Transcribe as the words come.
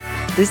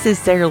This is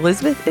Sarah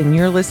Elizabeth, and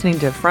you're listening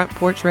to Front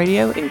Porch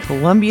Radio in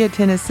Columbia,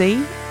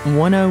 Tennessee,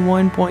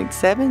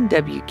 101.7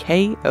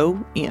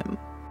 WKOM.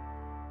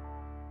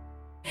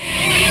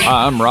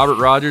 Hi, I'm Robert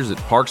Rogers at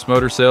Parks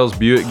Motor Sales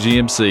Buick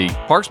GMC.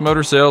 Parks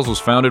Motor Sales was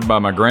founded by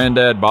my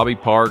granddad, Bobby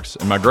Parks,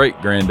 and my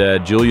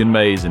great-granddad, Julian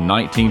Mays, in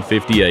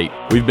 1958.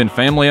 We've been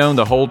family-owned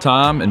the whole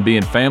time, and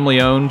being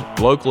family-owned,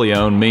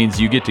 locally-owned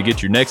means you get to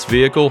get your next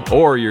vehicle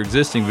or your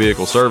existing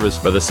vehicle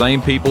serviced by the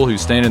same people who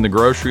stand in the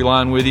grocery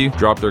line with you,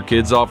 drop their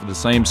kids off at the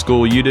same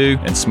school you do,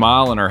 and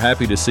smile and are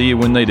happy to see you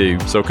when they do.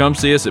 So come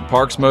see us at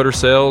Parks Motor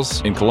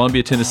Sales in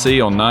Columbia,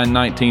 Tennessee on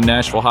 919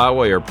 Nashville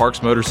Highway or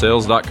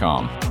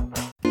parksmotorsales.com.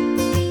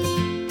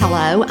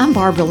 Hello, I'm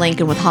Barbara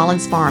Lincoln with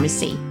Holland's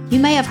Pharmacy. You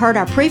may have heard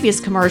our previous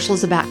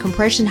commercials about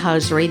compression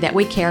hosiery that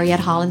we carry at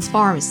Holland's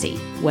Pharmacy.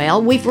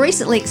 Well, we've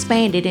recently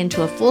expanded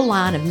into a full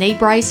line of knee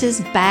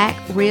braces, back,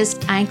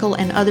 wrist, ankle,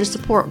 and other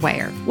support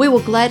wear. We will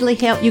gladly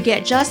help you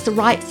get just the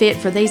right fit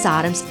for these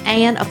items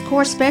and, of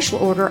course, special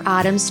order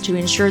items to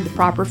ensure the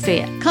proper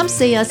fit. Come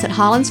see us at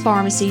Holland's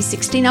Pharmacy,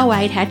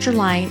 1608 Hatcher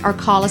Lane, or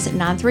call us at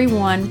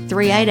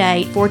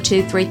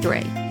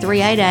 931-388-4233.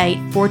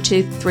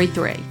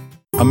 388-4233.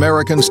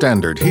 American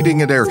Standard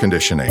Heating and Air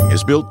Conditioning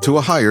is built to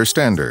a higher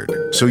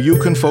standard, so you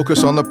can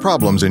focus on the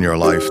problems in your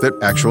life that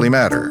actually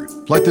matter,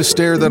 like the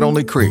stair that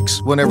only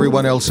creaks when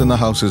everyone else in the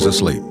house is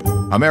asleep.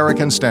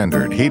 American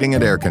Standard Heating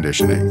and Air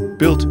Conditioning,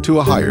 built to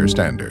a higher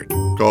standard.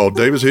 Call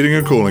Davis Heating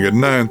and Cooling at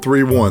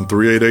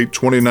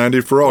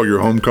 931-388-2090 for all your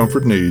home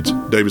comfort needs.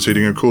 Davis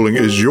Heating and Cooling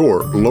is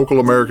your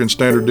local American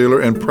Standard dealer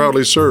and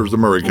proudly serves the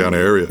Murray County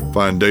area.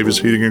 Find Davis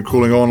Heating and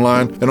Cooling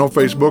online and on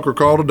Facebook or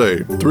call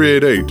today,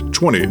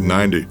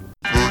 388-2090.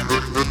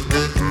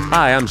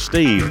 Hi, I'm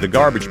Steve, the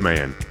Garbage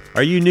Man.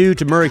 Are you new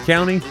to Murray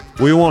County?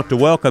 We want to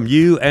welcome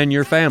you and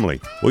your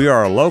family. We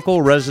are a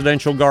local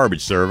residential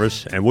garbage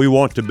service, and we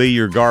want to be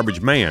your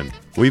garbage man.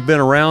 We've been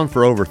around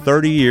for over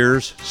 30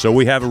 years, so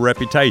we have a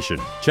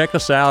reputation. Check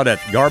us out at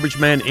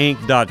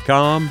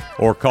garbagemaninc.com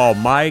or call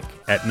Mike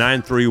at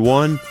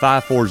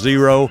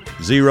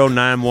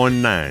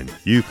 931-540-0919.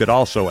 You could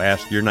also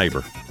ask your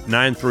neighbor.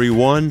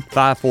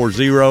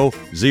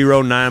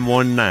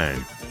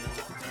 931-540-0919.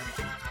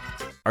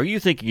 Are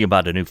you thinking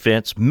about a new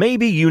fence?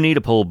 Maybe you need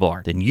a pole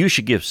barn. Then you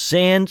should give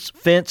Sands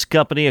Fence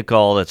Company a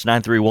call. That's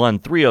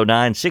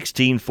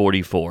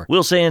 931-309-1644.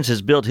 Will Sands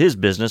has built his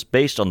business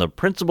based on the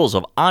principles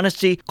of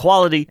honesty,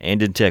 quality,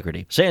 and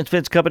integrity. Sands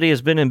Fence Company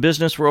has been in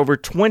business for over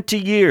 20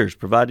 years,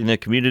 providing the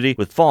community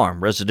with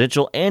farm,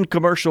 residential, and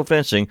commercial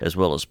fencing, as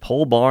well as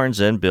pole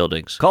barns and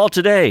buildings. Call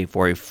today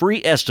for a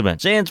free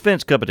estimate. Sands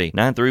Fence Company,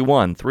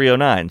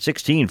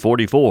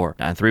 931-309-1644.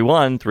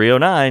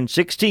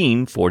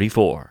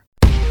 931-309-1644.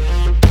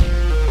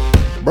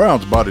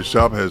 Brown's Body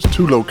Shop has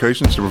 2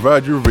 locations to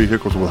provide your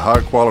vehicles with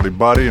high-quality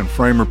body and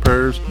frame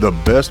repairs, the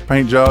best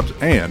paint jobs,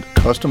 and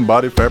custom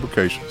body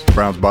fabrications.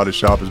 Brown's Body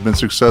Shop has been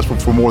successful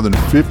for more than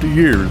 50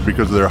 years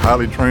because of their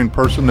highly trained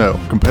personnel,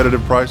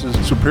 competitive prices,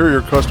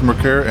 superior customer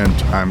care, and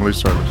timely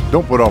service.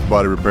 Don't put off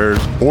body repairs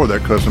or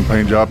that custom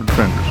paint job at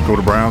Fenders. Go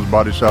to Brown's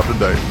Body Shop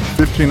today,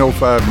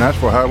 1505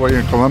 Nashville Highway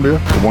in Columbia,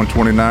 to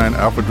 129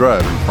 Alpha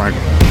Drive in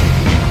Franklin.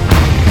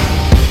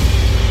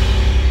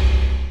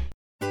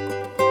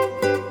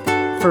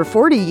 For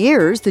 40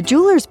 years, the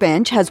Jewelers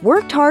Bench has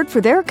worked hard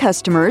for their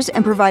customers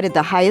and provided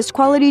the highest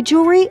quality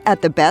jewelry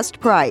at the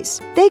best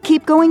price. They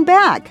keep going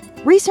back.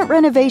 Recent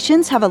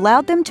renovations have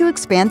allowed them to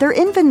expand their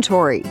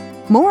inventory.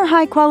 More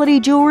high-quality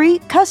jewelry,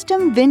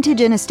 custom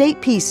vintage and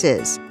estate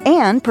pieces,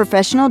 and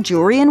professional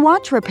jewelry and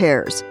watch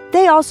repairs.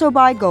 They also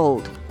buy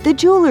gold. The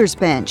Jewelers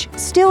Bench,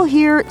 still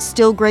here,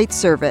 still great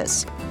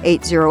service.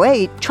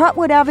 808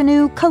 Trotwood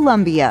Avenue,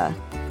 Columbia.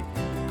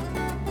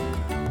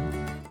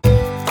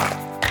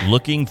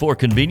 Looking for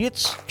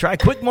convenience? Try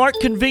Quick Mart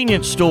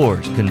Convenience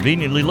Stores,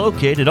 conveniently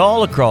located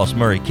all across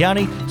Murray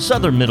County,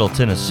 southern Middle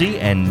Tennessee,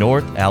 and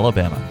North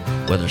Alabama.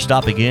 Whether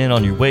stopping in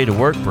on your way to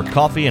work for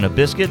coffee and a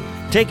biscuit,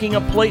 taking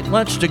a plate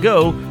lunch to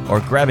go, or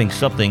grabbing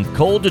something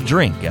cold to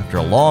drink after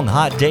a long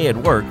hot day at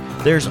work,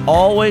 there's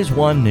always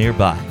one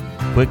nearby.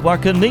 Quick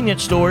Mart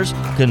Convenience Stores,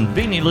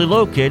 conveniently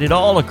located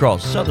all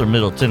across southern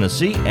Middle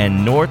Tennessee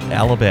and North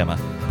Alabama.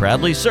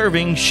 Proudly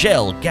serving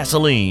Shell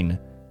gasoline.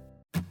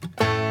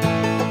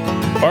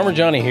 Farmer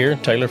Johnny here,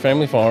 Taylor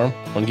Family Farm.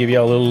 I want to give you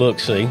all a little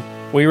look-see.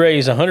 We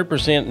raise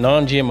 100%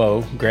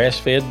 non-GMO,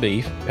 grass-fed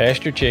beef,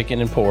 pasture chicken,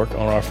 and pork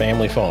on our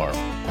family farm.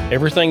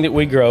 Everything that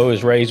we grow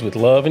is raised with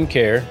love and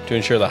care to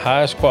ensure the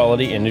highest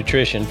quality and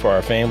nutrition for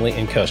our family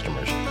and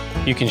customers.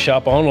 You can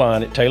shop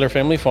online at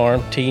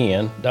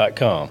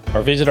TaylorFamilyFarmTN.com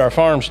or visit our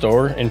farm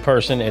store in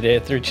person at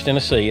Etheridge,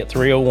 Tennessee at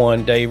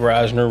 301 Dave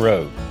Reisner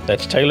Road.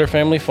 That's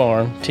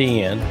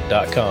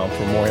TaylorFamilyFarmTN.com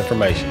for more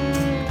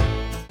information.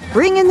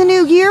 Bring in the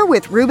new year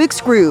with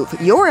Rubik's Groove,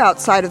 your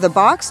outside of the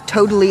box,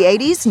 totally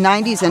 80s,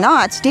 90s, and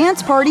aughts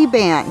dance party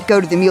band. Go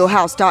to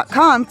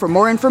themulehouse.com for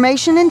more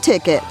information and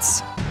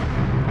tickets.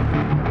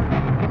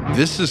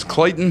 This is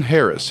Clayton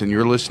Harris, and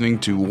you're listening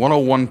to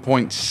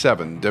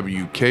 101.7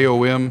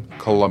 WKOM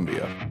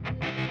Columbia.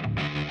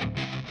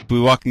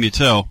 We welcome you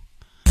to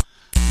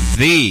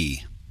the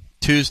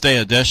Tuesday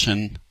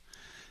edition,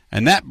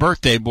 and that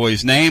birthday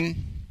boy's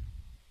name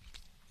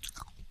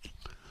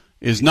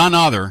is none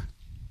other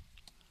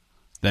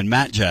than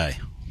Matt J.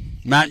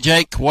 Matt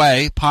J.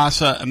 Quay,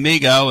 Pasa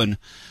Amigo, and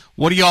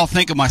what do y'all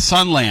think of my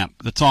sun lamp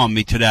that's on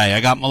me today?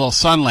 I got my little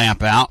sun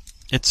lamp out.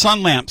 It's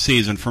sun lamp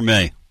season for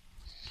me,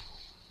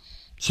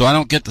 so I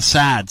don't get the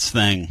SADS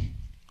thing.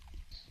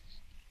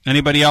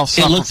 Anybody else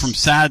suffer from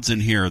SADS in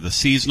here? The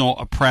seasonal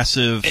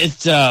oppressive.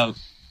 It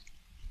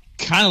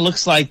kind of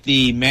looks like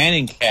the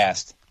Manning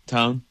cast,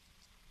 Tone.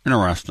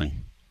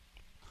 Interesting.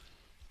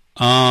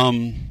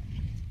 I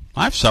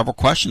have several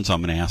questions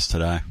I'm going to ask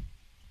today.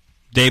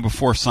 Day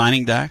before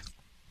signing day.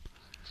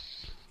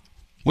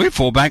 We have a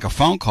full bank of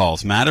phone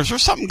calls, Matt. Is there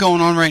something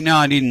going on right now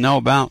I didn't know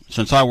about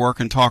since I work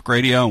in talk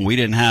radio and we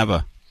didn't have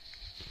a...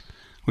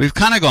 We've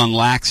kind of gone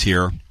lax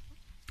here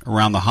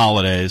around the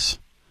holidays.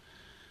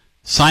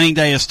 Signing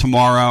day is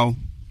tomorrow.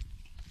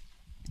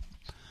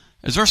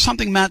 Is there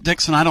something, Matt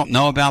Dixon, I don't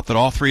know about that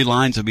all three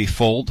lines would be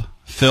filled,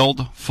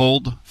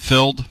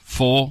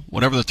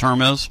 whatever the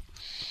term is?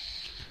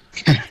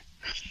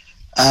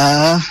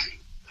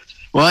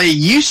 Well, it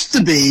used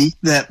to be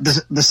that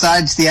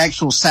besides the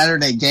actual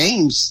Saturday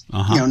games,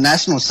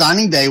 National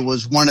Signing Day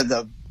was one of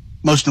the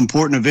most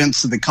important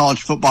events of the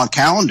college football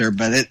calendar,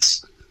 but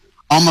it's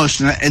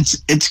almost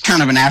it's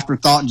kind of an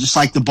afterthought, just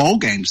like the bowl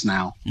games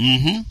now.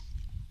 Mm-hmm.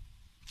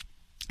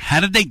 How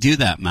did they do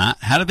that, Matt?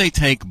 How did they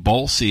take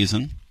bowl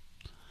season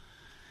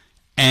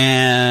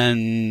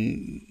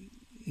and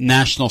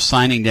National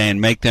Signing Day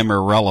and make them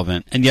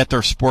irrelevant, and yet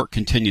their sport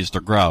continues to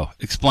grow?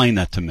 Explain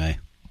that to me.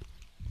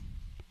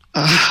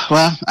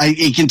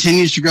 It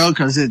continues to grow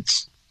because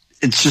it's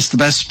just the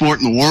best sport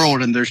in the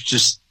world, and there's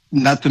just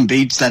nothing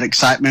beats that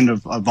excitement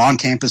of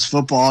on-campus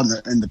football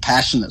and the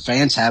passion that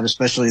fans have,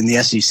 especially in the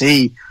SEC.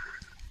 They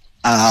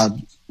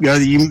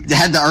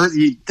had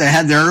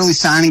the early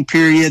signing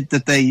period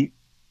that they,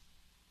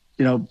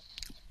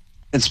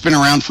 it's been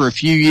around for a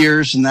few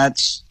years, and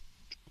that's,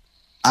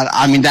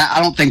 I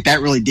don't think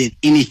that really did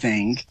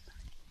anything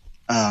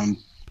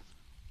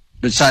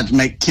besides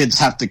make kids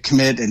have to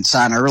commit and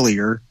sign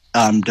earlier.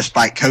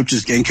 Despite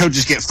coaches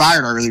get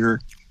fired earlier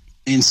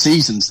in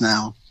seasons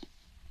now.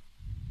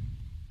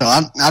 So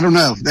I don't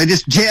know. They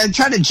just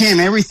try to jam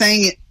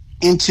everything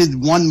into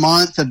 1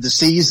 month of the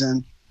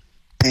season,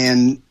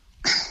 and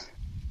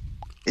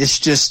it's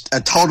just a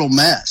total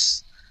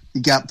mess.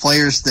 You got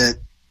players that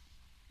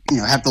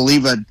have to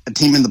leave a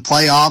team in the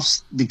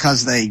playoffs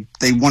because they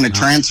want to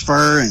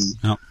transfer, and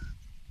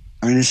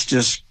it's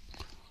just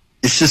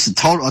a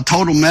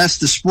total mess.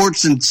 The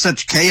sport's in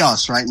such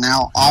chaos right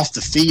now off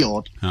the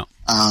field. Yeah.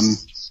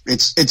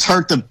 It's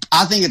hurt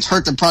I think it's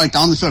hurt the product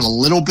on the field a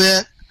little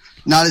bit,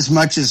 not as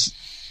much as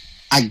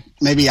I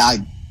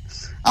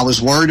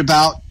was worried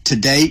about to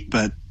date,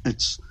 but I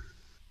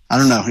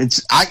don't know.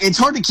 It's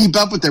hard to keep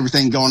up with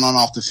everything going on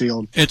off the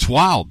field. It's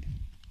wild.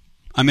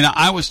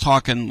 I was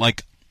talking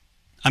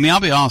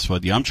I'll be honest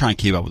with you. I'm trying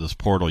to keep up with this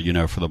portal,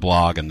 for the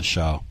blog and the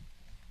show.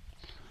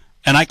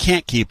 And I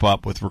can't keep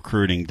up with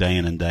recruiting day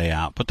in and day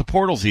out, but the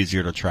portal's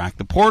easier to track.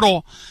 The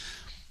portal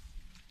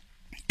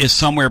is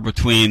somewhere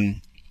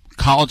between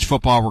college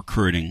football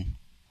recruiting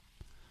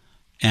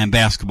and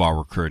basketball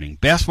recruiting.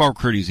 Basketball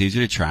recruiting is easy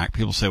to track.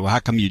 People say, well, how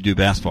come you do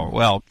basketball?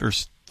 Well,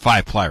 there's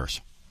 5 players.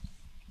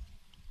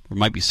 There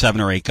might be 7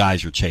 or 8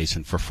 guys you're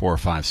chasing for 4 or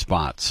 5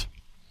 spots.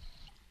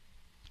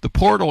 The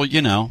portal,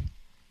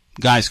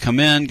 guys come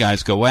in,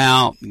 guys go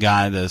out.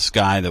 This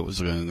guy that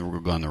was going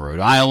to Rhode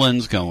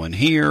Island's going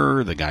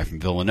here. The guy from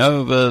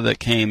Villanova that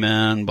came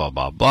in, blah,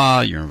 blah, blah.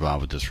 You're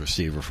involved with this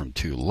receiver from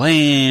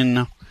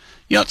Tulane.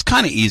 It's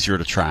kind of easier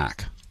to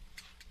track.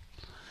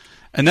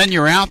 And then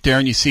you're out there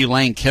and you see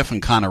Lane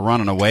Kiffin kind of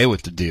running away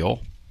with the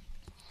deal.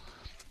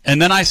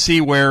 And then I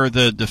see where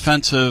the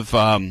defensive,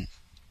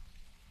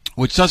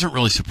 which doesn't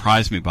really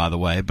surprise me, by the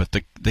way, but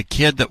the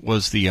kid that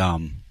was the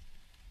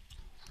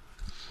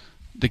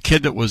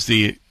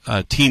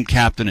team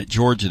captain at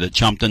Georgia that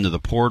jumped into the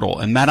portal.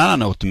 And, Matt, I don't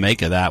know what to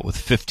make of that with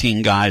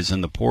 15 guys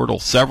in the portal,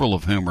 several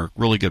of whom are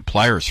really good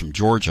players from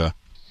Georgia.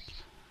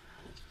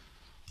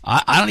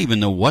 I don't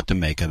even know what to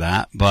make of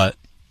that, but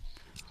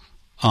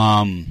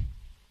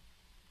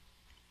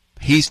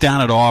he's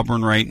down at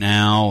Auburn right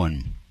now,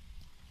 and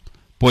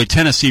boy,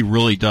 Tennessee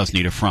really does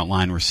need a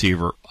frontline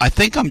receiver. I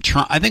think what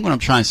I'm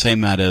trying to say,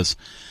 Matt, is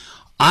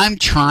I'm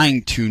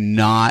trying to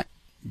not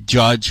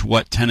judge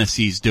what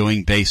Tennessee's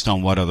doing based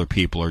on what other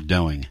people are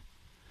doing.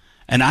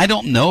 And I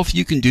don't know if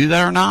you can do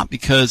that or not,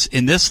 because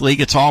in this league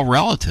it's all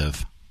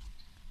relative.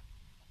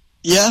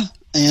 Yeah,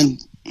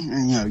 and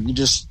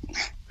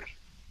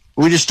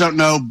we just don't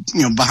know,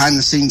 behind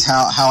the scenes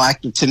how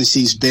active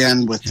Tennessee's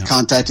been with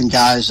contacting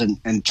guys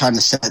and trying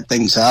to set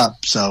things up.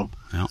 So,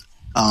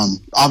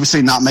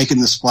 obviously not making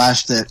the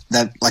splash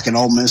that like an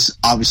Ole Miss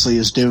obviously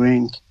is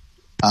doing.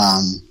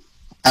 And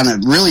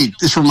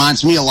this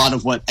reminds me a lot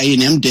of what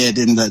A&M did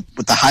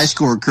with the high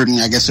school recruiting.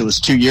 I guess it was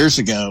 2 years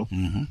ago,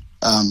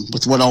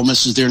 with what Ole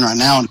Miss is doing right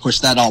now. And of course,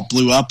 that all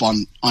blew up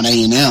on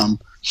A&M.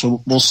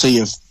 So we'll see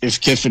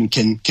if Kiffin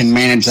can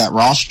manage that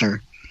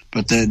roster.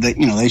 but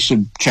they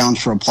should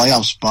challenge for a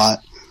playoff spot.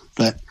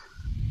 But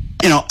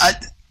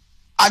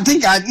I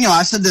think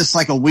I said this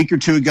like a week or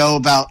two ago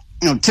about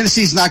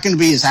Tennessee's not going to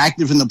be as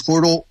active in the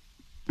portal.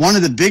 One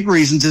of the big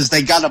reasons is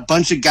they got a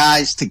bunch of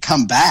guys to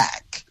come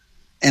back,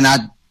 and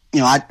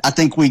I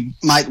think we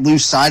might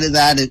lose sight of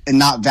that and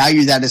not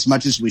value that as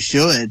much as we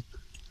should.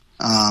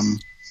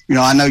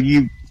 I know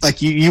you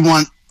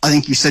want. I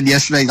think you said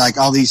yesterday, like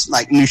all these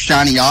like new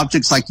shiny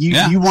objects, like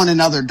you want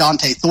another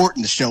Dante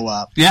Thornton to show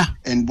up. Yeah.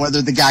 And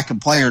whether the guy can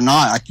play or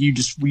not, like you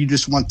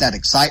just want that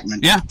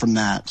excitement from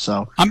that.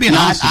 So I'm being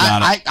honest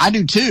about it. I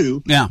do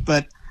too. Yeah.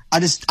 But I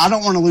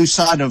don't want to lose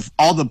sight of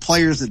all the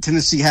players that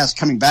Tennessee has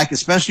coming back,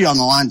 especially on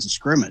the lines of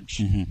scrimmage.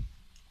 Mm-hmm.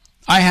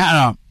 I had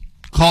a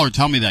caller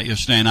tell me that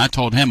yesterday, and I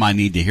told him I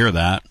need to hear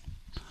that.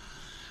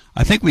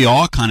 I think we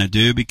all kind of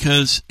do,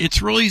 because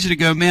it's real easy to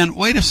go, man,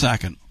 wait a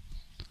second.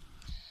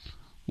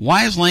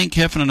 Why is Lane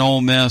Kiffin an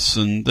Ole Miss?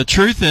 And the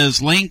truth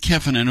is, Lane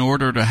Kiffin, in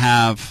order to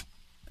have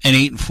an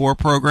 8-4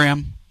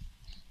 program,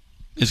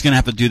 is going to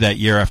have to do that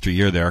year after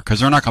year there, because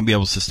they're not going to be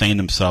able to sustain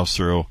themselves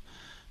through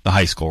the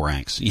high school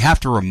ranks. You have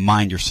to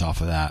remind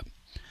yourself of that.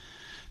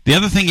 The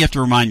other thing you have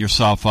to remind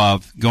yourself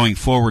of going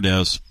forward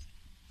is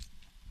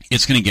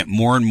it's going to get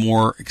more and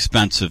more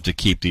expensive to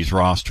keep these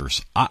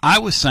rosters. I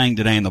was saying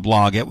today in the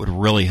blog it would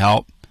really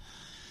help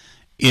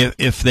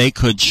if they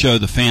could show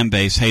the fan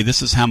base, hey,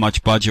 this is how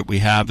much budget we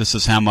have, this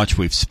is how much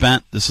we've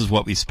spent, this is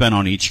what we spent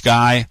on each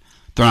guy.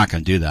 They're not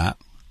going to do that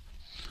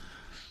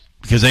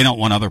because they don't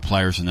want other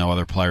players to know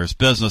other players'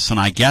 business, and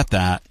I get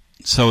that.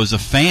 So as a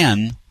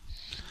fan,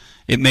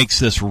 it makes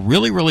this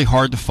really, really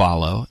hard to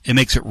follow. It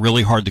makes it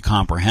really hard to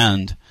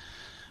comprehend.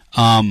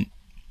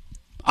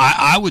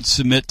 I would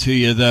submit to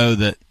you, though,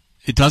 that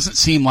it doesn't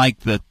seem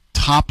like the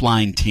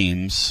top-line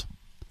teams,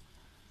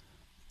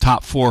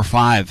 top 4 or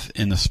 5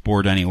 in the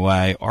sport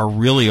anyway, are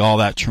really all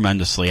that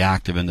tremendously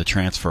active in the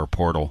transfer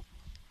portal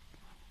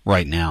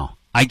right now.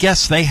 I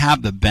guess they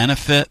have the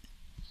benefit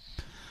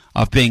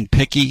of being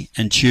picky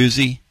and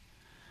choosy.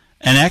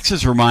 And X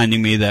is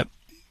reminding me that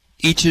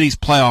each of these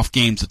playoff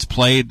games that's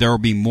played, there will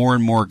be more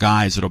and more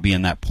guys that will be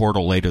in that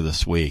portal later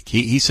this week.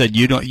 He said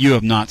you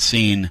have not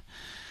seen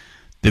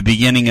the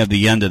beginning of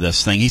the end of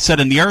this thing. He said,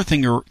 and the other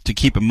thing to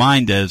keep in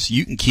mind is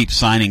you can keep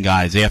signing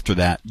guys after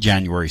that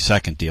January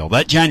 2nd deal.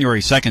 That January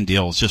 2nd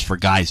deal is just for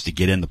guys to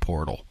get in the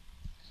portal.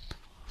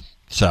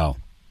 So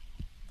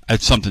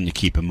it's something to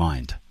keep in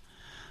mind.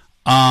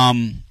 At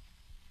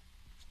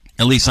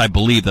least I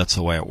believe that's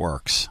the way it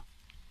works.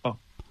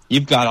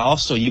 You've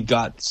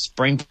got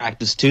spring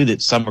practice too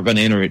that some are going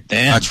to enter it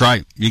then. That's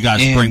right. You got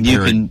spring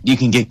period. You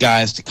can get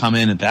guys to come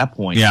in at that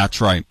point. Yeah,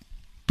 that's right.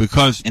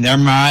 And there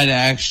might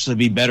actually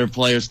be better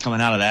players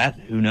coming out of that.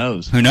 Who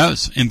knows? Who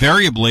knows?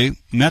 Invariably,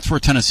 and that's where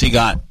Tennessee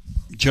got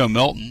Joe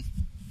Milton.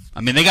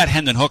 I mean, they got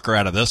Hendon Hooker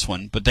out of this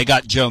one, but they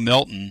got Joe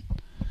Milton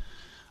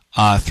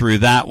through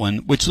that one,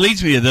 which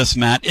leads me to this,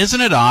 Matt.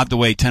 Isn't it odd the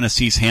way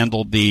Tennessee's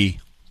handled the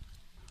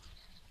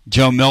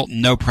Joe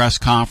Milton no press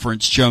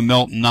conference, Joe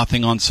Milton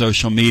nothing on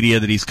social media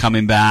that he's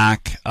coming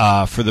back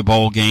for the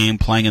bowl game,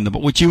 playing in the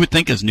bowl, which you would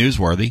think is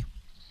newsworthy.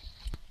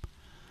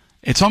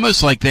 It's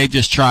almost like they've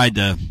just tried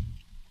to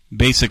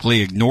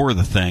basically ignore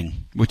the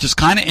thing, which is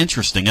kind of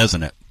interesting,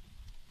 isn't it?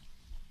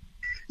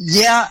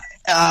 Yeah,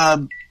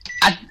 I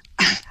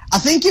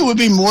think it would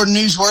be more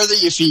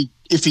newsworthy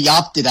if he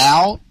opted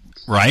out.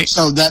 Right.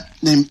 So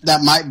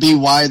that might be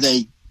why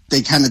they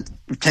kind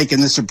of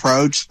taken this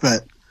approach.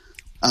 But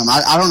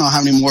I don't know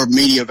how many more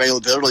media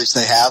availabilities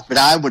they have. But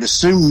I would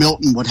assume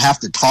Milton would have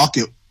to talk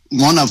at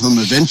one of them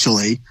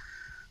eventually,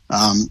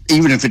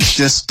 even if it's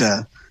just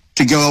to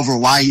go over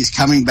why he's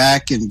coming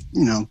back and,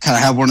 kind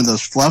of have one of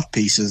those fluff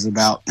pieces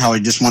about how he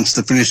just wants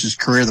to finish his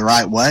career the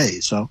right way.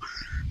 So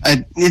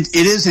it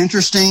is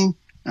interesting.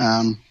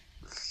 I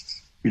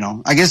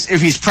guess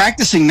if he's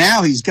practicing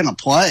now, he's going to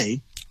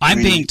play. I'm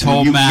being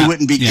told, Matt, you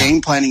wouldn't be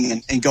game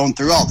planning and going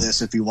through all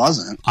this if he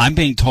wasn't. I'm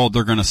being told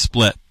they're going to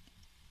split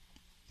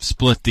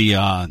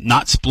the,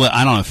 not split,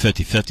 I don't know if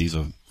 50-50 is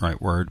the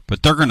right word,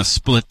 but they're going to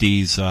split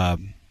these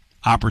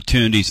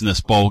opportunities in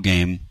this bowl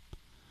game.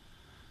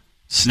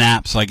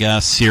 Snaps, I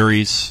guess,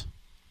 series,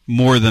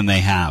 more than they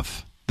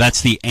have.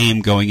 That's the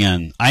aim going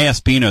in. I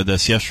asked Bino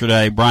this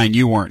yesterday. Brian,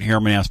 you weren't here.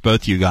 I'm going to ask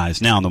both of you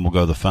guys now, and then we'll go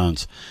to the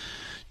phones.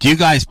 Do you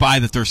guys buy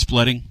that they're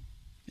splitting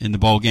in the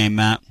bowl game,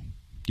 Matt?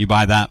 Do you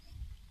buy that?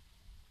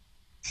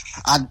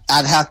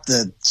 I'd have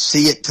to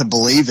see it to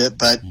believe it,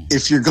 but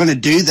if you're going to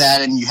do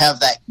that and you have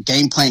that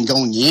game plan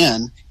going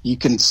in, you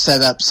can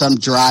set up some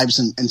drives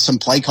and some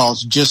play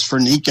calls just for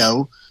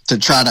Nico to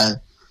try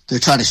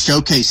to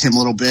showcase him a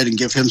little bit and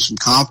give him some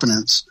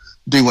confidence,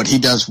 do what he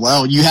does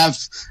well. You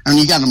got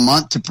a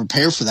month to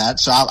prepare for that,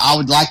 so I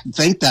would like to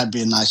think that'd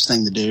be a nice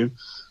thing to do,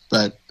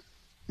 but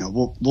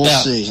we'll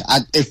see.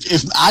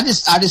 I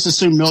just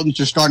assume Milton's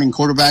your starting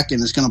quarterback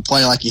and is going to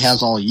play like he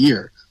has all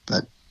year,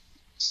 but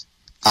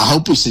I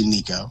hope we see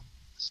Nico.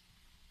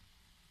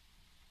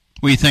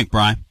 What do you think,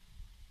 Brian?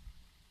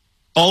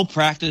 Bowl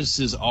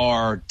practices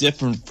are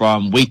different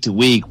from week to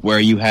week, where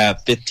you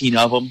have 15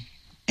 of them.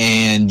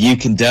 And you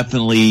can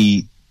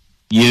definitely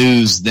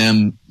use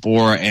them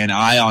for an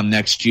eye on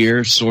next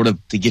year, sort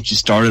of to get you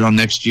started on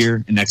next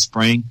year and next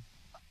spring.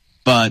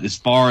 But as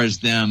far as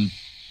them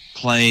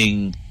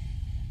playing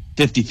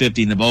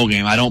 50-50 in the bowl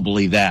game, I don't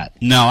believe that.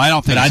 No, I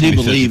don't think but it's I do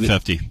believe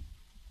 50-50.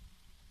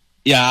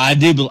 Yeah, I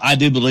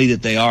do believe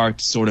that they are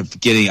sort of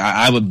getting.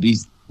 I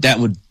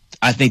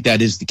think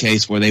that is the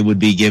case where they would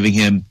be giving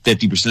him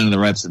 50% of the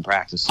reps in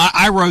practice.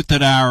 I wrote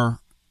that our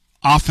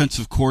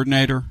offensive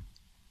coordinator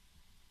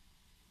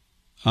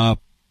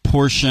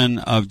portion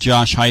of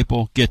Josh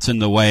Heupel gets in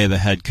the way of the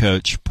head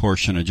coach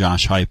portion of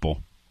Josh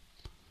Heupel.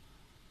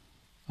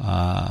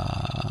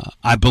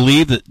 I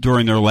believe that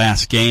during their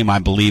last game,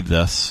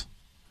 that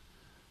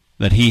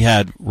he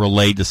had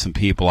relayed to some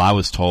people, I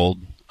was told,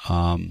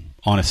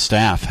 on his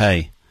staff,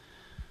 hey,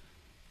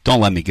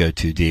 don't let me go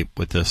too deep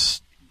with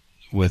this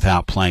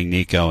without playing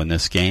Nico in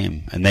this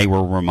game. And they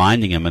were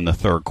reminding him in the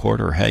third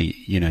quarter, hey,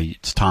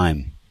 it's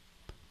time.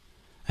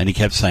 And he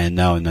kept saying,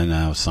 no,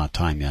 it's not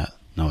time yet.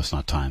 No, it's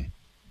not time.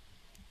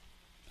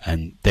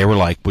 And they were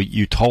like, well,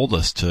 you told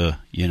us to,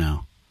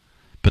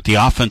 But the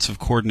offensive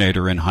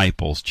coordinator in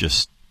Heupel's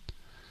just,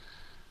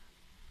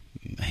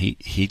 he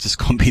just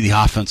going to be the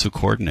offensive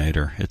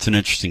coordinator. It's an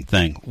interesting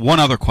thing. One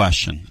other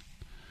question,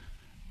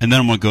 and then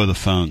I'm going to go to the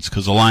phones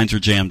because the lines are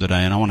jammed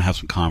today, and I want to have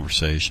some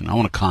conversation. I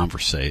want to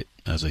conversate,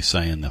 as they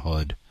say in the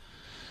hood.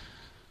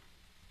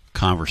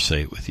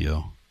 Conversate with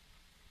you.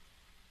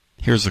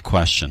 Here's the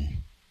question.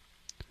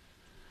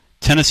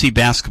 Tennessee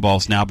basketball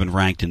has now been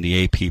ranked in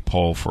the AP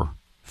poll for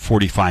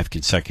 45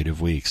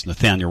 consecutive weeks.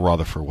 Nathaniel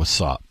Rutherford,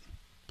 what's up?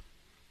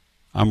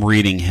 I'm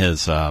reading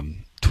his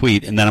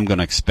tweet, and then I'm going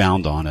to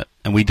expound on it.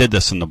 And we did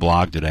this in the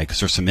blog today because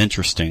there's some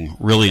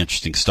really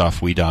interesting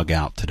stuff we dug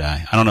out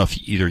today. I don't know if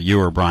either you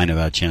or Brian have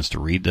had a chance to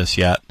read this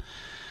yet,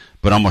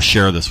 but I'm going to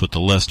share this with the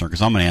listener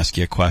because I'm going to ask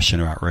you a question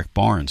about Rick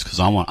Barnes because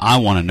I want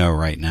to know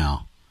right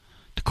now.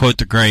 To quote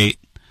the great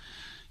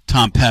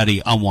Tom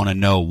Petty, I want to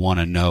know.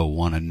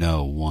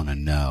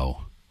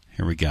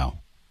 Here we go.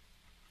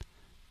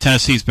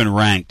 Tennessee's been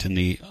ranked in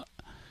the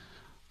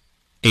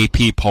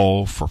AP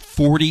poll for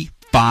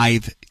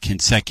 45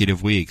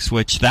 consecutive weeks,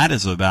 which that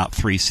is about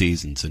 3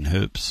 seasons in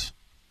hoops.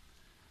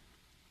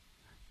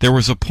 There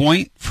was a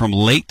point from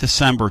late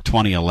December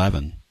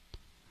 2011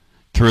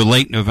 through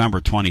late November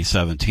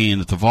 2017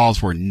 that the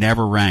Vols were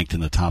never ranked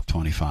in the top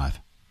 25.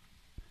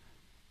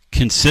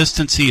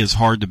 Consistency is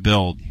hard to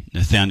build,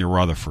 Nathaniel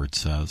Rutherford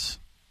says,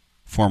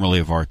 formerly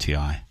of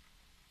RTI,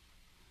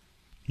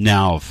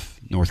 now of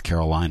North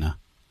Carolina.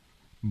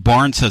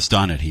 Barnes has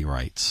done it, he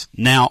writes.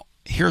 Now,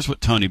 here's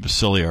what Tony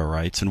Basilio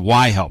writes, and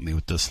why helped me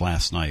with this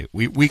last night.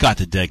 We got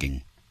to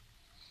digging.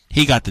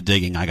 He got to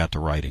digging, I got to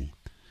writing.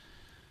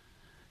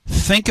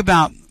 Think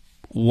about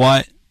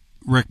what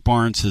Rick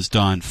Barnes has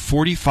done.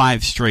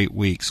 45 straight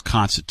weeks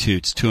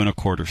constitutes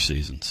 2.25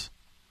 seasons.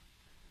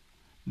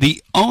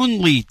 The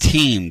only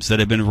teams that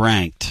have been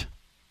ranked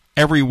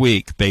every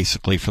week,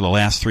 basically, for the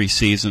last 3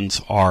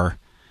 seasons are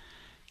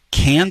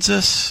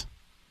Kansas,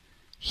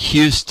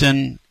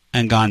 Houston,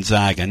 and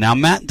Gonzaga. Now,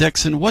 Matt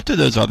Dixon, what do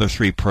those other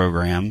 3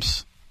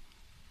 programs?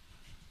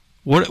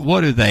 What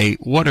are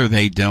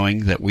they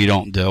doing that we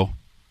don't do?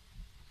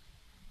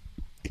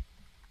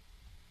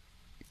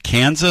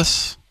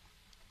 Kansas,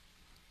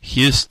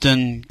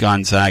 Houston,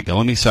 Gonzaga.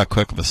 Let me see how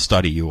quick of a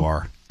study you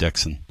are,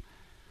 Dixon.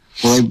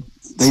 Well,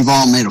 they've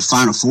all made a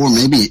Final Four,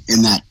 maybe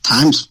in that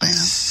time span.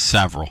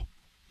 Several.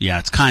 Yeah,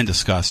 it's kind of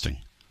disgusting.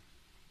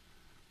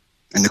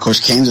 And of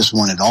course, Kansas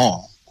won it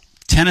all.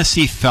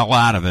 Tennessee fell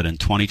out of it in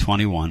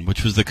 2021,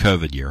 which was the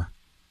COVID year,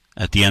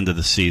 at the end of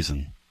the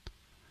season.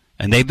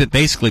 And they've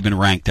basically been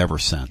ranked ever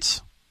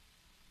since.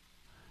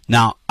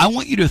 Now, I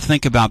want you to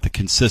think about the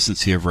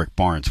consistency of Rick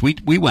Barnes.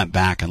 We went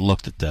back and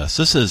looked at this.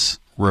 This is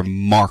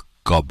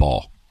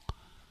remarkable.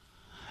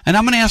 And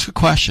I'm going to ask a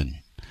question.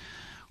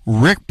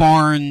 Rick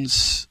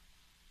Barnes,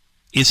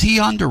 is he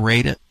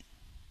underrated?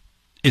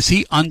 Is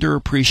he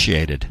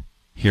underappreciated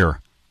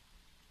here?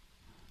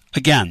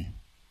 Again,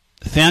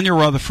 Nathaniel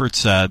Rutherford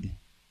said,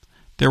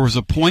 there was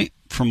a point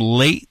from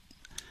late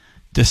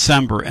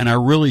December, and I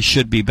really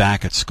should be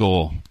back at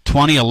school,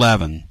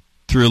 2011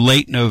 through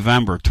late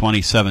November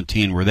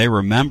 2017, where they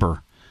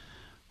remember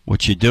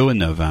what you do in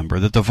November,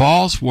 that the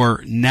Vols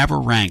were never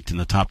ranked in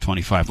the top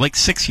 25, like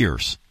 6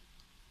 years.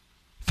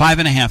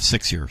 5.5,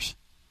 6 years.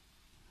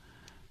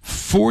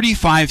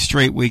 45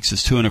 straight weeks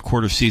is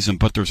 2.25 season,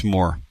 but there's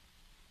more.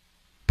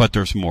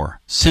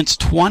 Since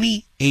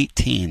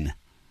 2018,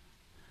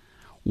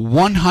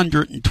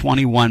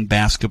 121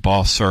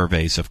 basketball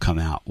surveys have come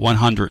out,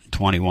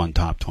 121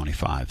 top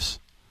 25s.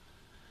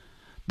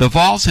 The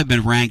Vols have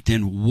been ranked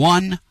in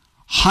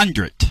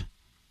 100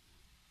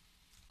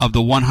 of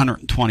the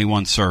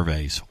 121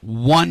 surveys,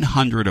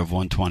 100 of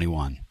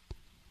 121.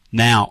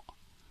 Now,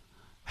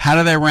 how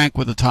do they rank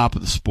with the top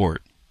of the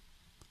sport?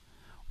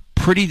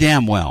 Pretty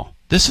damn well.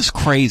 This is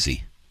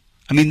crazy.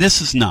 I mean,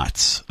 this is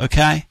nuts,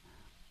 okay?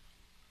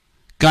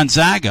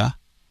 Gonzaga,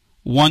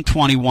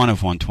 121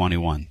 of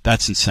 121.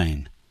 That's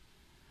insane.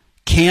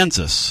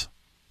 Kansas,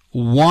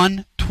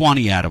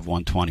 120 out of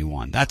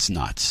 121. That's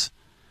nuts.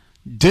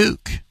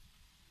 Duke,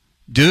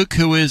 Duke,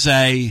 who is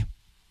a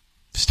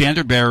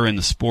standard bearer in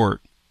the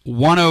sport,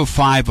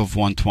 105 of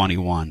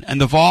 121.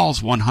 And the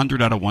Vols,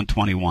 100 out of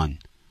 121.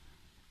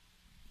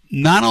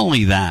 Not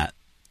only that,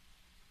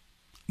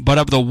 but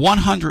of the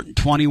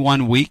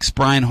 121 weeks,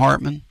 Brian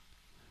Hartman,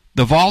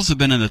 the Vols have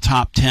been in the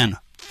top 10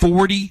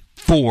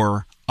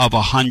 44 of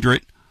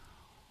 100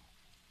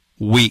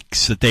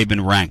 weeks that they've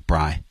been ranked,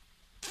 Brian.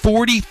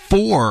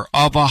 44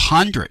 of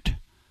 100.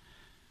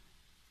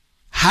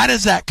 How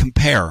does that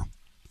compare?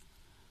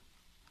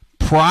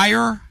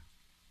 Prior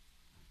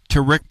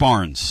to Rick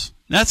Barnes,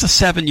 that's a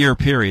 7-year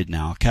period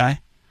now, okay?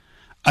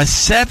 A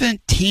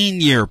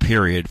 17-year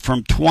period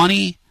from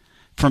 2000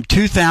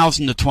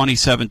 to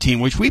 2017,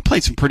 which we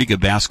played some pretty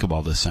good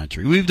basketball this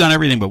century. We've done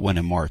everything but win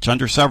in March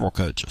under several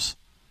coaches.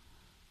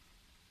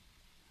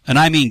 And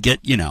I mean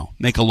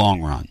make a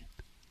long run.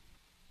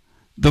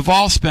 The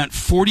Vols spent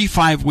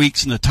 45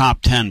 weeks in the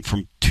top 10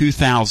 from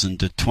 2000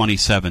 to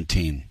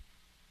 2017.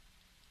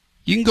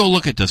 You can go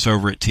look at this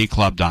over at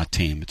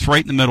tclub.team. It's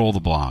right in the middle of the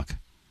blog.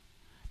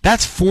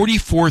 That's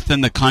 44th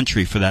in the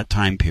country for that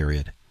time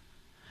period.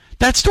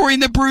 That's during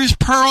the Bruce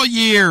Pearl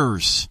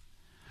years.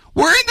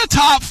 We're in the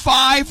top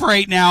 5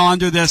 right now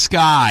under this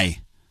guy.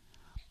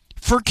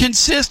 For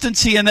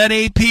consistency in that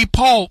AP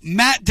poll,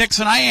 Matt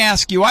Dixon, I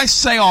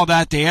say all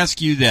that to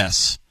ask you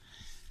this.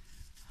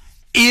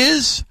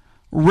 Is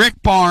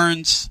Rick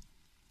Barnes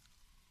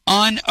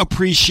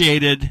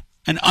unappreciated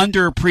and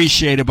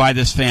underappreciated by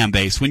this fan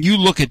base when you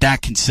look at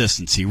that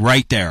consistency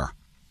right there?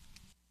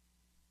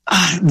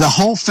 The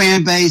whole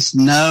fan base,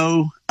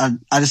 no. I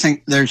just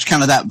think there's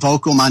kind of that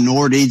vocal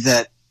minority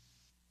that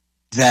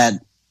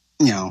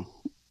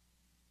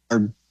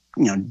are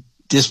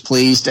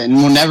displeased and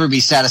will never be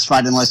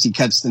satisfied unless he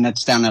cuts the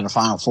Nets down at a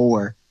Final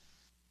Four.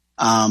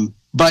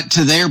 But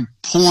to their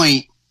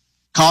point,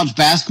 college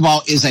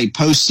basketball is a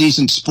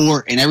postseason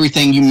sport, and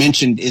everything you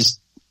mentioned is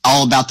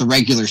all about the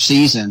regular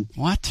season.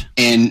 What?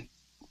 And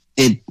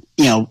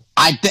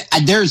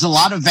there's a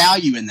lot of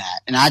value in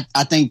that, and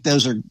I think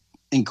those are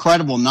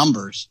incredible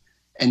numbers.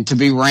 And to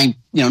be ranked,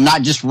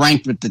 not just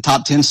ranked with the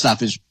top 10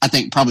 stuff is, I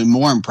think, probably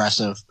more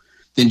impressive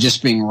than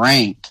just being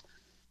ranked.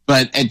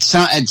 But at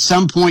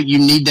some point, you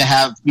need to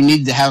have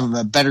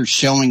a better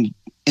showing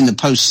in the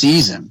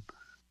postseason.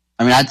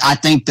 I mean, I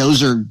think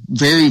those are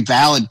very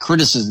valid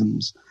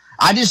criticisms.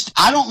 I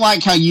don't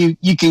like how you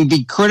can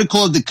be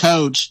critical of the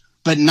coach,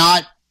 but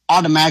not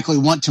automatically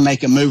want to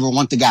make a move or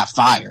want the guy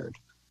fired.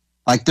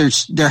 Like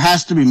there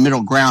has to be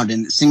middle ground,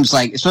 and it seems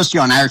like, especially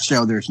on our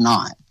show, there's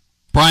not.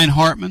 Brian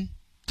Hartman,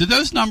 did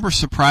those numbers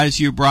surprise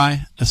you,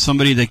 Brian, as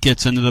somebody that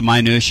gets into the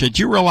minutia? Did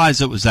you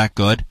realize it was that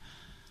good?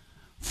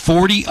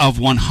 40 of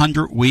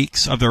 100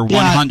 weeks of their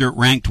 100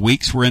 ranked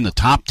weeks were in the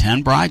top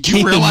 10, Brian. Did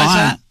you realize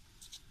that?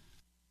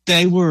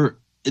 They were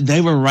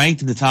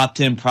ranked in the top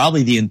 10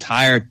 probably the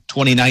entire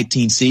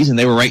 2019 season.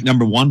 They were ranked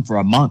number 1 for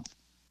a month.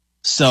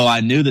 So I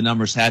knew the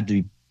numbers had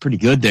to be pretty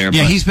good there.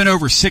 Yeah, he's been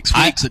over 6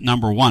 weeks at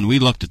number 1. We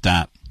looked at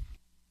that.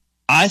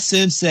 I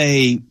sense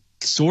a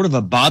sort of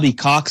a Bobby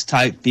Cox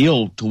type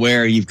feel to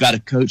where you've got a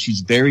coach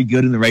who's very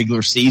good in the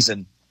regular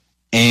season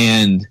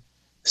and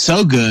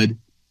so good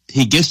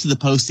he gets to the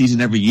postseason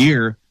every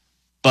year,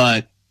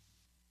 but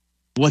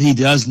what he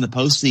does in the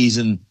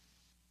postseason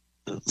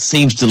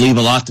seems to leave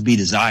a lot to be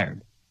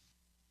desired.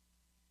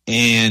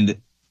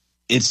 And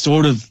it's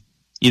sort of,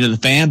 the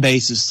fan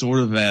base is sort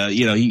of,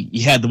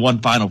 you had the one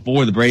Final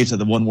Four, the Braves had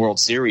the one World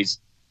Series,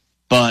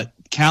 but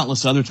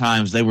countless other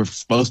times they were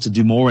supposed to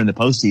do more in the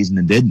postseason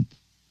and didn't.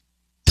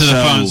 To the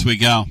phones we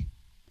go.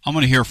 I'm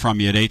going to hear from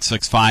you at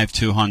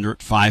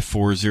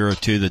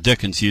 865-200-5402. The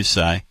Dickens, you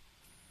say.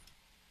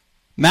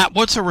 Matt,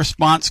 what's the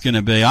response going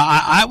to be?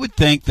 I would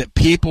think that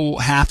people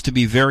have to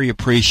be very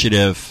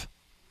appreciative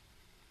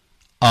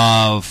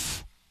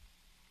of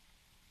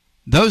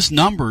those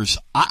numbers.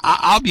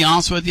 I'll be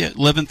honest with you,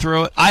 living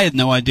through it, I had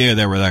no idea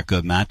they were that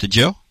good, Matt. Did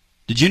you?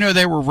 Did you know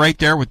they were right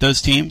there with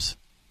those teams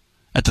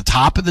at the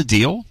top of the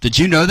deal? Did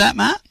you know that,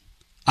 Matt?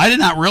 I did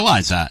not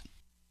realize that.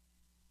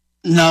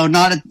 No,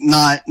 not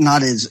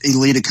as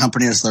elite a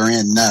company as they're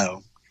in,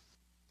 no.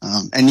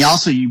 And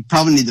you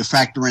probably need to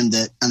factor in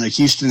that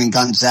Houston and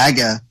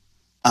Gonzaga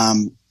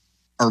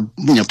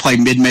play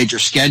mid-major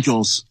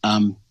schedules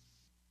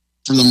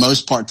for the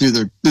most part through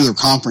their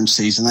conference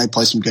season. They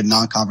play some good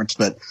non-conference,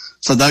 but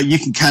so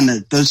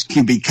those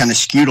can be kind of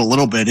skewed a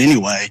little bit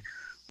anyway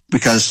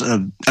because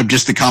of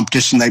just the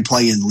competition they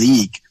play in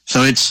league.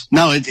 So it's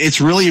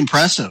really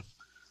impressive.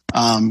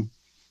 It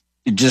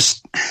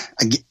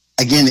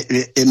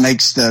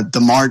makes the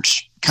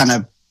March kind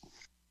of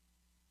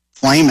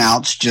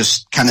flameouts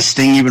just kind of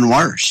sting even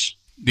worse.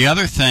 The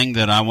other thing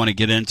that I want to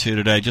get into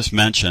today, just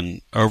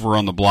mention over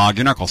on the blog,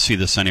 you're not going to see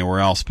this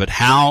anywhere else, but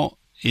how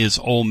is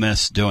Ole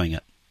Miss doing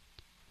it?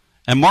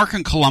 And Mark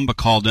in Columbia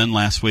called in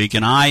last week,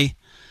 and I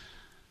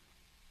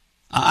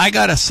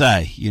got to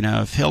say,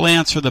 if he'll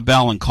answer the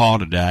bell and call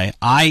today,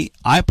 I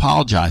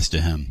apologize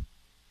to him.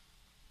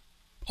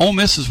 Ole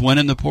Miss is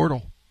winning the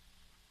portal.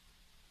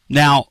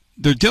 Now,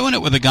 they're doing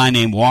it with a guy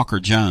named Walker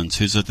Jones,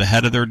 who's at the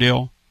head of their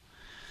deal.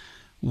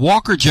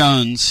 Walker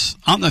Jones,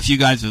 I don't know if you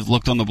guys have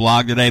looked on the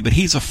blog today, but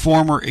he's a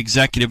former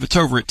executive. It's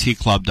over at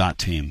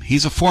tclub.team.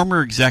 He's a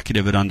former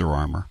executive at Under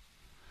Armour.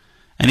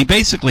 And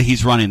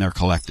he's running their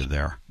collective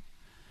there.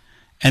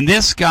 And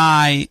this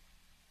guy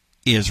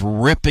is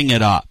ripping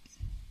it up.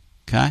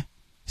 Okay?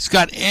 He's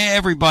got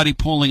everybody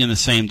pulling in the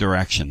same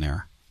direction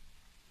there.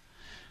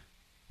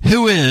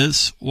 Who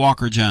is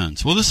Walker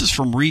Jones? Well, this is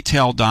from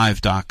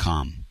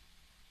retaildive.com.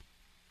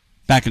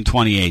 Back in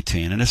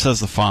 2018, and it says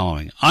the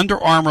following. Under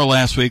Armour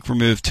last week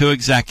removed 2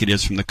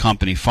 executives from the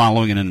company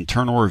following an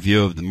internal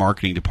review of the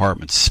marketing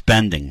department's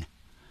spending,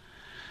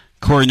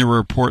 according to a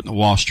report in the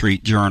Wall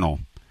Street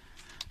Journal.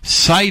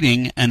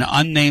 Citing an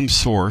unnamed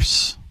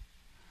source,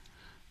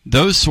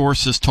 those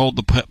sources told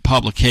the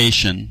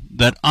publication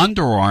that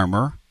Under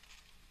Armour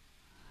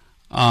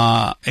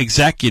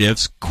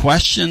executives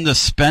questioned the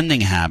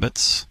spending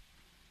habits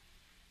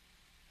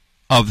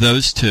of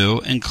those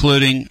 2,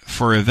 including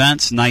for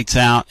events, nights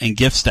out, and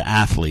gifts to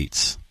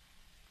athletes.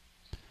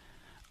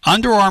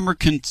 Under Armour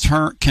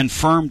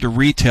confirmed to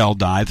Retail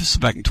Dive, this is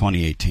back in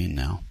 2018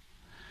 now,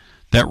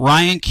 that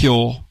Ryan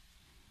Kuehl,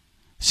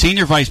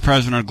 Senior Vice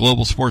President of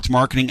Global Sports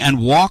Marketing,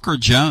 and Walker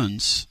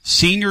Jones,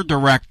 Senior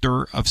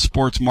Director of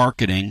Sports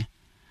Marketing,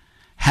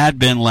 had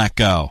been let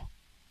go.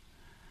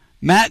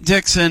 Matt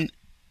Dixon,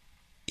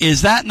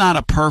 is that not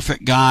a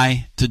perfect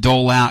guy to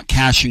dole out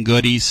cash and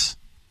goodies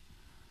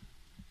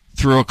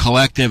through a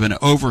collective and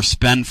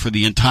overspend for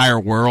the entire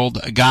world?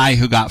 A guy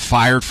who got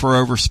fired for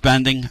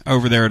overspending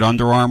over there at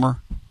Under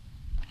Armour?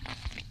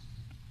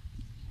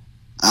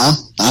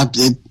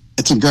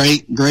 It's a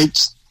great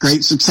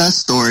success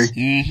story.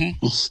 Mm-hmm.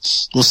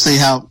 We'll see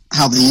how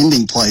the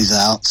ending plays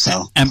out.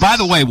 So, and by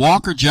the way,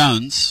 Walker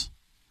Jones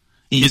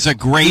is a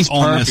great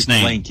Ole Miss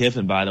name. Lane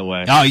Kiffin, by the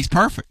way. Oh, he's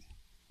perfect.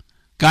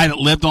 Guy that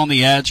lived on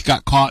the edge,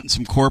 got caught in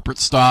some corporate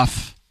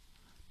stuff.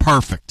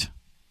 Perfect.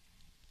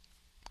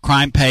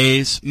 Crime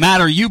pays.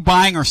 Matt, are you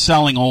buying or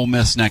selling Ole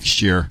Miss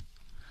next year?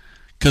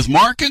 Because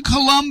Mark in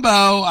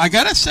Colombo, I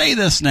got to say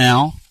this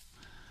now.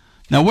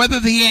 Now,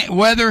 whether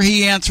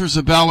he answers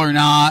a bell or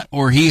not,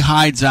 or he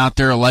hides out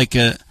there like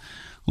a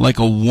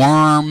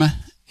worm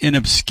in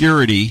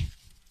obscurity,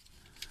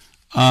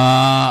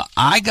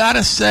 I got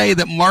to say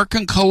that Mark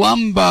in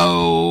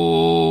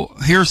Colombo,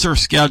 here's their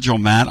schedule,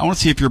 Matt. I want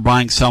to see if you're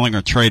buying, selling,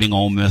 or trading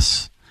Ole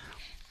Miss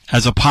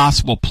as a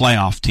possible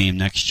playoff team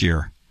next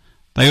year.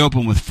 They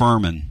open with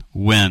Furman,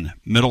 Wynn,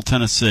 Middle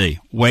Tennessee,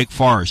 Wake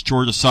Forest,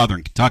 Georgia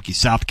Southern, Kentucky,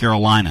 South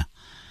Carolina.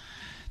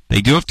 They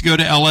do have to go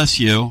to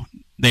LSU.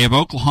 They have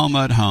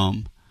Oklahoma at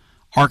home,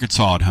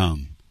 Arkansas at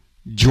home,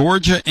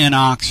 Georgia in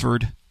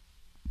Oxford,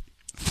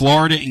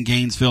 Florida in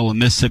Gainesville, and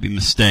Mississippi.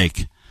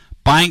 Mistake.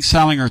 Buying,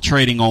 selling, or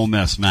trading Ole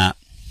Miss, Matt?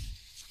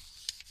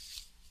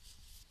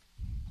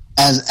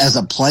 As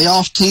a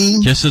playoff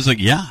team? Just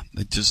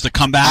to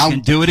come back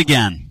and do it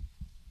again.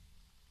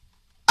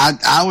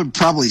 I would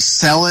probably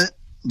sell it,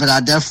 but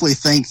I definitely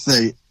think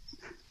the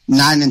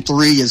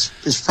 9-3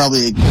 is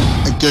probably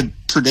a good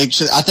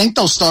prediction. I think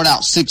they'll start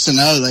out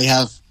 6-0. They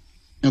have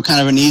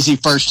kind of an easy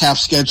first half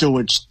schedule,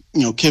 which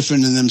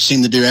Kiffin and them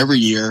seem to do every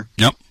year.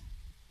 Yep.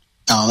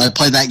 They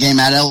play that game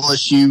at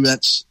LSU.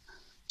 That's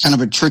kind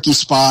of a tricky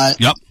spot.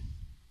 Yep.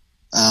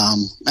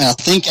 And I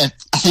think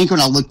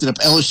when I looked it up,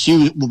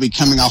 LSU will be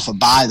coming off a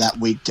bye that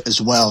week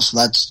as well. So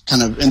that's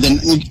kind of and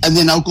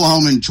then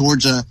Oklahoma and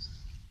Georgia,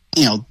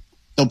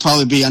 they'll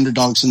probably be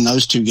underdogs in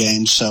those 2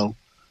 games. So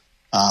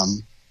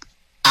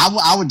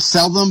I would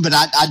sell them, but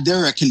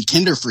they're a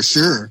contender for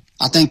sure.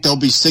 I think they'll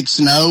be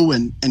 6-0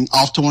 and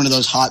off to one of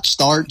those hot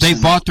starts. They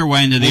bought their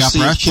way into the upper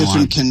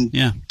echelon.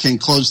 Kiffin can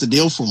close the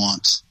deal for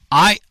once.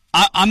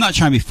 I'm not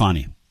trying to be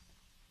funny.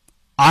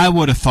 I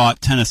would have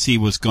thought Tennessee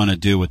was going to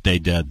do what they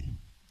did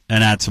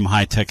and add some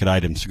high-ticket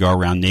items to go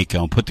around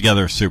Nico and put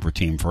together a super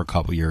team for a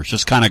couple years.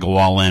 Just kind of go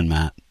all in,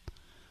 Matt.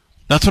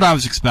 That's what I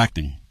was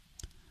expecting.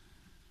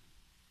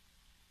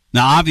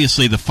 Now,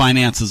 obviously, the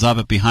finances of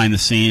it behind the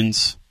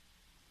scenes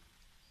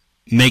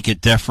make it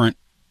different,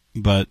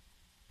 but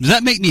does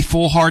that make me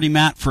foolhardy,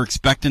 Matt, for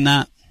expecting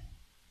that?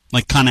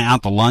 Like kind of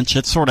out to lunch?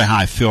 That's sort of how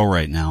I feel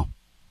right now.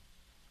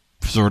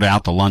 Sort of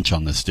out to lunch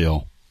on this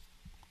deal.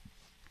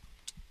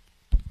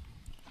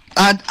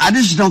 I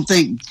just don't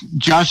think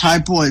Josh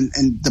Heupel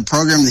and the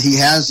program that he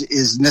has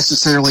is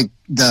necessarily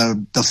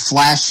the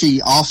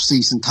flashy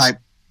off-season type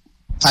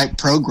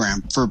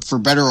program. For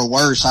better or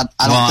worse, I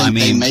don't think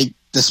they make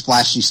the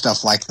splashy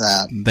stuff like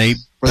that. They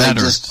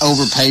just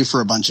overpay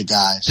for a bunch of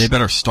guys. They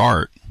better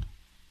start.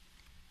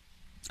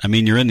 I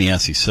mean, you're in the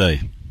SEC.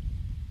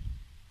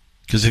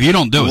 Because if you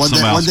don't do it,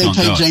 somebody else is going to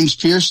do it. Would they pay James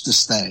Pierce to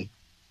stay?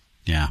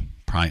 Yeah,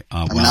 probably.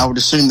 I would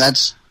assume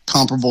that's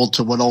comparable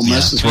to what Ole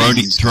Miss is.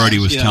 Thrody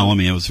was telling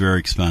me it was very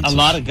expensive. A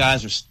lot of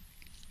guys are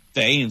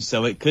staying,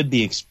 so it could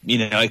be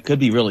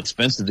real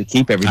expensive to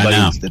keep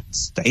everybody that's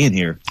staying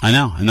here. I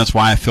know, and that's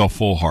why I feel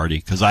foolhardy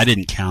because I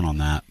didn't count on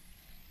that.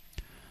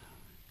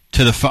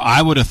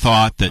 I would have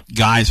thought that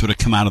guys would have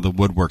come out of the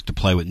woodwork to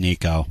play with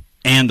Nico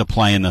and to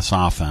play in this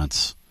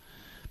offense.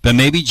 But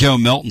maybe Joe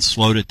Milton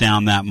slowed it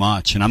down that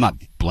much, and I'm not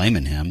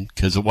blaming him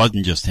because it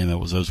wasn't just him; it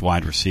was those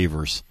wide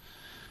receivers.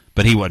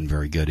 But he wasn't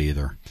very good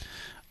either.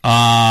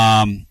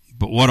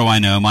 But what do I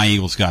know? My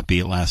Eagles got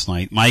beat last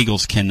night. My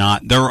Eagles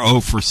cannot. They're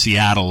 0 for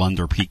Seattle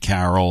under Pete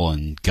Carroll,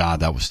 and God,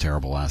 that was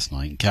terrible last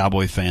night. And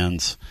Cowboy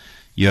fans,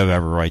 you have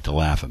every right to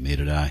laugh at me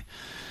today.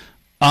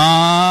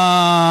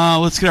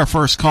 Let's get our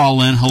first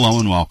call in. Hello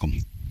and welcome.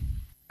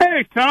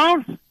 Hey,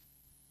 Tom.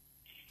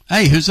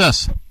 Hey, who's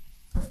this?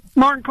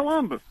 Martin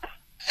Columbus.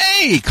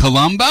 Hey,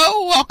 Columbo.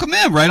 Welcome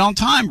in. Right on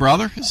time,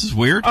 brother. This is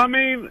weird.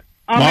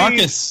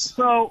 Marcus.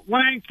 So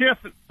Lane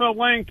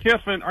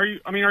Kiffin, are you?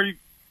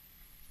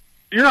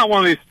 You're not one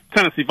of these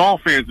Tennessee Vol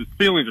fans whose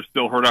feelings are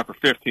still hurt after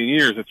 15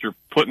 years that you're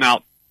putting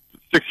out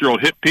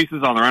 6-year-old hit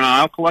pieces on their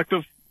NIL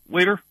collective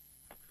leader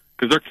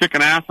because they're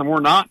kicking ass and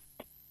we're not.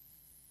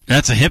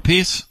 That's a hit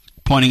piece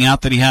pointing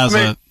out that he has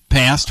a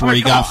past where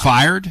he got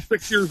fired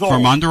 6 years old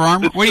from Under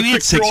Armour. What do you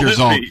mean 6 years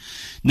old?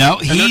 No,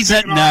 he's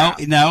at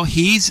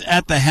he's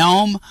at the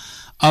helm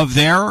of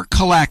their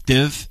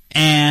collective,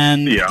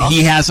 and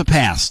he has a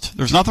past.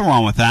 There's nothing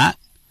wrong with that.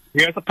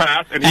 He has a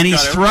past, and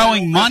he's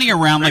throwing money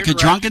around like a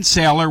drunken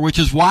sailor, which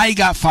is why he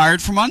got fired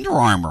from Under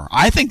Armour.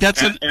 I think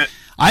that's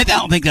I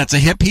don't think that's a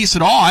hit piece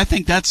at all. I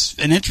think that's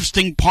an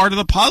interesting part of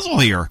the puzzle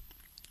here.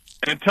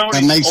 And Tony,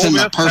 that makes him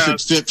a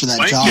perfect fit for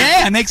that job.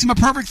 Yeah, it makes him a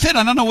perfect fit.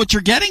 I don't know what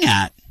you're getting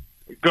at.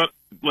 They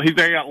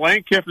got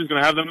Lane Kiffin's going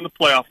to have them in the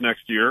playoffs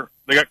next year.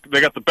 They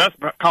got the best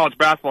college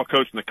basketball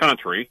coach in the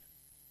country,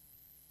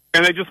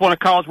 and they just won a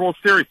College World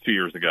Series 2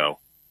 years ago.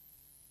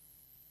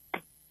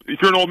 If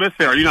you're an Ole Miss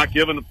fan, are you not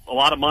giving a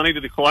lot of money to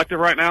the collective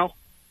right now?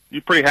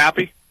 You pretty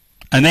happy?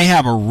 And they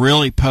have a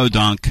really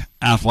podunk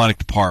athletic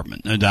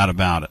department, no doubt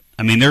about it.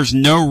 I mean, there's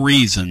no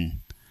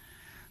reason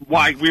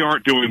why we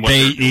aren't doing what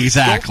they're doing.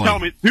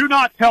 Exactly. Do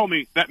not tell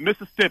me that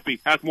Mississippi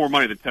has more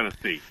money than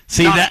Tennessee.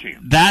 See,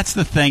 that's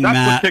the thing, Matt.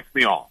 That's what ticks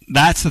me off.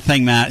 That's the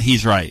thing, Matt.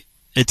 He's right.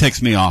 It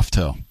ticks me off,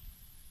 too.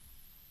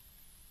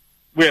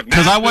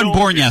 Because I wasn't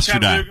born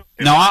yesterday.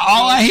 No,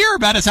 all I hear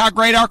about is how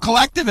great our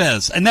collective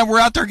is. And then we're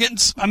out there getting,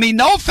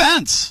 no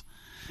offense.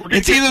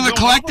 It's either the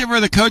collective or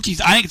the coaching.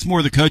 I think it's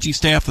more the coaching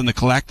staff than the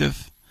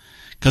collective.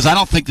 Because I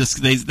don't think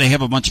they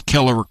have a bunch of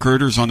killer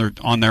recruiters on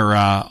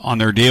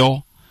their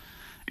deal.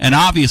 And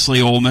obviously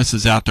Ole Miss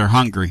is out there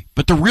hungry.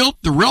 But the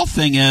real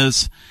thing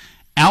is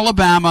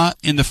Alabama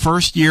in the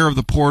first year of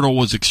the portal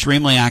was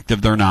extremely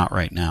active. They're not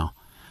right now.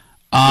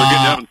 They're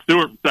getting Evan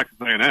Stewart from Texas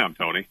A&M,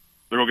 Tony.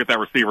 They're going to get that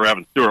receiver,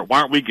 Evan Stewart.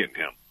 Why aren't we getting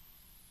him?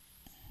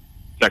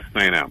 Texas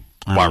A&M,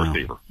 wide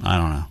receiver. I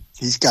don't know.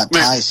 He's got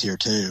ties here,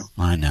 too.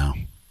 I know.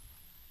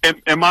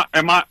 Am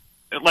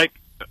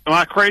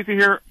I crazy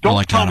here?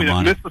 Don't tell me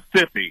that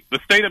Mississippi, the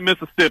state of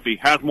Mississippi,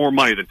 has more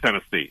money than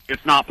Tennessee.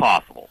 It's not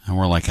possible. And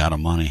we're out of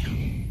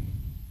money.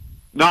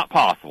 Not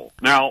possible.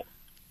 Now,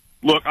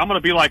 look, I'm going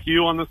to be like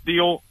you on this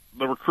deal.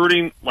 The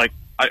recruiting, I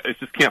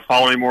just can't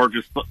follow anymore.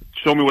 Just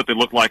show me what they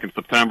look like in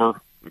September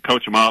and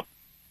coach them up.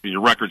 Your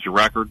record's your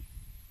record.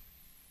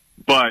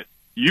 But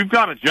you've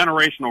got a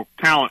generational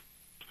talent,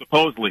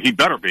 supposedly. He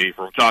better be,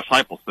 for Josh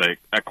Heupel's sake,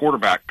 at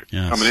quarterback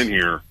coming in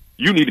here.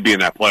 You need to be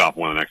in that playoff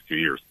one of the next 2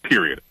 years,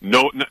 period.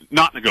 No,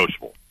 not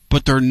negotiable.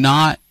 But they're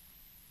not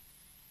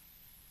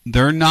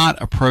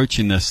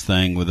approaching this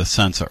thing with a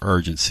sense of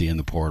urgency in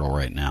the portal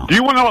right now. Do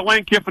you want to know what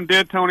Lane Kiffin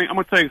did, Tony? I'm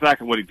going to tell you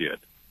exactly what he did.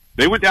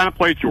 They went down and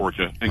played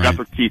Georgia and got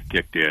their teeth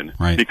kicked in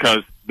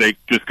because they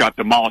just got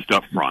demolished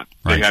up front.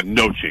 They had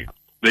no chance.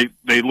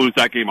 They lose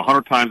that game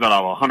 100 times out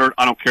of 100.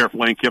 I don't care if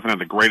Lane Kiffin had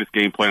the greatest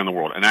game plan in the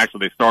world. And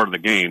actually, they started the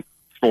game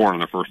scoring on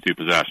their first two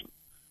possessions.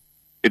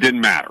 It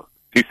didn't matter.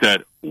 He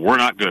said, we're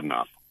not good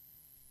enough.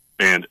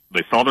 And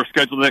they saw their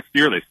schedule next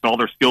year. They saw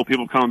their skilled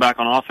people coming back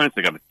on offense.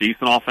 They got a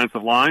decent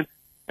offensive line.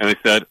 And they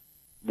said,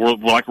 we're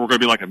going to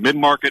be like a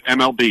mid-market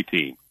MLB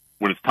team.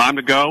 When it's time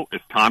to go,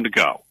 it's time to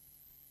go.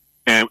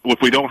 And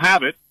if we don't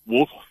have it,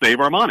 we'll save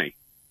our money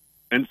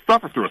and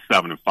suffer through a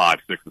 7-5,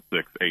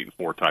 6-6,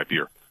 8-4 type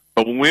year.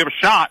 But when we have a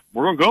shot,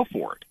 we're going to go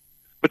for it.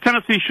 But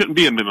Tennessee shouldn't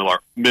be a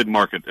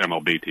mid-market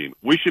MLB team.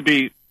 We should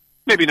be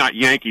maybe not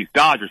Yankees,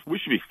 Dodgers. We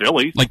should be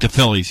Phillies. Like the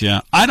Phillies,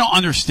 yeah. I don't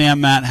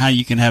understand, Matt, how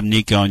you can have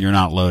Nico and you're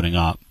not loading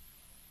up.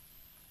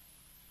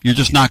 You're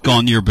just not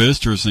going to your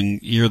boosters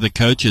and you're the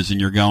coaches and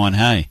you're going,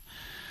 hey,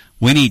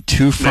 we need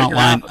two front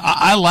line.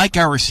 I like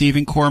our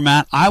receiving core,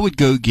 Matt. I would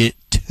go get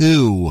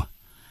two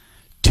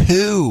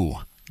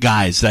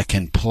guys that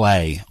can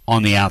play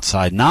on the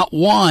outside. Not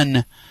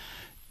one,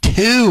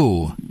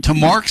 two, to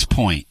Mark's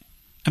point.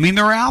 I mean,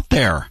 they're out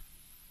there.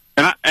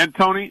 And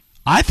Tony,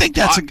 I think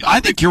I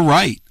think you're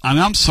right. I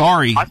mean, I'm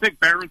sorry. I think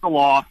Barron's a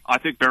loss. I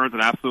think Barron's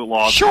an absolute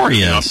loss. Sure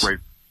he is.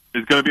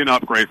 It's going to be an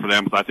upgrade for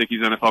them because I think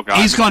he's an NFL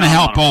guy. He's going to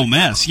help Ole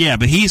Miss, yeah,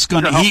 but he was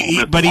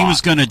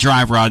going to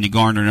drive Rodney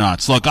Garner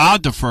nuts. Look, I'll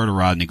defer to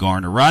Rodney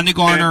Garner.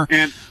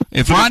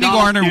 If Rodney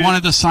Garner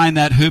wanted to sign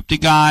that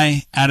hoopty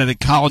guy out of the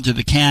College of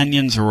the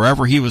Canyons or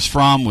wherever he was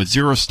from with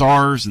 0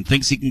 stars and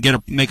thinks he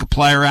can make a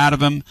player out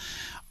of him,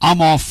 I'm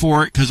all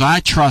for it because I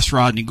trust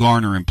Rodney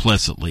Garner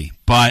implicitly.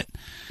 But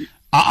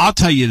I'll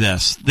tell you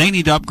this. They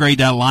need to upgrade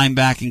that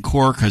linebacking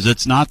core because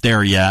it's not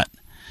there yet.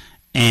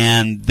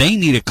 And they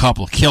need a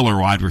couple of killer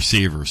wide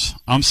receivers.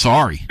 I'm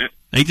sorry.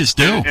 They just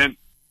do. And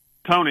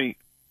Tony,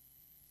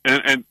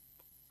 and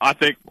I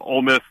think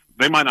Ole Miss,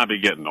 they might not be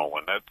getting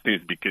Nolan. That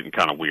seems to be getting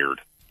kind of weird.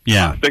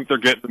 Yeah. I think they're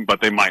getting them,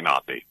 but they might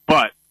not be.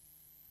 But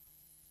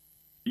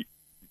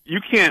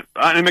you can't,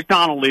 and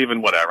McDonald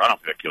leaving, whatever. I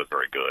don't think that kid was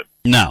very good.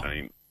 No. I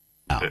mean,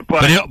 no.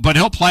 But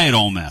he'll play at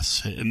Ole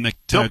Miss. Mary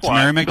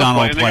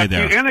McDonald will play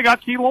there. And they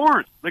got Key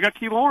Lawrence.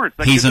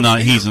 He's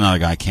another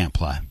guy can't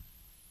play.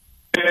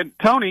 And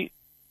Tony,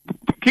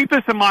 keep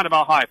this in mind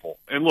about Heupel.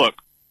 And look,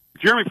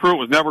 Jeremy Pruitt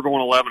was never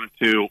going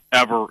 11-2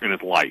 ever in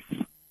his life.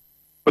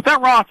 But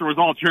that roster was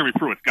all Jeremy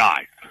Pruitt's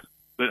guys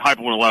that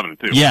Heupel went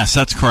 11-2. Yes,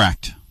 that's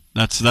correct.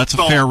 That's a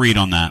fair read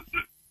on that.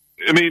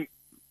 I mean,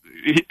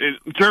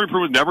 Jeremy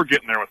Pruitt was never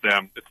getting there with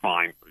them. It's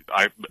fine.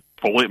 I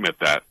fully admit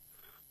that.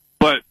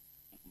 But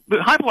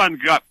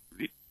Heupel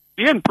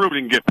he hadn't proven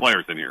he can get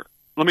players in here.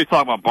 Let me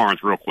talk about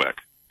Barnes real quick.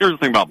 Here's the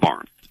thing about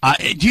Barnes.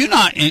 Do you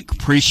not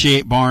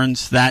appreciate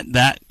Barnes, that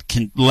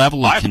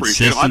level of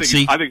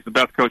consistency? I think he's the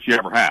best coach he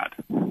ever had.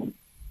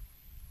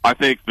 I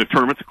think the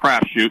tournament's a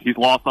crapshoot. He's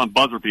lost on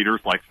buzzer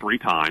beaters like 3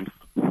 times,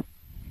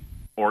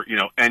 or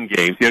end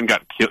games. He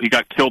got killed in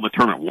the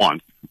tournament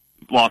once.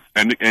 Lost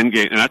end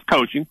game, and that's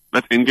coaching.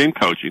 That's in-game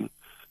coaching.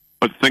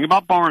 But the thing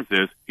about Barnes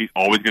is he's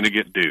always going to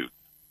get dudes,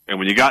 and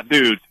when you got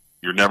dudes,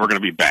 you're never going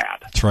to be bad.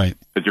 That's right.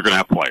 Because you're going to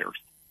have players.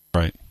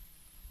 Right.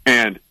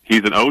 And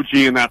he's an OG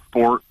in that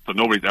sport, so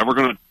nobody's ever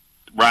going to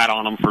rat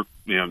on him for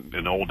in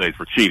the old days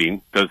for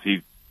cheating because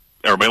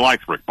everybody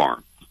likes Rick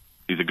Barnes.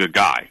 He's a good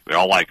guy. They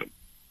all like him.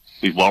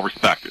 He's well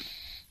respected.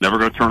 Never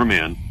going to turn him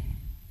in.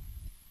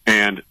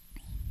 And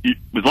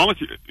as long as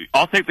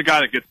I'll take the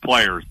guy that gets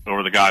players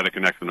over the guy that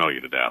can next to know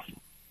you to death.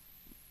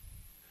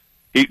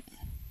 He's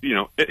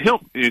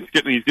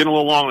getting a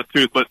little long in the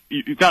tooth, but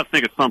you got to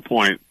think at some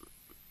point,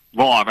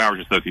 law of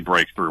averages says he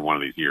breaks through one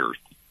of these years.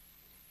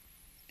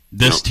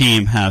 This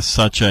team has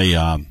such a,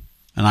 and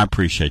I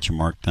appreciate you,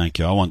 Mark. Thank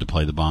you. I wanted to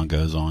play the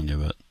bongos on you,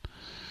 but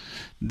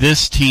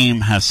this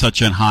team has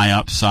such a high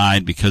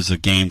upside because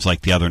of games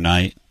like the other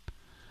night.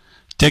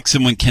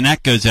 Dixon, when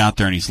Connect goes out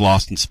there and he's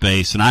lost in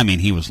space, and I mean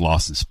he was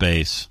lost in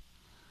space,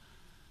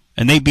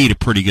 and they beat a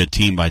pretty good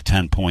team by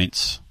 10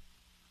 points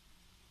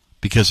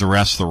because the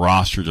rest of the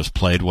roster just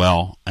played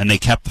well, and they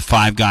kept the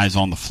 5 guys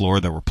on the floor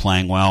that were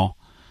playing well.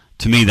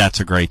 To me, that's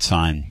a great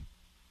sign.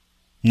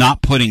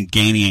 Not putting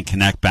Gainey and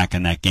Connect back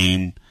in that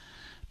game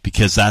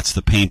because that's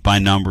the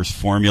paint-by-numbers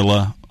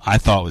formula, I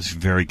thought was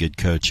very good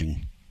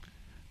coaching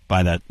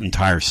by that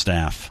entire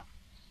staff.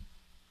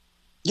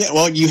 Yeah,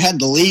 well, you had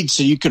the lead,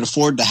 so you could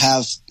afford to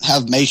have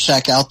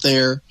Meshack out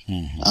there,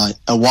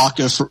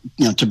 Awaka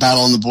to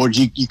battle on the board.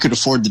 You could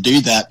afford to do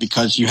that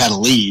because you had a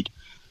lead.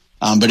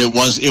 But it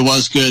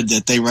was good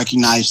that they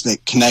recognized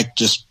that Connect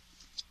just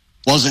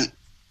wasn't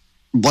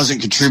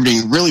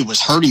contributing. Really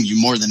was hurting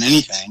you more than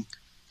anything.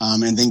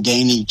 And then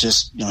Gainey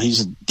just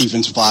he's a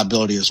defensive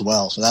liability as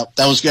well. So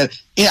that was good.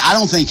 I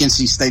don't think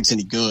NC State's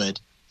any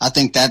good. I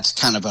think that's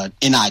kind of an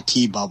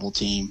NIT bubble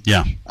team.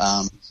 Yeah.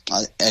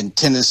 And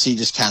Tennessee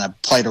just kind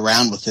of played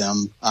around with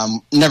them.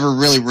 Never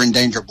really were in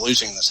danger of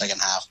losing in the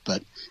second half,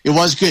 but it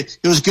was good.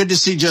 It was good to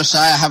see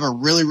Josiah have a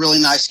really, really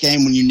nice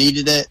game when you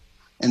needed it.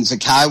 And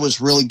Zakai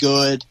was really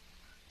good.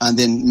 And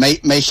then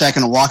Meshack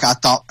and Awaka, I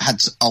thought, had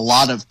a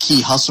lot of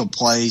key hustle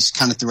plays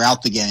kind of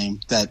throughout the game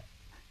that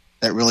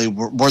really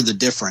were the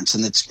difference.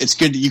 And it's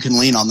good that you can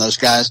lean on those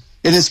guys.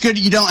 And it's good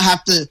you don't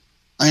have to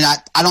 – I mean,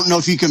 I don't know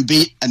if you can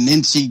beat an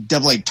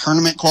NCAA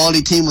tournament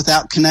quality team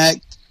without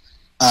Connect,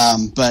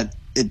 but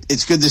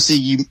it's good to see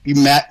you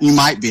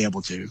might be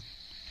able to.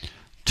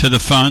 To the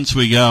phones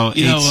we go.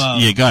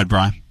 Go ahead,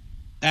 Brian.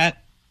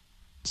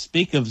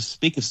 Speak of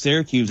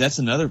Syracuse, that's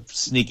another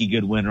sneaky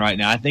good win right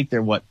now. I think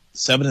they're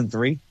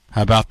 7-3.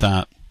 How about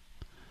that?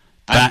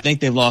 I think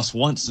they've lost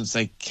once since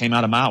they came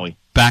out of Maui.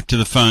 Back to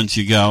the phones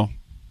you go.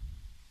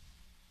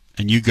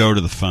 And you go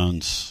to the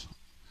phones.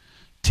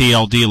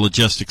 TLD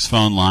Logistics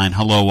phone line.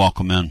 Hello,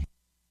 welcome in.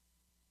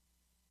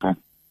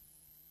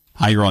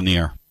 Hi, you're on the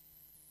air.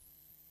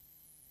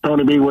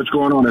 Tony B, what's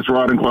going on? It's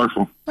Rod in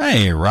Clarksville.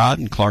 Hey, Rod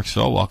in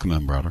Clarksville. Welcome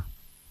in, brother.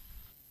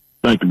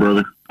 Thank you,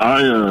 brother.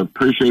 I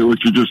appreciate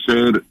what you just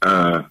said.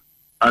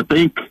 I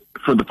think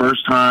for the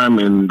first time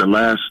in the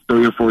last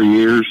 3 or 4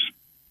 years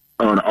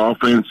on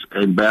offense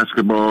and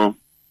basketball,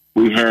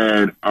 we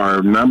had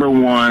our number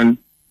one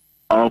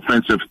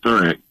offensive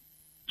threat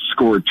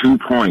scored 2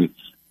 points,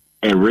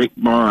 and Rick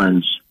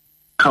Barnes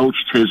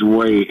coached his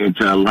way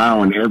into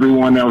allowing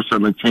everyone else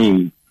on the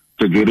team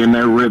to get in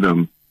their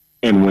rhythm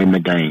and win the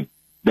game.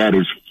 That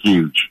is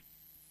huge.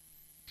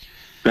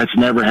 That's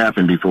never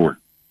happened before.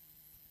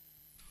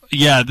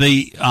 Yeah,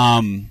 the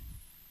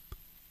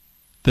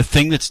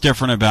thing that's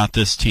different about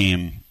this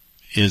team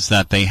is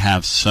that they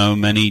have so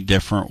many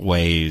different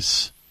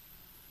ways,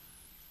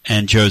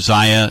 and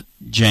Josiah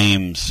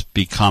James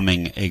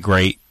becoming a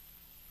great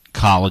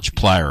college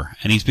player,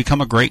 and he's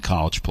become a great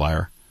college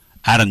player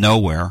out of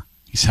nowhere.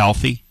 He's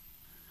healthy.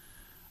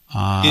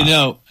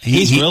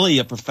 He's really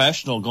a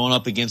professional going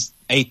up against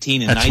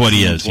 18 and that's 19 what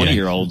he and is,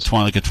 20-year-olds.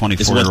 Like a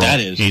 24-year-old. Is what that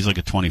is. He's like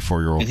a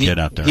 24-year-old kid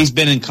out there. He's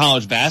been in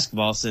college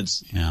basketball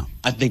since,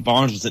 I think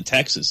Barnes was at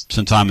Texas.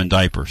 Since I'm in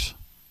diapers.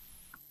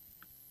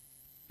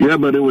 Yeah,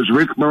 but it was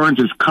Rick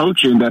Barnes'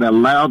 coaching that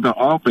allowed the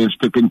offense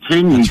to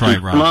continue to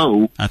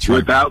flow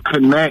without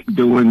Connect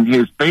doing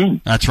his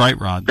thing. That's right,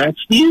 Rod. That's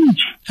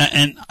huge.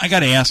 And I got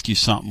to ask you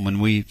something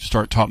when we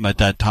start talking about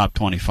that top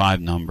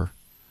 25 number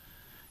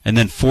and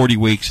then 40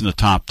 weeks in the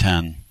top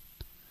 10,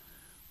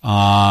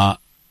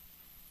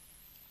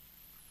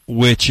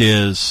 which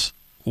is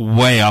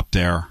way up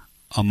there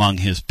among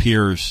his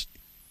peers.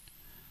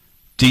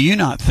 Do you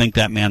not think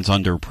that man's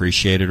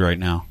underappreciated right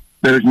now?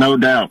 There's no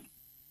doubt.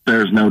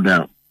 There's no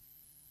doubt.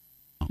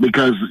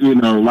 Because,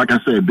 like I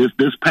said,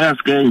 this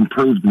past game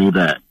proved me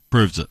that.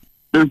 Proves it.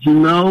 There's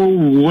no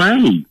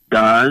way,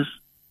 guys,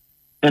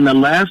 in the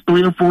last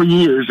 3 or 4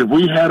 years, if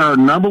we had our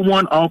number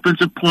one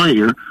offensive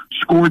player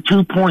score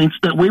 2 points,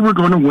 that we were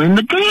going to win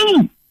the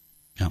game.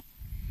 Yeah.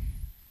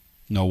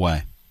 No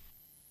way.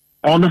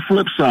 On the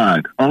flip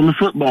side, on the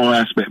football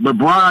aspect. But,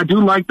 Brian, I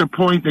do like the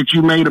point that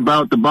you made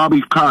about the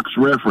Bobby Cox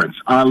reference.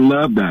 I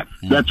love that.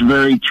 That's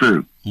very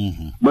true.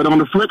 Mm-hmm. But on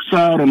the flip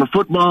side, on the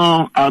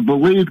football, I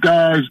believe,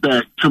 guys,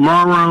 that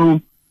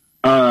tomorrow,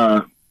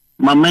 my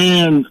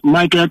man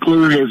Mike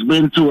Eckler has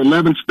been to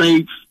 11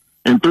 states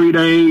in 3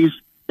 days.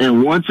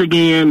 And once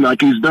again,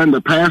 like he's done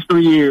the past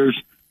 3 years,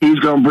 he's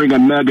going to bring a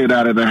nugget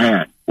out of the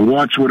hat.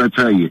 Watch what I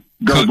tell you.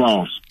 Go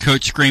Vols.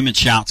 Coach Scream and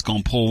Shout's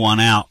going to pull one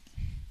out.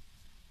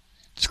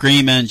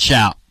 Scream and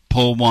shout,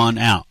 pull one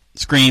out.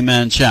 Scream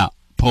and shout,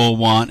 pull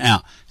one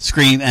out.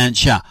 Scream and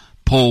shout,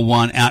 pull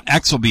one out.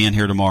 X will be in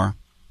here tomorrow.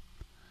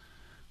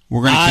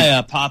 We're going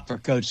to pop for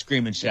Coach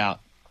Scream and Shout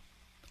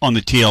on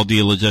the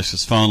TLD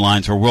Logistics phone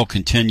lines, or we'll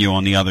continue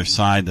on the other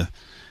side. The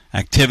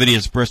activity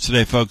as Brits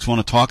today, folks,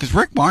 want to talk. Is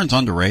Rick Barnes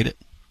underrated?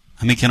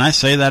 I mean, can I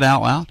say that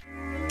out loud?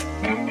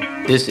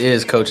 This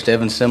is Coach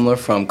Devin Simler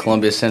from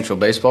Columbia Central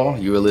Baseball.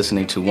 You are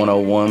listening to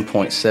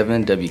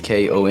 101.7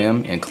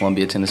 WKOM in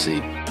Columbia,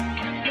 Tennessee.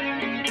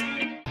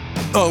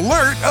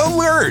 Alert,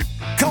 alert!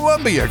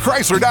 Columbia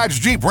Chrysler Dodge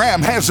Jeep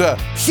Ram has a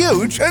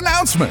huge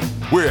announcement.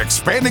 We're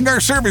expanding our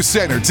service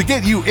center to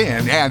get you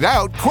in and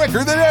out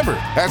quicker than ever.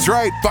 That's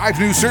right, 5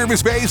 new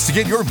service bays to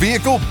get your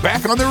vehicle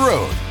back on the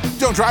road.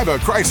 Don't drive a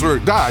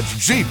Chrysler, Dodge,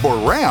 Jeep, or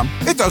Ram.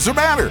 It doesn't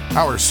matter.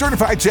 Our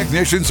certified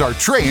technicians are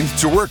trained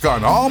to work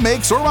on all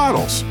makes or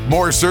models.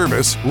 More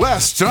service,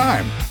 less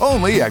time.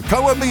 Only at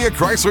Columbia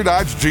Chrysler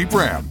Dodge Jeep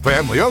Ram.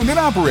 Family owned and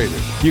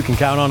operated. You can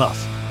count on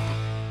us.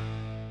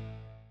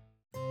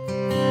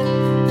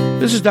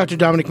 This is Dr.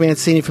 Dominic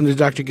Mancini from the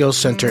Dr. Gill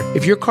Center.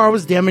 If your car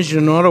was damaged in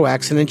an auto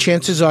accident,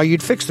 chances are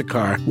you'd fix the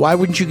car. Why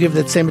wouldn't you give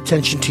that same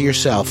attention to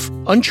yourself?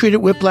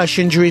 Untreated whiplash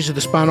injuries of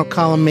the spinal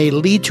column may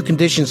lead to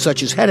conditions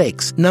such as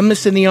headaches,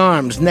 numbness in the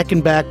arms, neck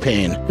and back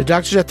pain. The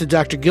doctors at the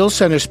Dr. Gill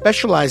Center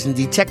specialize in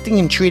detecting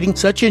and treating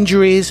such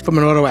injuries from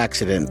an auto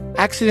accident.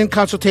 Accident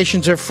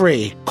consultations are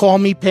free. Call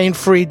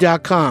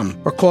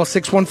mepainfree.com or call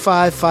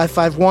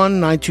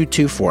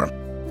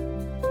 615-551-9224.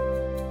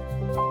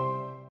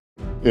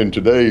 In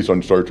today's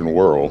uncertain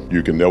world,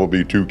 you can never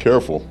be too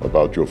careful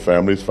about your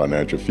family's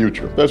financial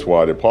future. That's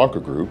why the Parker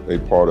Group, a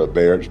part of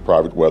Baird's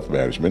Private Wealth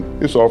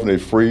Management, is offering a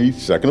free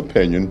second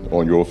opinion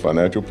on your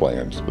financial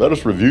plans. Let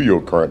us review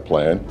your current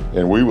plan,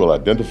 and we will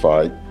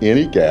identify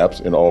any gaps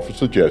and offer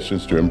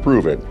suggestions to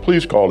improve it.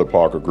 Please call the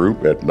Parker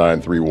Group at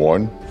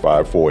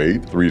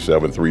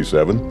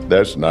 931-548-3737.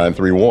 That's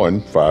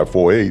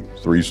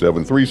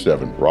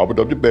 931-548-3737. Robert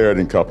W.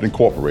 Baird & Company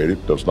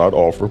Incorporated does not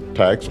offer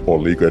tax or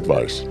legal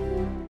advice.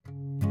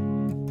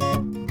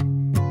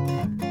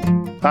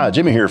 Hi,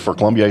 Jimmy here for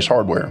Columbia Ace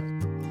Hardware.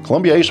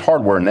 Columbia Ace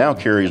Hardware now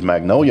carries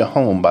Magnolia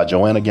Home by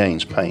Joanna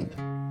Gaines paint.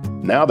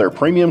 Now their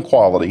premium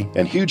quality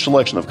and huge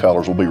selection of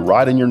colors will be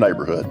right in your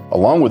neighborhood.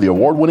 Along with the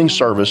award-winning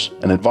service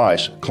and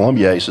advice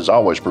Columbia Ace has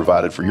always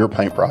provided for your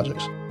paint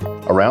projects.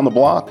 Around the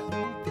block,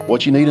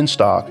 what you need in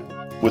stock,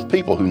 with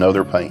people who know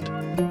their paint.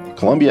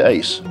 Columbia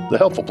Ace, the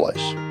helpful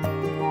place.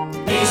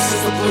 Ace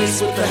is the place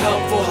with the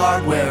helpful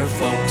hardware,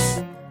 folks.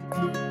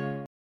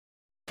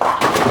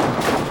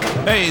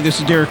 Hey, this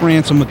is Derek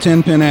Ransom with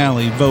 10 Pin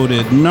Alley,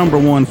 voted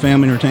 #1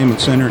 family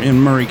entertainment center in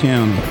Murray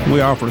County.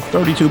 We offer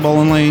 32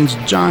 bowling lanes,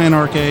 giant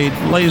arcade,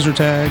 laser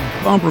tag,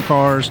 bumper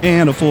cars,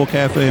 and a full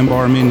cafe and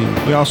bar menu.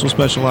 We also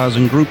specialize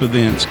in group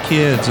events,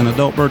 kids and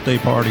adult birthday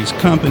parties,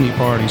 company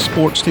parties,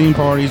 sports team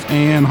parties,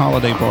 and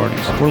holiday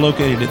parties. We're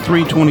located at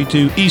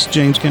 322 East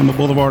James Campbell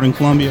Boulevard in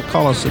Columbia.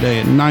 Call us today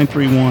at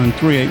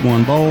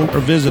 931-381-BOWL or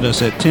visit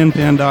us at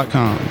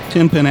 10pin.com.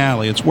 10 Pin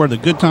Alley, it's where the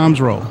good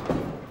times roll.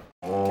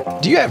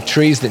 Do you have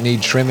trees that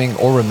need trimming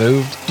or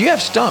removed? Do you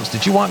have stumps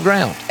that you want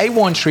ground?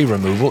 A1 Tree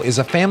Removal is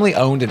a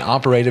family-owned and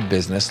operated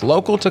business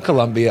local to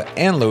Columbia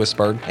and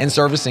Lewisburg and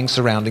servicing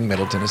surrounding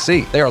Middle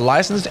Tennessee. They are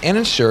licensed and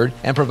insured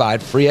and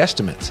provide free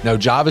estimates. No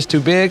job is too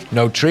big,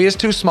 no tree is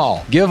too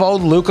small. Give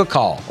old Luke a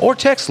call or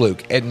text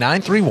Luke at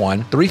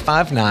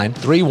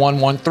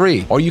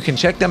 931-359-3113, or you can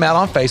check them out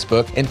on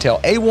Facebook and tell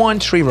A1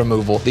 Tree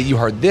Removal that you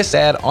heard this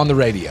ad on the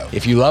radio.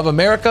 If you love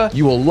America,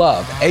 you will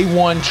love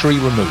A1 Tree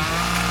Removal.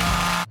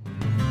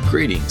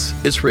 Greetings,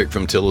 it's Rick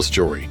from Tillis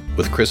Jewelry.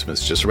 With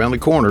Christmas just around the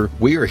corner,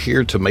 we are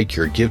here to make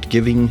your gift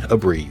giving a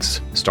breeze.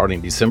 Starting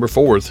December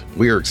 4th,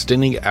 we are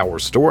extending our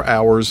store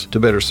hours to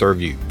better serve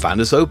you. Find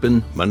us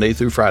open Monday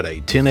through Friday,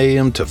 10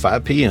 a.m. to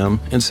 5 p.m.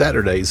 and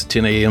Saturdays,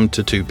 10 a.m.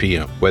 to 2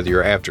 p.m. Whether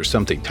you're after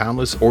something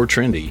timeless or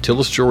trendy,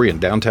 Tillis Jewelry in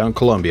downtown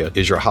Columbia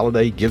is your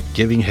holiday gift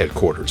giving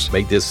headquarters.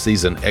 Make this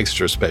season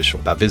extra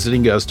special by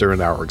visiting us during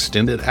our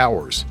extended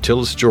hours.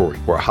 Tillis Jewelry,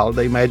 where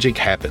holiday magic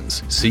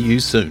happens. See you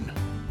soon.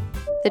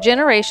 The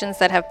generations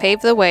that have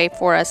paved the way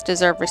for us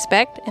deserve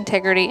respect,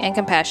 integrity, and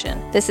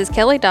compassion. This is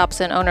Kelly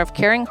Dobson, owner of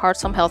Caring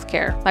Hearts Home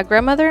Healthcare. My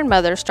grandmother and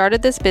mother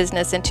started this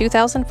business in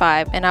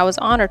 2005, and I was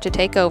honored to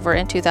take over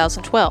in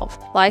 2012.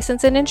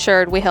 Licensed and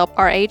insured, we help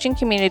our aging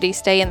community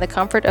stay in the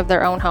comfort of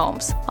their own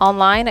homes.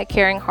 Online at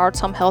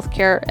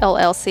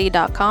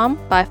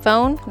caringheartshomehealthcarellc.com, by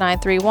phone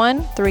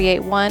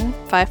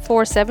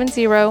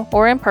 931-381-5470,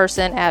 or in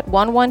person at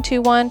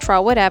 1121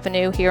 Trotwood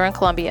Avenue here in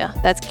Columbia.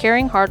 That's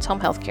Caring Hearts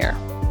Home Healthcare.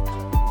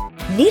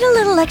 Need a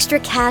little extra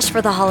cash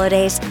for the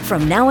holidays?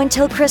 From now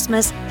until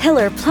Christmas,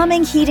 Hiller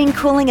Plumbing, Heating,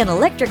 Cooling, and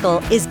Electrical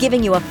is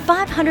giving you a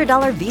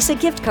 $500 Visa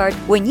gift card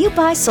when you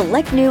buy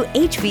select new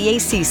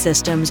HVAC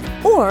systems,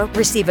 or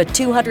receive a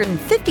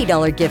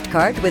 $250 gift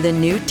card with a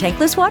new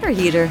tankless water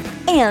heater.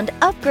 And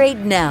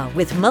upgrade now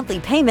with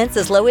monthly payments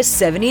as low as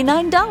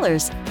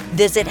 $79.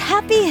 Visit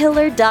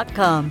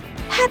happyhiller.com.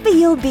 Happy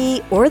you'll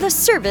be, or the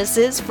service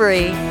is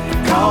free.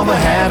 Call the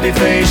Happy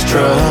Face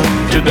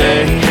Truck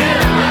today.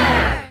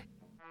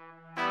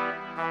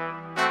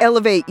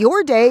 Elevate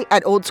your day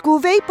at Old School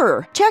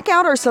Vapor. Check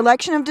out our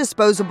selection of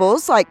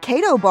disposables like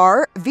Cato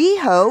Bar,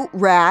 VHO,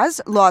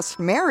 Raz, Lost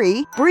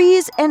Mary,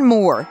 Breeze, and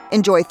more.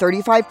 Enjoy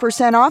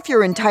 35% off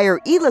your entire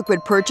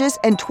e-liquid purchase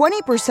and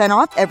 20%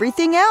 off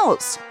everything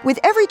else.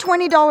 With every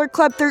 $20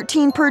 Club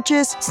 13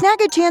 purchase,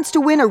 snag a chance to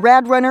win a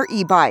Rad Runner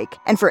e-bike.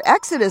 And for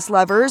Exodus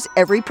lovers,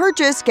 every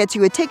purchase gets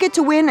you a ticket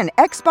to win an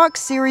Xbox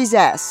Series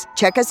S.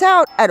 Check us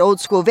out at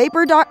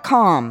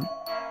oldschoolvapor.com.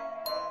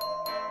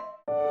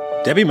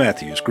 Debbie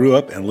Matthews grew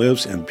up and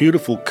lives in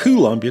beautiful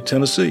Columbia,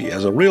 Tennessee.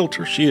 As a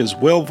realtor, she is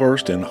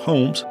well-versed in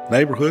homes,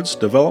 neighborhoods,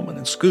 development,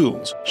 and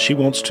schools. She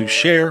wants to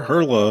share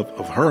her love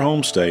of her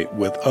home state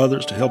with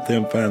others to help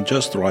them find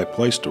just the right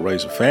place to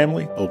raise a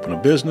family, open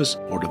a business,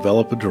 or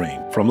develop a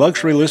dream. From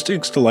luxury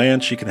listings to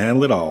land, she can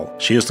handle it all.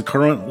 She is the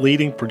current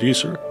leading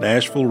producer,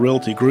 Nashville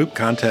Realty Group.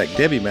 Contact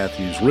Debbie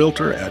Matthews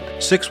Realtor at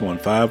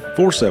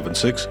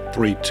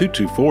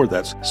 615-476-3224.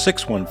 That's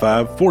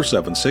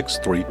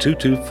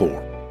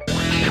 615-476-3224.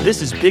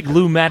 This is Big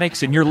Lou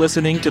Maddox, and you're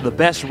listening to the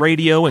best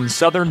radio in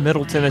southern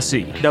Middle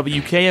Tennessee,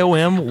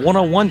 WKOM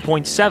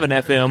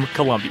 101.7 FM,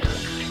 Columbia.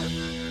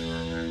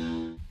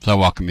 So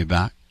welcome you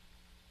back.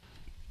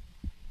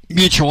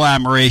 Mutual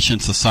Admiration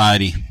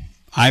Society.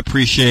 I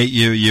appreciate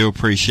you. You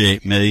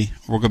appreciate me.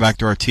 We'll go back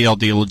to our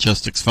TLD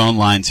Logistics phone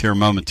lines here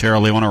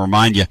momentarily. I want to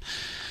remind you,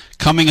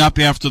 coming up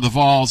after the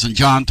Vols and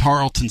John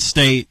Tarleton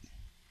State,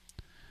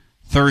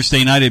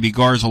 Thursday night it'll be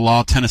Garza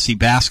Law, Tennessee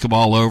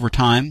basketball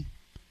overtime.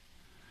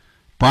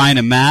 Brian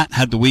and Matt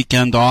had the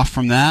weekend off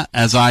from that,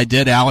 as I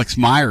did. Alex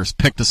Myers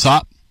picked us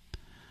up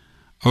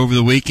over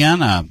the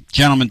weekend. A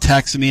gentleman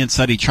texted me and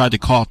said he tried to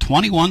call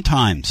 21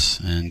 times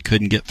and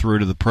couldn't get through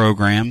to the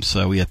program,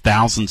 so we had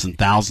thousands and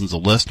thousands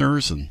of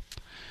listeners, and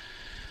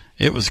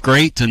it was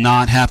great to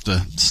not have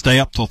to stay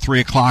up till 3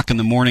 o'clock in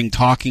the morning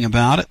talking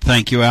about it.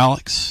 Thank you,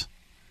 Alex.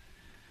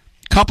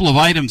 A couple of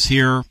items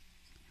here.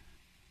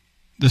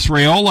 This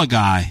Raiola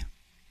guy,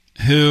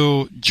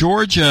 who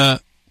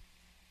Georgia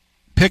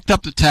picked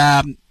up the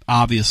tab,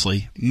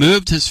 obviously,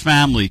 moved his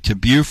family to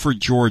Beaufort,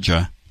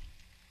 Georgia,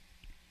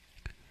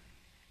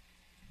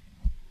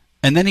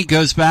 and then he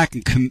goes back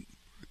and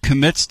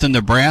commits to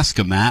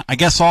Nebraska, Matt. I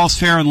guess all's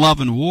fair in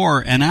love and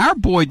war, and our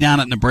boy down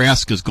at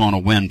Nebraska is going to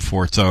win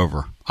before it's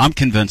over. I'm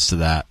convinced of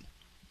that.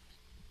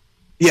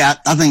 Yeah,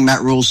 I think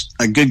Matt Rule's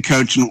a good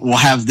coach, and we'll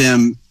have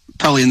them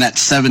probably in that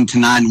 7 to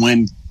 9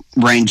 win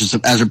range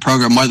as a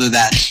program, whether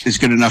that is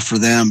good enough for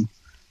them.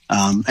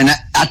 And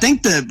I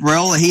think that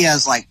Raiola,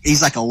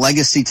 he's like a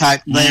legacy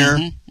type there,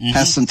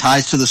 has some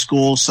ties to the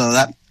school, so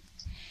that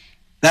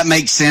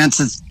makes sense.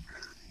 It's,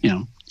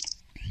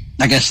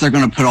 I guess they're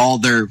going to put all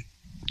their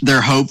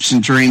hopes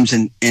and dreams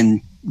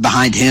in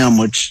behind him,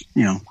 which,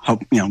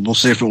 we'll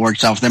see if it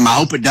works out for them. I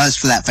hope it does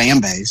for that fan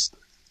base,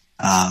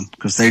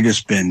 because they've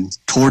just been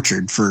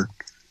tortured for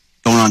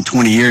going on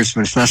 20 years,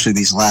 but especially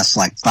these last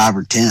 5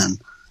 or 10.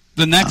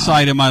 The next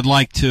item I'd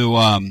like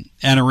to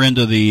enter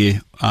into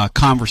the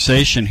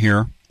conversation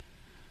here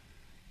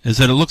is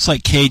that it looks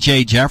like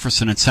KJ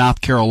Jefferson and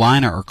South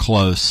Carolina are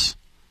close.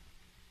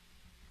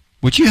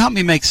 Would you help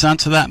me make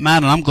sense of that,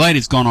 Matt? And I'm glad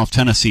he's gone off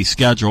Tennessee's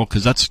schedule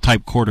because that's the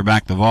type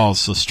quarterback the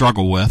Vols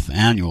struggle with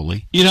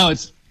annually.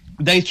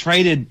 They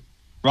traded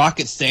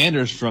Rocket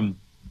Sanders from.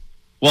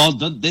 Well,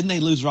 didn't they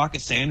lose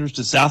Rocket Sanders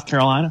to South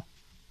Carolina?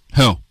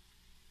 Who?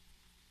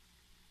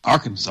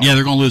 Arkansas. Yeah,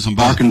 they're going to lose them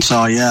both.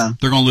 Arkansas, yeah.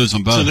 They're going to lose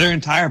them both. So their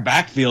entire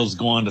backfield's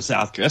going to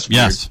South Carolina. That's weird.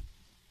 Yes.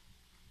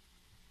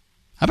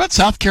 How about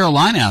South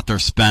Carolina out there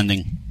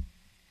spending?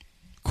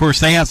 Of course,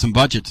 they have some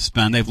budget to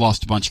spend. They've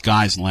lost a bunch of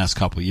guys in the last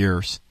couple of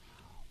years.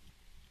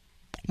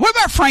 What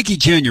about Frankie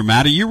Jr.,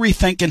 Matt? Are you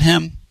rethinking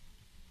him?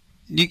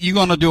 You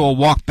going to do a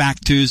walk back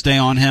Tuesday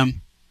on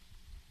him?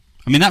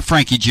 I mean, not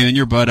Frankie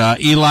Jr.,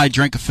 but Eli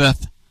drink a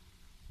fifth?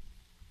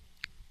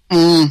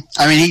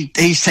 I mean,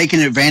 he's taking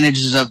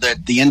advantages of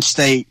the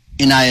in-state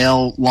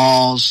NIL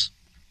laws.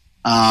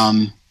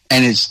 And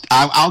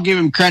I'll give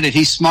him credit.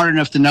 He's smart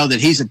enough to know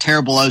that he's a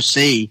terrible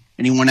OC,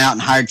 and he went out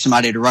and hired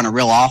somebody to run a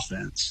real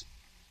offense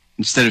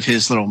instead of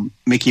his little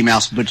Mickey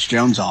Mouse Butch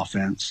Jones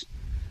offense.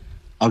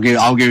 I'll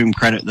give him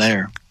credit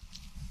there.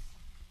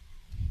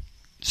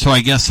 So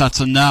I guess that's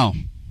a no.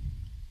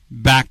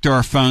 Back to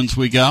our phones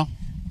we go.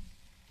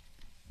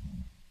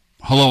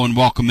 Hello and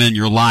welcome in.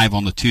 You're live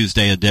on the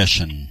Tuesday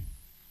edition.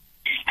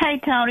 Hey,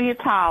 Tony,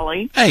 it's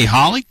Holly. Hey,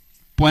 Holly.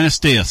 Buenos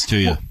dias to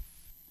you.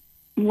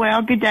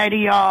 Well, good day to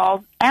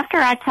y'all. After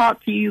I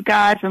talked to you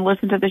guys and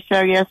listened to the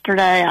show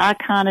yesterday, I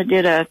kind of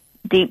did a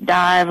deep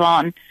dive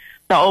on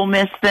the Ole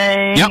Miss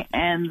thing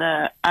and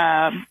the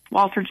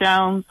Walker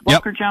Jones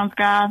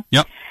guy.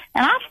 Yep.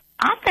 And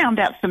I found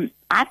out some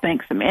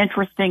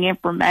interesting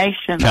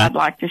information that I'd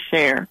like to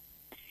share.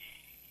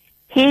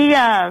 He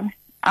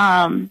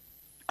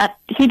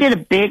did a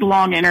big,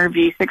 long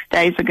interview 6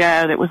 days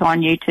ago that was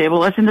on YouTube. We'll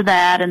listen to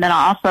that, and then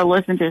I also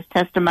listened to his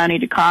testimony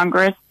to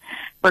Congress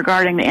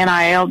regarding the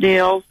NIL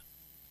deals.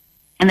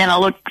 And then I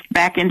looked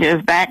back into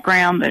his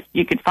background that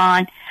you could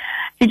find.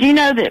 Did you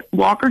know that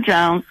Walker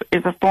Jones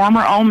is a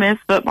former Ole Miss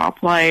football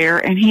player,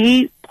 and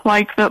he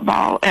played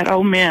football at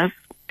Ole Miss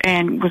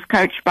and was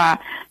coached by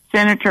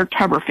Senator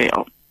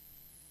Tuberville?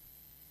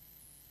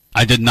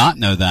 I did not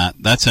know that.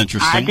 That's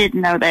interesting. I didn't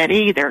know that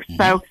either. Mm-hmm.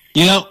 So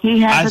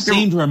I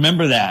seem to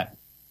remember that.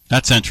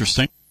 That's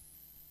interesting.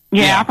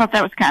 Yeah, I thought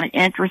that was kind of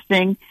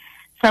interesting.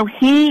 So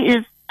he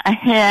is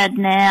ahead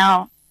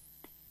now.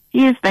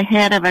 He is the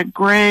head of a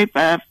group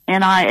of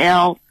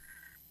NIL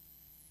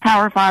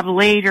Power 5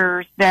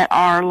 leaders that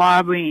are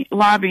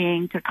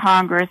lobbying to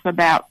Congress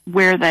about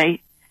where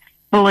they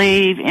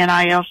believe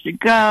NIL should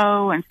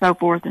go and so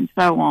forth and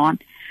so on.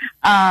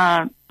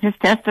 His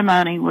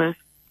testimony was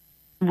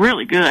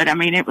really good. I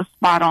mean, it was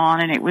spot on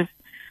and it was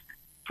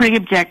pretty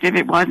objective.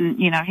 It wasn't,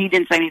 he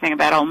didn't say anything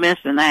about Ole Miss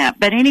and that.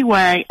 But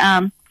anyway,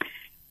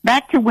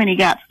 back to when he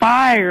got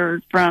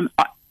fired from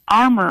Under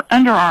Armour.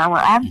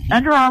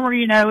 Under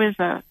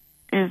Armour,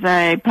 is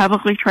a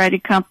publicly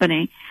traded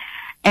company.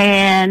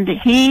 And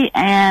he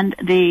and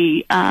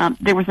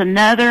there was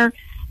another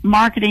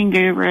marketing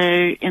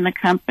guru in the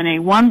company.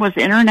 One was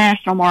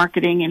international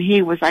marketing, and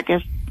he was, I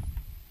guess,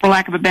 for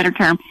lack of a better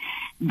term,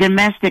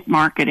 domestic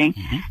marketing.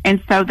 Mm-hmm.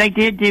 And so they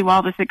did do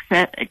all this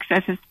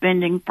excessive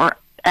spending for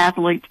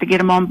athletes to get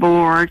them on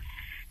board.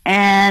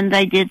 And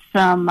they did they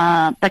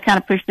kind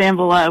of pushed the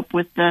envelope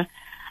with the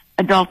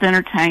adult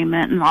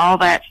entertainment and all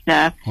that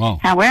stuff. Wow.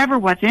 However,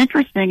 what's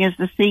interesting is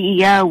the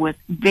CEO was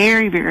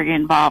very, very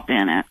involved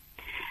in it.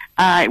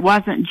 It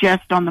wasn't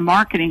just on the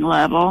marketing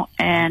level.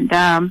 And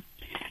so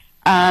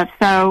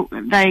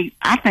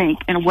I think,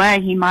 in a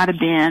way, he might have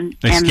been.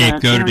 They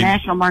scapegoated the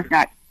international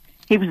market,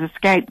 he was a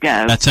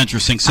scapegoat. That's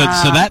interesting. So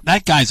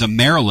that guy's a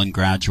Maryland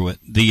graduate,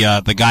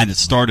 the guy that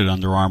started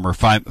Under Armour,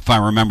 if I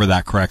remember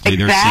that correctly.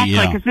 Exactly,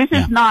 their CEO. because this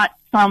is not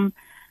some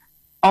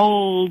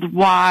old,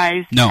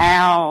 wise,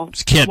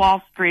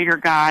 Wall Streeter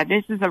guy.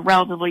 This is a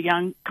relatively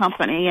young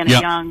company and a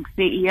young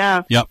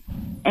CEO. Yep.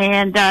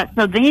 And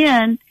so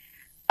then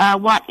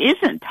what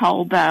isn't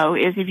told, though,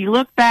 is if you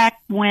look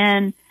back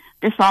when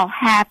this all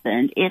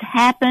happened, it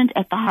happened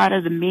at the height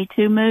of the Me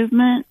Too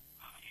movement.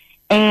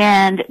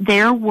 And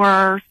there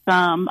were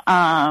some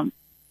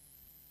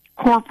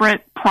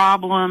corporate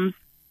problems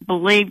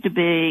believed to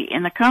be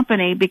in the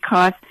company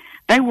because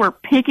they were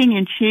picking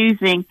and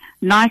choosing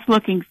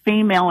nice-looking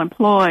female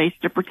employees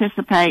to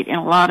participate in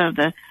a lot of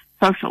the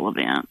social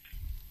events.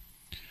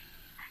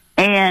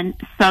 And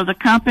so the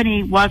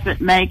company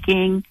wasn't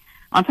making,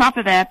 on top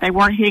of that, they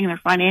weren't hitting their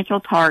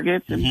financial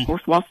targets. And, of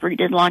course, Wall Street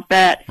didn't like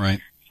that.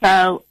 Right.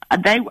 So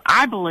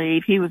I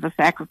believe he was a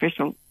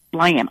sacrificial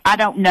lamb. I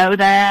don't know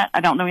that. I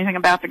don't know anything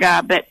about the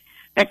guy, but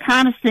that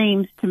kind of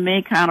seems to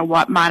me kind of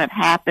what might have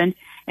happened.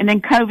 And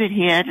then COVID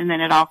hit, and then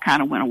it all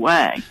kind of went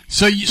away.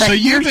 So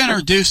you've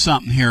introduced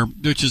something here,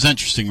 which is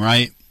interesting,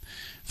 right?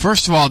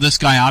 First of all, this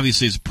guy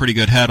obviously has a pretty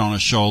good head on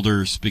his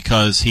shoulders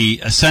because he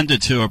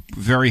ascended to a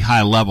very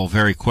high level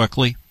very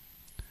quickly.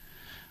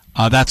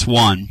 That's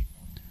one.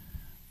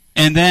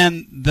 And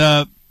then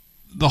the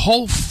the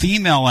whole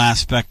female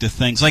aspect of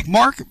things, like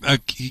Mark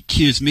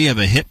accused me of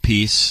a hit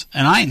piece,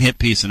 and I ain't hit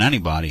piecing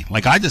anybody.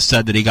 Like, I just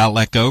said that he got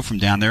let go from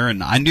down there,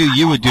 and I knew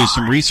you would do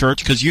some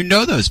research because you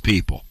know those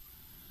people.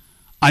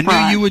 I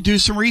knew you would do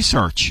some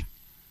research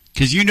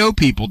because you know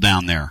people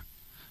down there.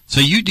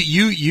 So you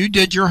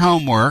did your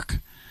homework.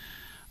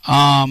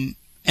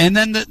 And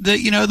then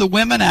the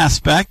women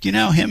aspect,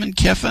 him and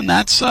Kiffin,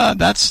 that's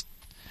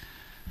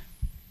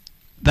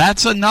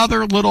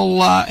another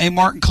little, a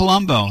Martin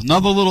Colombo,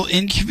 another little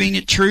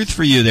inconvenient truth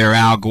for you there,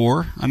 Al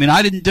Gore. I mean,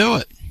 I didn't do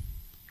it.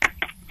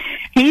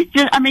 He's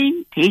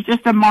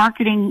just a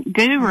marketing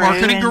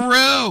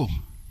guru.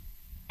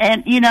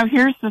 And,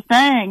 here's the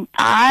thing.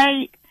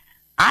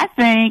 I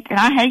think, and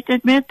I hate to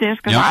admit this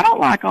because I don't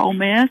like Ole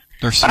Miss,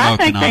 but I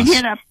think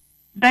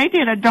they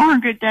did a darn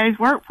good day's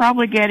work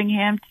probably getting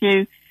him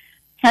to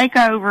take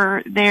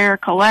over their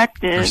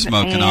collective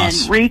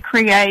and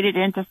recreate it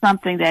into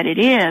something that it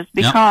is,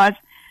 because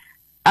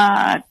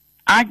I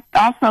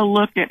also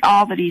looked at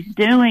all that he's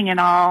doing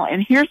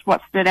and here's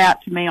what stood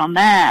out to me on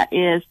that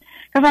is,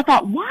 because I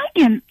thought, why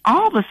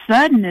all of a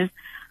sudden is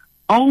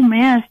Ole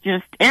Miss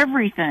just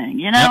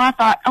everything? I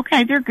thought,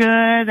 okay, they're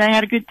good. They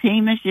had a good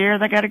team this year.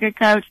 They got a good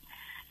coach.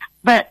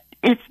 But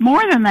it's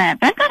more than that.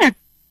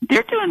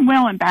 They're doing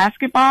well in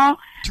basketball.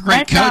 It's a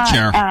great coach,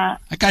 Aaron.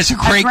 That guy's a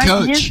great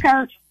coach. His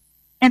coach.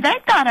 And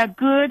they've got a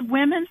good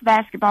women's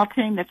basketball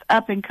team that's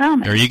up and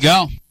coming. There you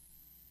go.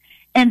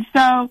 And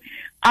so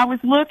I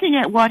was looking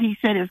at what he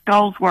said his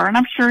goals were, and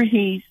I'm sure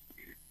he's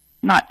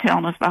not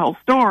telling us the whole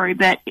story,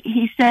 but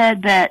he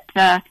said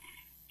that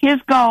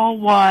his goal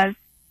was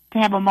to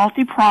have a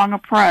multi-prong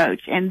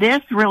approach, and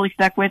this really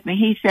stuck with me.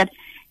 He said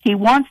he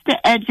wants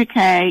to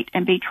educate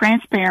and be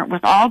transparent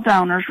with all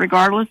donors,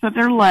 regardless of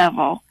their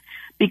level,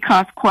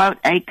 because, quote,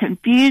 a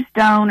confused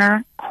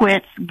donor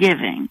quits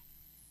giving.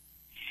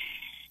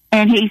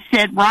 And he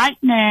said right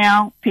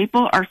now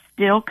people are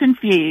still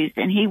confused,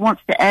 and he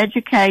wants to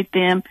educate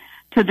them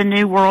to the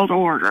New World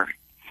Order.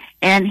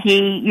 And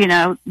he,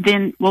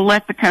 then will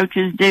let the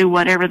coaches do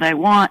whatever they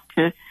want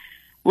to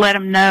let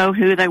them know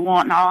who they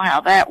want and all how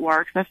that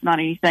works. That's not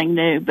anything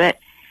new. But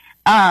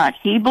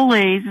he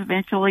believes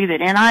eventually that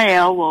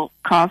NIL will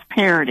cause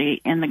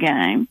parity in the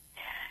game.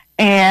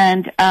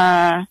 And,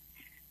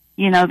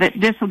 that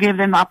this will give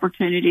them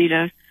opportunity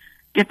to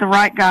get the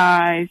right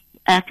guys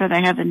after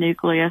they have the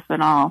nucleus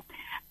and all.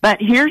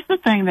 But here's the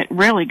thing that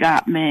really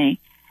got me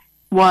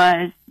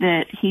was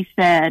that he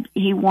said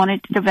he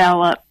wanted to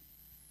develop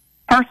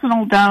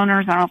personal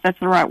donors, I don't know if that's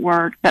the right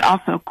word, but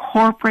also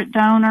corporate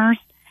donors,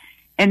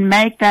 and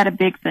make that a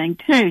big thing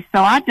too.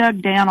 So I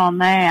dug down on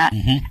that.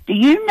 Mm-hmm. Do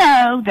you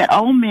know that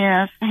Ole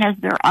Miss has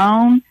their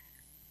own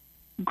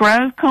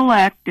Grove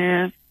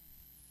Collective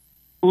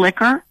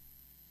liquor?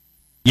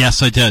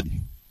 Yes, I did.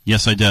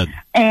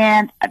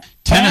 And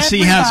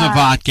Tennessee has a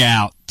vodka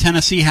out.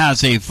 Tennessee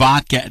has a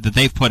vodka that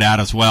they've put out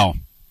as well.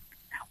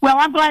 Well,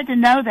 I'm glad to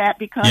know that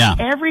because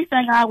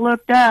everything I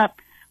looked up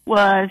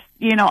was,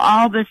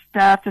 all this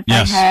stuff that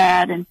they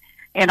had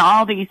and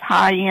all these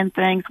high-end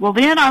things. Well,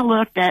 then I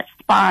looked at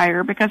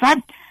Spire because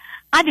I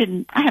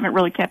haven't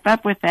really kept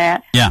up with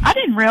that. Yeah. I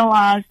didn't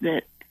realize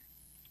that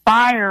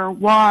Spire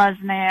was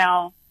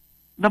now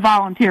the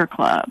volunteer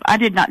club. I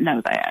did not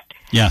know that.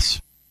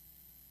 Yes.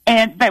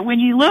 But when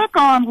you look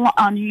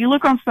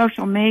on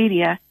social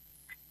media,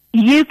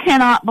 you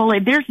cannot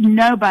believe there's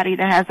nobody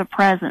that has a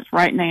presence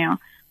right now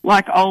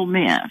like Ole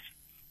Miss.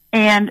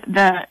 And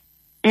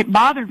it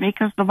bothered me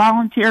because the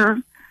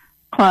volunteer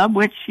club,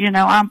 which,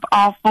 I'm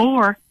all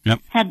for,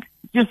 had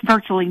just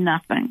virtually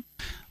nothing.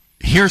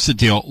 Here's the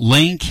deal.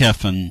 Lane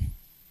Kiffin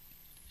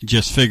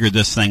just figured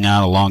this thing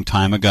out a long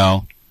time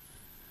ago.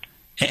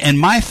 And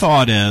my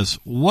thought is,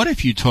 what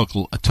if you took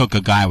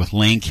a guy with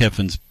Lane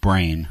Kiffin's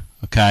brain,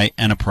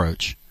 and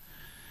approach,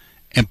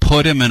 and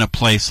put him in a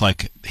place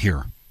like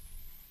here?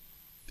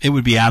 It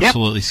would be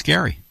absolutely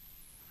scary.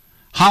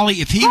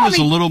 Holly, if he was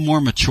a little more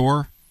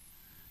mature,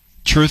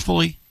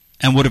 truthfully,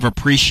 and would have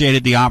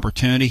appreciated the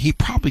opportunity, he'd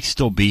probably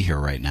still be here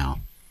right now.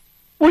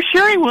 Well,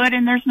 sure he would,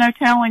 and there's no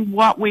telling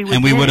what we would do.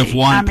 And we would have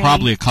won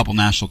probably a couple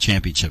national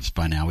championships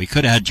by now. We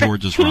could have had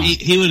Georgia's run.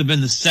 He would have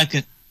been the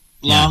second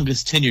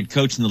longest tenured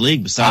coach in the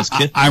league besides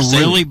Kiffin. I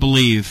really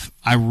believe,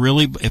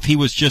 if he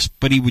was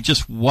but he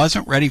just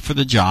wasn't ready for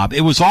the job.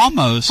 It was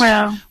almost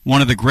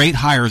one of the great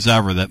hires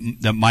ever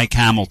that Mike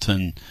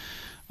Hamilton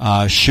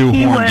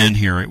shoehorned in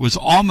here. It was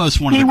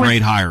almost one of the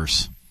great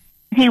hires.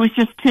 He was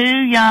just too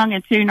young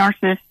and too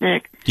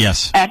narcissistic.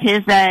 Yes. At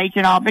his age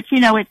and all. But,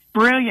 it's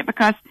brilliant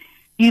because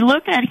you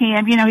look at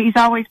him, he's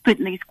always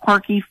putting these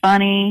quirky,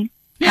 funny,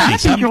 kind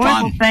of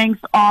enjoyable things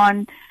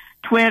on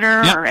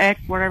Twitter or X,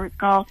 whatever it's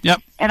called.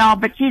 Yep. And all.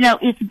 But,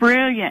 it's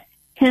brilliant.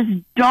 His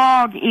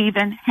dog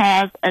even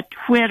has a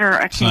Twitter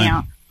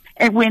account. Same.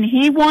 And when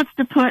he wants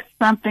to put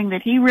something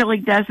that he really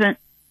doesn't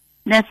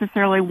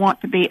necessarily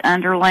want to be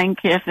under Lane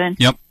Kiffin,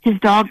 his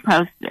dog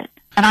posts it.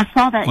 And I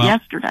saw that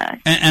yesterday.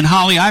 And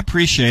Holly, I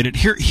appreciate it.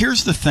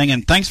 Here's the thing,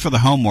 and thanks for the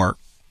homework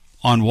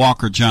on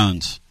Walker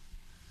Jones.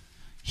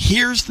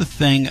 Here's the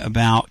thing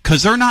about,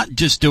 because they're not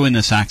just doing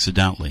this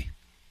accidentally.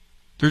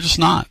 They're just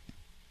not.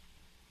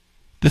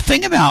 The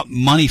thing about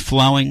money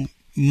flows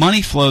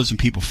when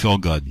people feel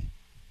good.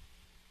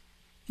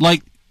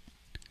 Like,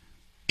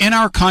 in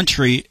our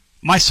country,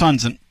 my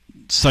son's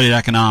studied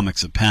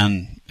economics at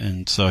Penn,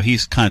 and so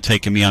he's kind of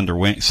taken me under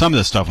wing. Some of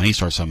the stuff, when he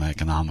starts some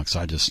economics,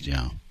 I just,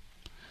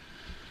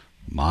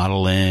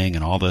 modeling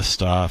and all this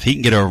stuff, he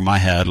can get over my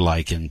head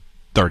like in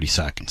 30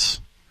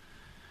 seconds.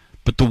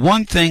 But the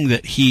one thing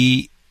that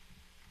he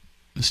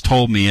has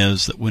told me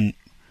is that when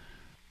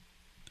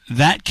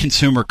that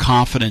consumer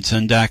confidence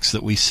index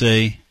that we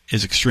see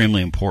is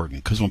extremely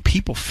important, because when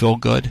people feel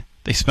good,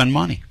 they spend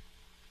money.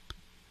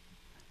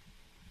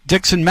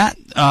 Dixon,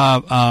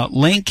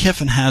 Lane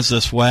Kiffin has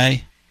this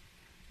way,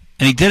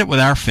 and he did it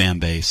with our fan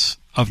base,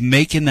 of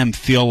making them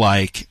feel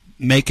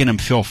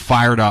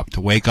fired up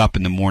to wake up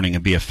in the morning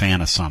and be a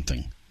fan of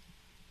something.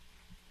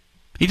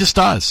 He just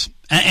does.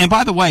 And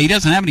by the way, he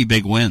doesn't have any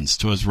big wins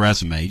to his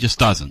resume. He just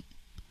doesn't.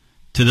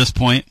 To this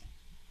point.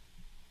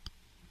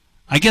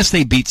 I guess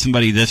they beat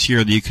somebody this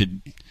year that you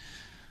could,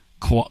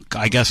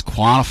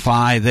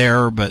 quantify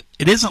there, but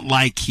it isn't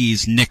like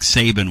he's Nick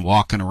Saban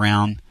walking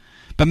around.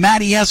 But,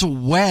 Matt, he has a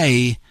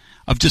way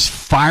of just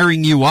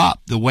firing you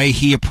up the way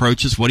he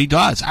approaches what he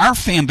does. Our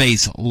fan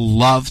base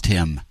loved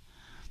him,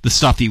 the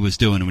stuff he was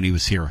doing when he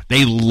was here.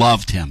 They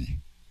loved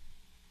him.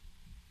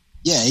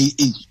 Yeah,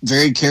 he's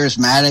very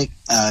charismatic,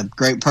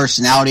 great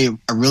personality,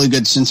 a really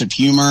good sense of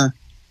humor.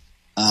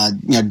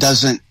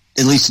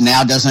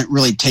 Doesn't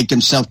really take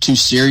himself too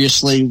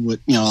seriously.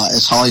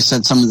 As Holly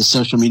said, some of the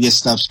social media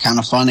stuff's kind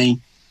of funny.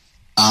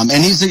 And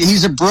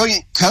he's a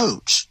brilliant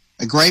coach.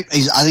 I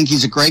think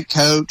he's a great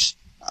coach,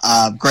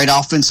 great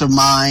offensive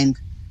mind.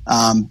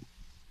 I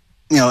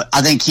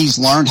think he's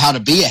learned how to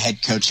be a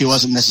head coach. He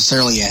wasn't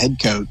necessarily a head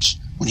coach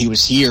when he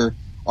was here,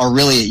 or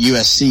really at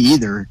USC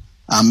either.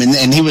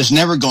 And he was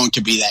never going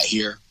to be that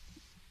here.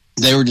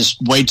 They were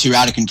just way too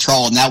out of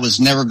control, and that was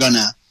never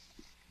gonna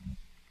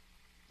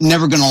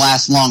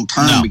last long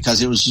term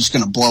because it was just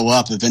gonna blow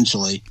up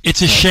eventually.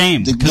 It's a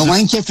shame. The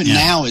Lane Kiffin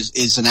now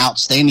is an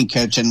outstanding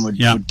coach and would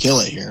kill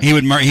it here. He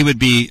would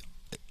be.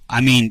 I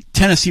mean,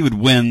 Tennessee would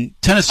win.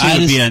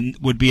 Tennessee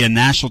would be a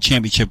national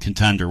championship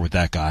contender with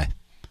that guy.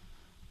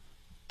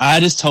 I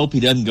just hope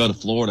he doesn't go to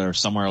Florida or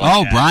somewhere like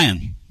that. Oh,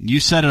 Brian, you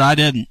said it. I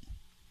didn't.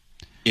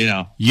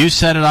 You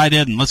said it. I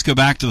didn't. Let's go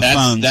back to the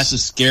phones. That's a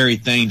scary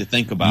thing to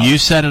think about. You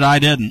said it. I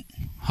didn't.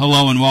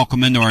 Hello and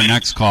welcome into our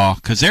next call,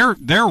 because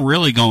they're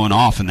really going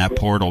off in that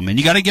portal. Man,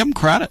 you got to give them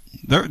credit.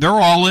 They're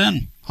all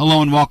in.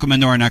 Hello and welcome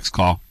into our next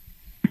call.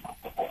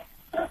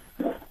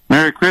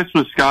 Merry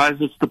Christmas, guys.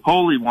 It's the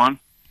Polly one.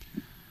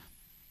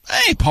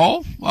 Hey,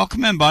 Paul.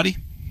 Welcome in, buddy.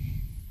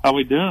 How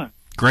we doing?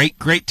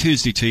 Great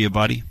Tuesday to you,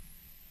 buddy.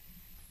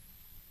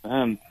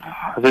 And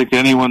I think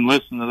anyone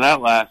listening to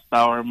that last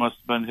hour must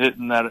have been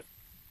hitting that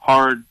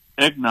hard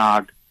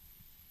eggnog.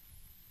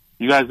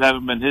 You guys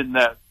haven't been hitting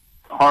that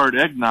hard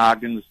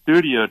eggnog in the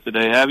studio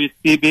today, have you,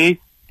 CB?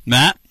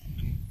 Matt?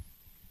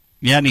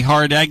 You had any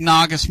hard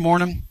eggnog this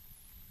morning?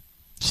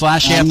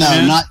 Afternoon?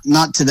 No,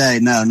 not today.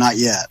 No, not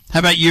yet. How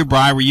about you,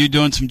 Bri? Were you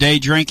doing some day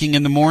drinking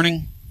in the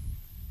morning?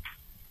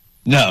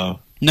 No.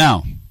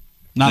 Not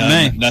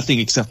me. Nothing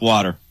except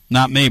water.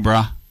 Not me,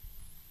 bro.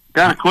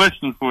 Got a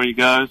question for you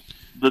guys.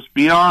 Let's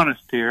be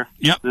honest here.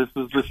 Yep. This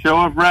is the show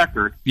of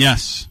record.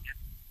 Yes.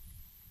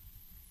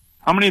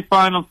 How many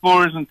Final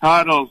Fours and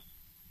titles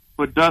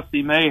would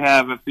Dusty May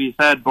have if he's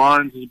had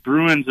Bruins'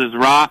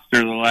 roster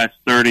the last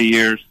 30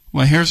 years?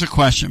 Well, here's a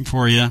question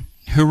for you.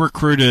 Who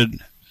recruited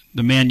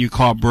the man you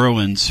call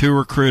Bruins? Who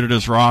recruited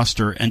his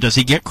roster? And does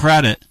he get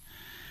credit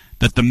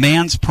that the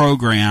man's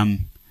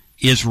program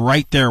is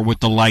right there with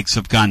the likes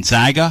of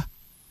Gonzaga,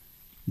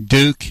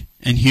 Duke,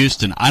 and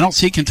Houston? I don't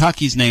see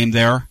Kentucky's name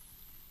there.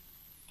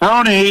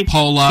 Tony.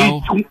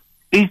 Polo.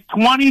 He's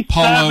 27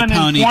 Polo, and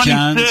Pony 26.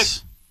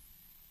 Jones.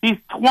 He's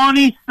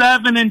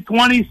 27 and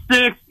 26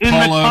 in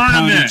Polo, the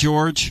tournament. Pony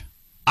George.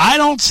 I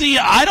don't see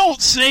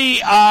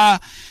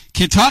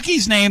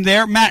Kentucky's name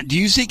there. Matt, do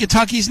you see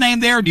Kentucky's name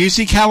there? Do you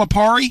see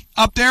Calipari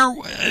up there?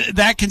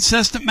 That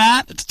consistent,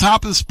 Matt, at the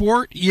top of the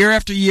sport year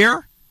after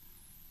year?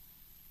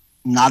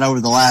 Not over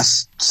the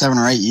last 7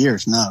 or 8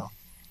 years, no.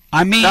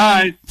 I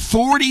mean,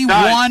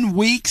 41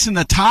 weeks in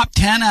the top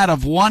 10 out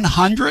of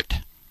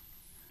 100?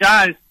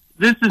 Guys,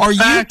 this is Are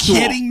factual.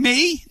 you kidding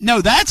me? No,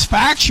 that's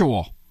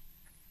factual.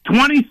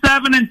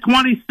 27 and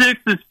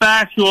 26 is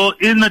factual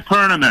in the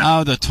tournament.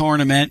 Oh, the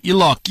tournament.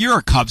 You're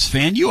a Cubs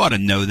fan. You ought to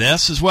know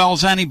this as well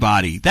as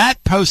anybody.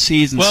 That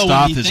postseason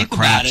stuff is a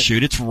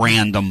crapshoot. It's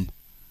random.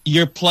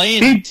 You're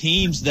playing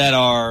teams that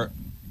are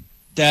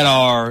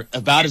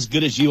about as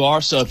good as you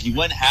are, so if you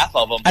win half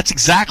of them... That's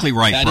exactly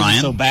right, that Brian.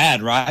 Isn't so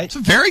bad, right? It's a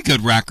very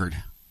good record.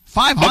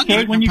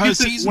 500 in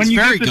postseason is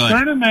very good.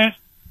 Tournament,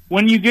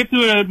 when you get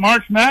to a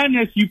March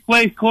Madness, you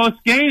play close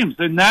games,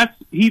 and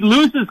he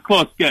loses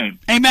close games.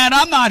 Hey, Matt,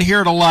 I'm not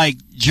here to,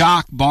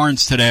 jock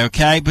Barnes today,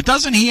 okay? But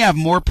doesn't he have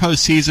more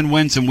postseason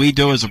wins than we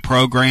do as a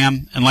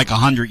program in,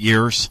 100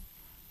 years?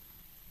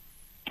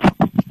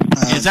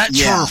 Is that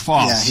true or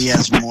false? Yeah, he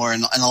has more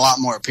and a lot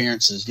more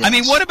appearances. Yes. I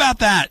mean, what about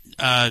that,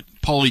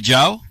 Polly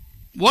Joe?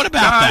 What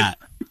about that?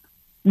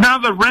 Now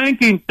the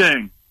ranking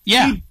thing.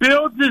 Yeah. He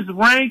builds his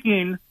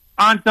ranking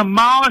on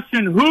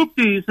demolishing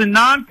hoopties and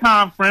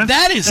non-conference.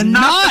 That is and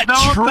not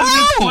developing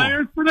true.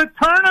 Players for the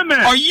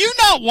tournament. Are you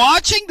not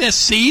watching this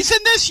season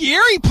this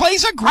year? He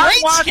plays a great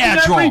I'm watching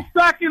schedule. every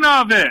second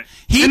of it.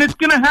 And it's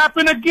going to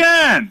happen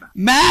again.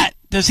 Matt,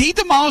 does he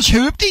demolish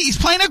hoopty? He's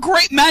playing a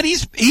great... Matt,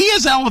 he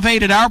has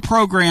elevated our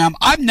program.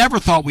 I've never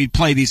thought we'd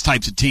play these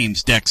types of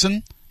teams,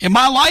 Dixon, in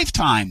my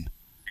lifetime.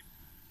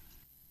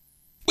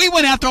 We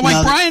went out there,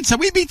 like Brian said,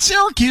 we beat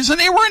Syracuse, and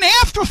they were an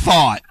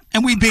afterthought.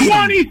 And we beat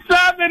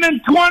 27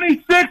 and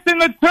 26 in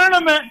the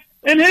tournament.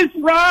 In his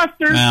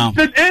roster,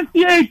 the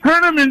NCAA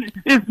tournament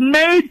is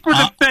made for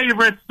the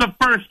favorites the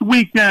first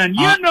weekend.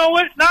 You know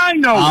it, and I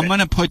know it. I'm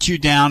going to put you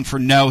down for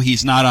no,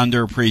 he's not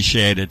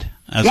underappreciated.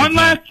 One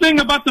last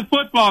thing about the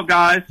football,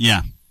 guys.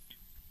 Yeah.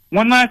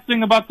 One last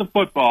thing about the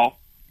football.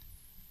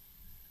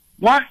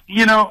 How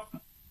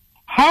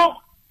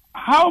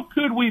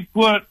could we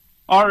put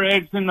our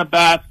eggs in the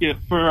basket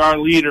for our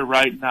leader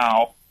right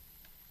now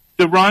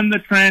to run the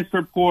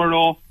transfer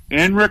portal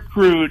and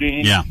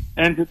recruiting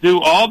and to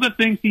do all the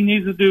things he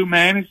needs to do,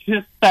 manage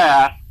his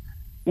staff,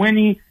 when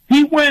he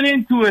went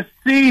into a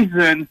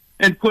season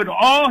and put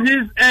all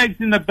his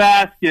eggs in the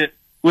basket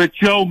with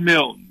Joe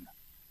Milton?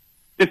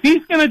 If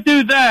he's going to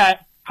do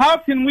that, how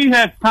can we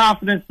have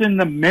confidence in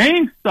the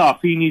main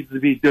stuff he needs to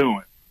be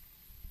doing?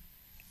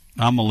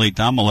 I'm going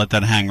to let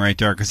that hang right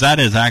there, because that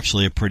is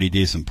actually a pretty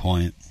decent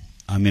point.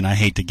 I mean, I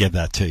hate to give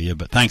that to you,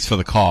 but thanks for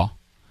the call.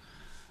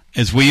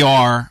 As we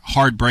are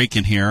hard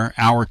breaking here,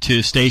 hour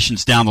 2,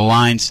 stations down the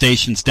line,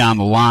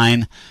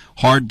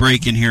 hard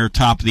breaking here,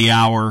 top of the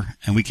hour,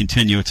 and we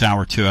continue. It's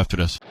hour 2 after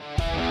this.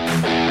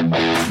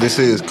 This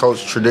is Coach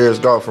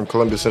Tredaris Goff from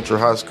Columbia Central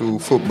High School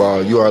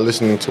football. You are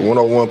listening to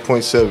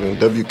 101.7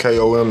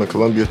 WKOM in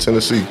Columbia,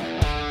 Tennessee.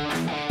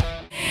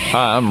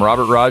 Hi, I'm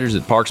Robert Rogers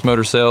at Parks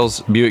Motor Sales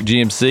Buick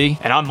GMC.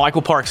 And I'm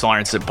Michael Parks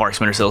Lawrence at Parks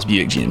Motor Sales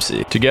Buick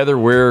GMC. Together,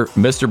 we're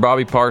Mr.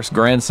 Bobby Parks'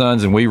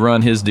 grandsons, and we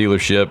run his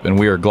dealership, and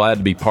we are glad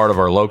to be part of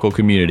our local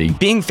community.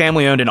 Being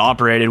family-owned and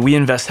operated, we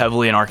invest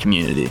heavily in our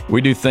community.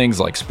 We do things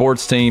like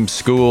sports teams,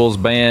 schools,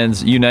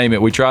 bands, you name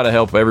it. We try to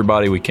help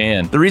everybody we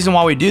can. The reason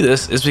why we do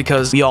this is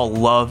because we all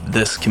love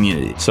this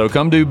community. So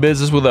come do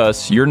business with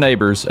us, your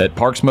neighbors, at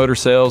Parks Motor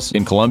Sales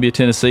in Columbia,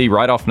 Tennessee,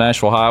 right off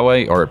Nashville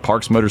Highway, or at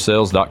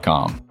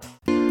parksmotorsales.com.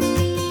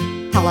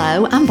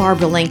 Hello, I'm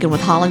Barbara Lincoln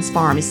with Hollins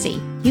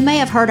Pharmacy. You may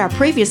have heard our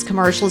previous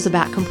commercials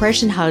about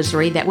compression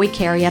hosiery that we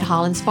carry at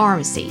Hollins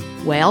Pharmacy.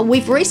 Well,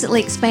 we've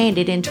recently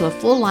expanded into a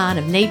full line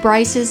of knee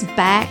braces,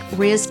 back,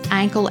 wrist,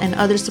 ankle, and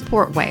other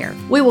support wear.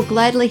 We will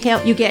gladly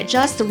help you get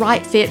just the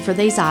right fit for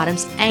these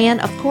items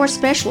and, of course,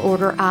 special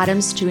order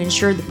items to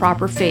ensure the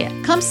proper fit.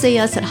 Come see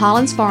us at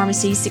Hollins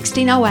Pharmacy,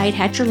 1608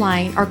 Hatcher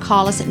Lane, or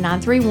call us at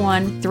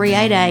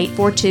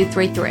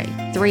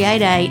 931-388-4233.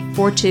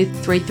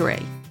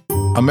 388-4233.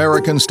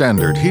 American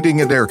Standard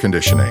Heating and Air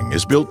Conditioning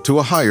is built to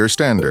a higher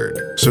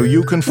standard, so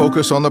you can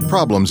focus on the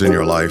problems in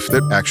your life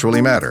that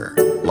actually matter,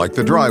 like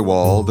the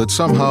drywall that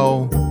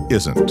somehow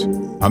isn't.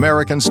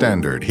 American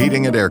Standard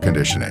Heating and Air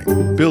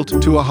Conditioning, built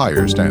to a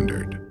higher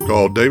standard.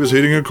 Call Davis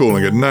Heating and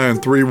Cooling at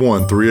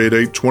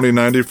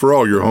 931-388-2090 for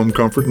all your home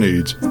comfort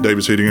needs.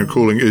 Davis Heating and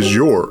Cooling is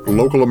your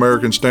local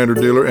American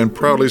Standard dealer and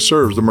proudly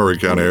serves the Murray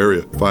County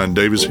area. Find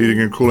Davis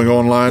Heating and Cooling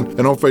online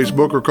and on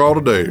Facebook, or call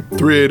today,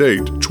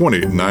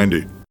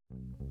 388-2090.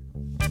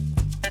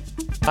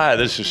 Hi,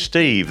 this is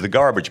Steve, the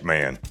garbage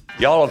man.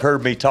 Y'all have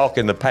heard me talk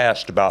in the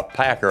past about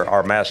Packer,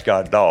 our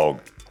mascot dog.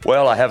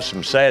 Well, I have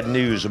some sad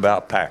news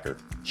about Packer.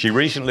 She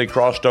recently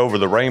crossed over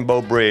the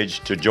Rainbow Bridge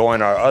to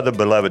join our other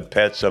beloved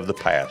pets of the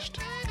past.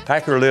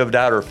 Packer lived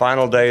out her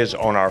final days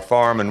on our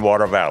farm in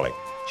Water Valley.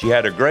 She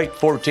had a great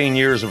 14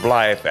 years of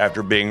life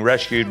after being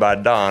rescued by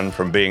Don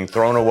from being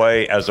thrown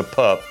away as a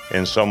pup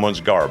in someone's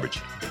garbage.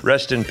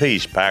 Rest in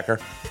peace, Packer.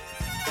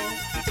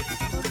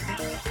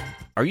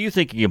 Are you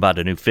thinking about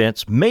a new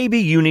fence? Maybe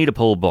you need a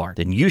pole barn.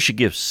 Then you should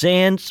give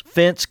Sands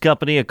Fence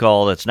Company a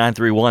call. That's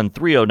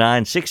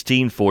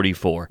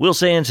 931-309-1644. Will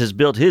Sands has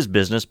built his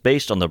business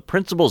based on the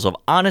principles of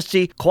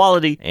honesty,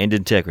 quality, and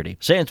integrity.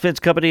 Sands Fence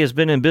Company has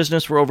been in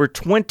business for over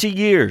 20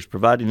 years,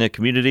 providing the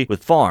community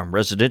with farm,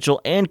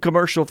 residential, and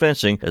commercial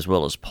fencing, as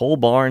well as pole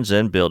barns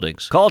and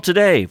buildings. Call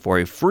today for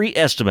a free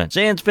estimate.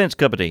 Sands Fence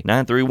Company,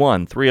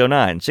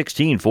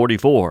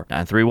 931-309-1644.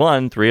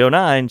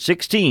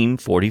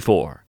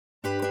 931-309-1644.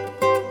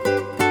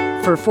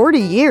 For 40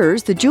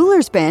 years, the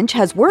Jewelers Bench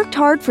has worked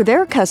hard for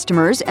their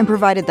customers and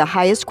provided the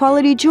highest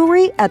quality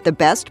jewelry at the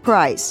best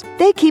price.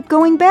 They keep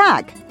going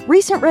back.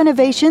 Recent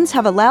renovations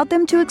have allowed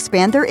them to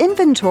expand their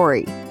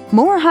inventory.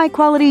 More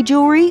high-quality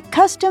jewelry,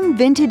 custom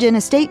vintage and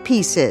estate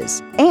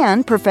pieces,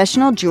 and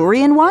professional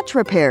jewelry and watch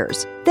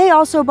repairs. They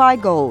also buy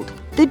gold.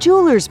 The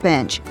Jewelers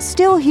Bench,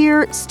 still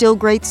here, still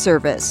great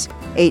service.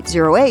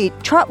 808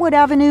 Trotwood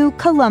Avenue,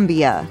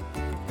 Columbia.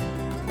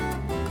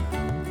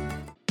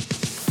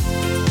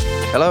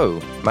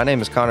 Hello, my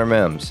name is Connor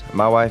Mims.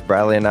 My wife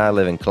Bradley and I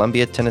live in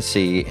Columbia,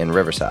 Tennessee in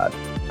Riverside.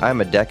 I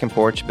am a deck and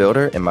porch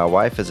builder, and my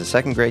wife is a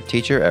second grade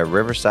teacher at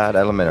Riverside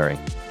Elementary.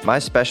 My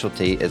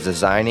specialty is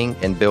designing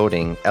and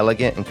building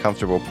elegant and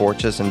comfortable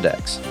porches and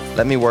decks.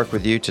 Let me work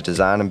with you to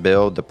design and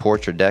build the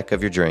porch or deck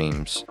of your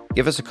dreams.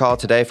 Give us a call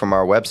today from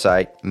our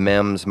website,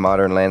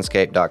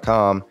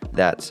 memsmodernlandscape.com.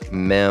 That's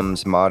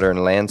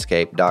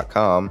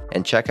memsmodernlandscape.com,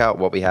 and check out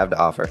what we have to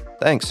offer.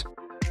 Thanks.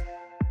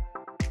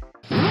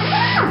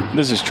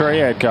 This is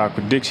Trey Adcock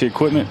with Dixie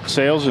Equipment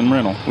Sales and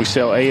Rental. We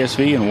sell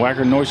ASV and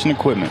Wacker Neuson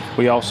equipment.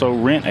 We also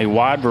rent a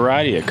wide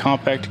variety of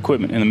compact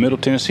equipment in the Middle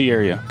Tennessee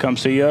area. Come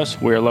see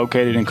us. We are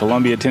located in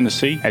Columbia,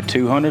 Tennessee at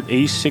 200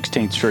 East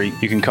 16th Street.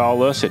 You can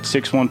call us at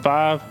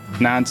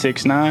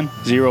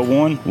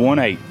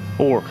 615-969-0118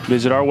 or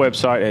visit our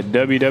website at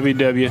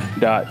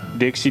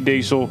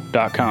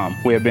www.dixiediesel.com.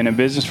 We have been in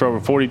business for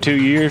over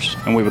 42 years,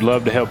 and we would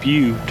love to help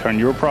you turn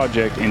your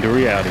project into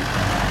reality.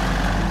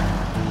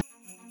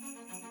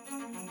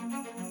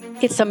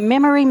 It's a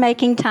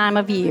memory-making time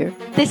of year.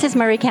 This is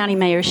Murray County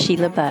Mayor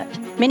Sheila Butt.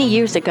 Many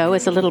years ago,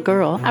 as a little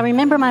girl, I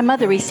remember my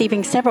mother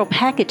receiving several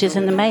packages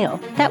in the mail.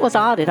 That was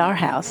odd at our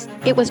house.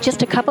 It was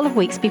just a couple of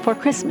weeks before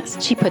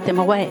Christmas. She put them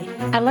away.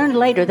 I learned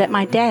later that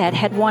my dad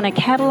had won a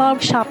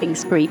catalog shopping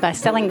spree by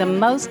selling the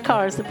most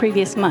cars the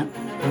previous month.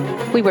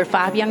 We were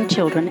 5 young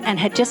children and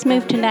had just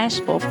moved to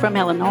Nashville from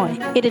Illinois.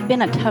 It had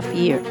been a tough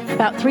year.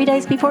 About 3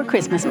 days before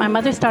Christmas, my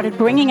mother started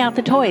bringing out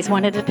the toys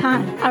one at a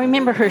time. I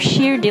remember her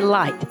sheer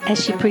delight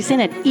as she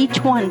presented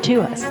each one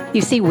to us.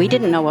 You see, we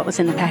didn't know what was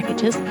in the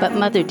packages, but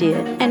Mother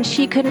did, and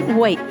she couldn't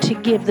wait to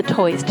give the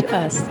toys to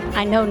us.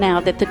 I know now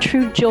that the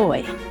true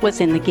joy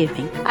was in the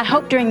giving. I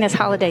hope during this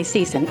holiday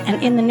season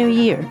and in the new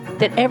year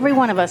that every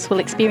one of us will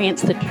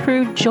experience the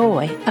true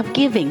joy of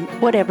giving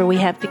whatever we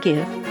have to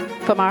give.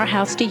 From our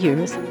house to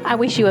yours, I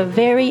wish you a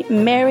very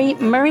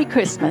Merry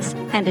Christmas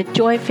and a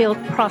joy-filled,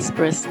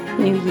 prosperous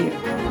New Year.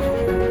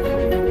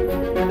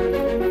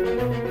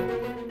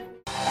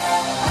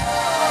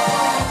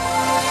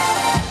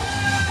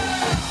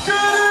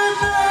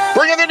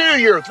 Bring in the new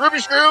year with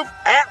Rubik's Groove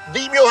at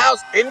the Mule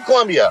House in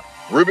Columbia.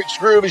 Rubik's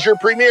Groove is your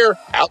premier,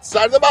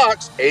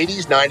 outside-of-the-box,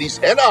 80s, 90s,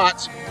 and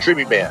aughts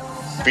tribute band.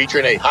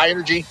 Featuring a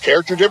high-energy,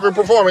 character-driven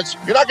performance,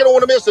 you're not going to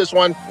want to miss this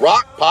one.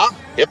 Rock, pop,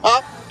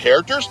 hip-hop,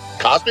 characters,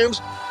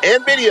 costumes,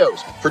 and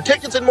videos. For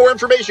tickets and more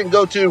information,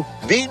 go to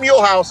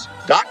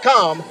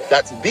themulehouse.com.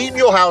 That's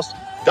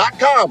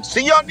themulehouse.com.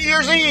 See you on New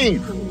Year's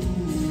Eve.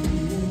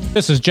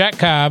 This is Jack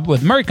Cobb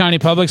with Murray County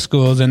Public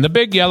Schools and the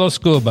Big Yellow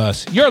School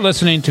Bus. You're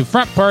listening to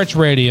Front Porch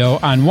Radio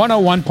on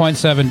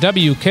 101.7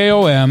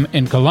 WKOM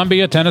in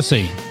Columbia,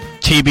 Tennessee.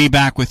 TB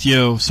back with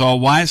you. So a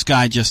wise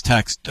guy just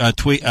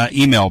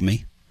emailed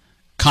me,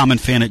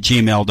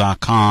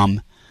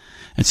 commonfan@gmail.com,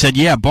 and said,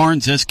 yeah,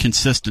 Barnes is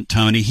consistent,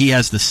 Tony. He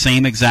has the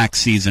same exact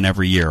season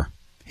every year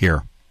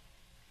here.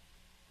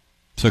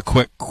 So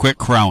quit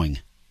crowing.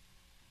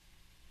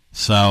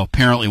 So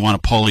apparently one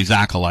of Poli's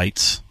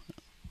acolytes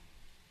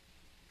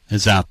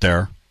is out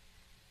there.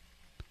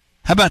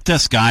 How about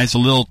this, guys? A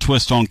little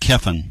twist on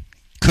Kiffin.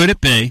 Could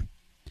it be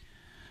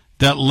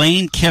that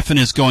Lane Kiffin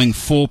is going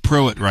full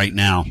Pruitt right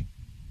now?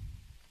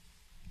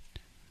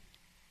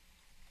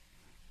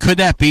 Could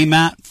that be,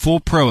 Matt? Full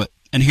Pruitt.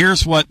 And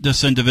here's what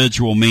this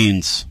individual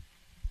means,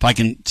 if I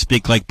can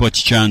speak like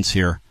Butch Jones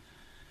here.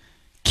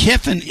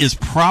 Kiffin is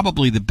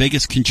probably the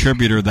biggest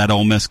contributor of that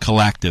Ole Miss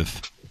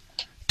collective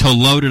to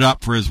load it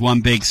up for his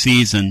one big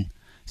season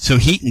so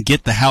he can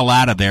get the hell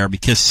out of there,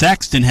 because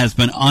Sexton has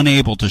been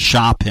unable to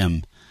shop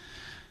him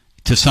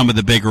to some of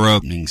the bigger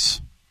openings.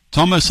 It's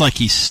almost like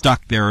he's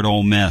stuck there at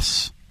Ole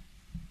Miss.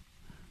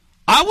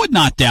 I would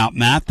not doubt,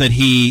 Matt, that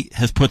he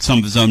has put some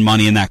of his own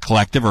money in that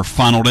collective or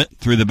funneled it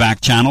through the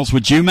back channels.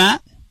 Would you,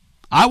 Matt?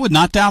 I would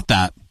not doubt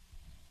that.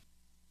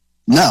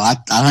 No, I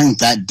think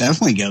that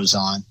definitely goes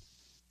on.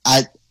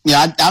 I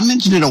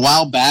mentioned it a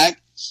while back.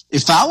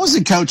 If I was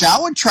a coach, I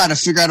would try to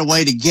figure out a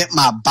way to get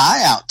my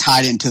buyout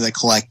tied into the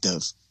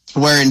collective,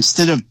 where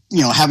instead of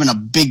having a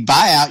big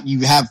buyout,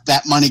 you have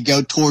that money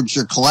go towards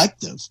your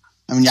collective.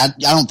 I mean, I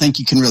don't think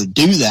you can really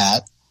do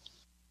that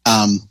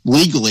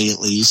legally,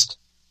 at least.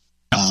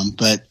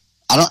 But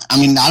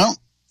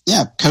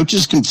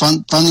coaches can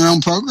fund their own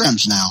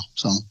programs now,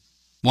 so.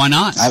 Why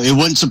not? It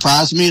wouldn't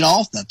surprise me at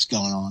all if that's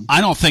going on.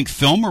 I don't think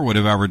Filmer would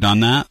have ever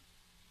done that,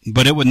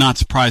 but it would not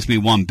surprise me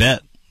one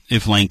bit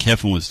if Lane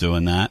Kiffin was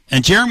doing that.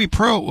 And Jeremy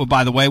Pruitt,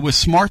 by the way, was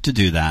smart to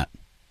do that.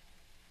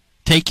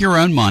 Take your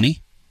own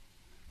money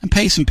and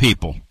pay some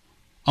people.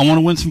 I want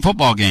to win some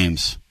football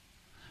games.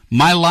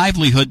 My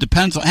livelihood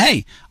depends on,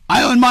 hey,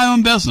 I own my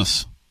own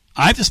business.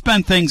 I have to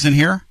spend things in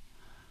here.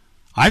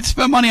 I have to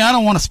spend money I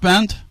don't want to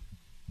spend,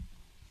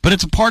 but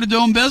it's a part of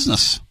doing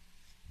business.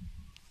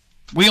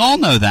 We all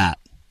know that.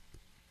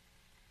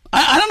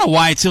 I don't know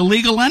why it's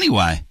illegal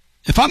anyway.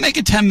 If I'm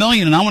making $10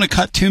 million and I want to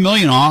cut $2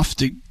 million off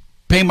to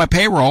pay my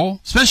payroll,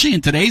 especially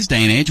in today's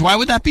day and age, why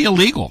would that be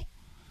illegal?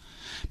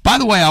 By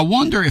the way, I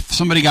wonder if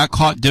somebody got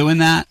caught doing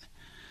that,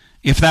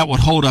 if that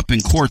would hold up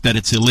in court that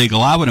it's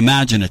illegal. I would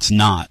imagine it's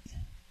not,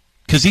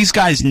 because these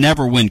guys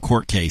never win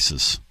court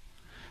cases.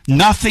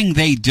 Nothing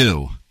they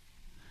do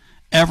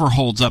ever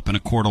holds up in a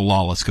court of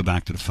law. Let's go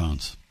back to the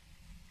phones.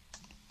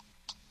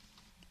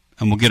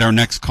 And we'll get our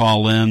next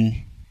call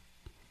in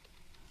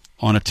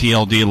on a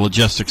TLD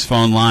Logistics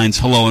phone lines.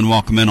 Hello and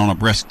welcome in on a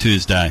brisk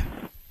Tuesday.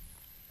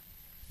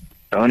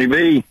 Tony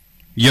B.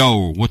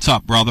 Yo, what's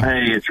up, brother?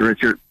 Hey, it's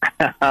Richard.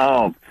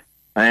 Oh,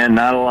 man,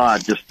 not a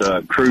lot. Just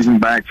cruising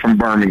back from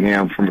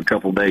Birmingham from a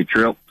couple-day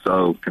trip.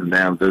 So come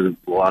down to visit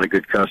a lot of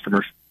good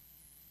customers.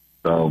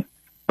 So,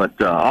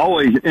 but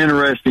always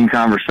interesting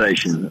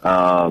conversation.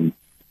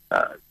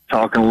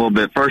 Talking a little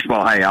bit. First of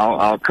all, hey,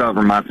 I'll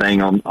cover my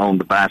thing on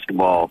the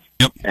basketball.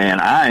 Yep. And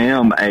I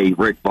am a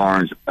Rick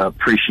Barnes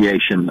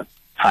appreciation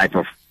type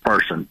of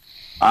person.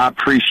 I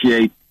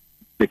appreciate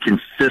the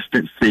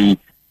consistency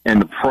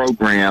and the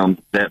program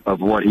of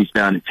what he's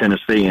done in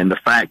Tennessee, and the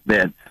fact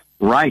that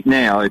right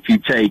now, if you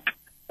take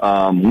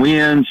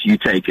wins, you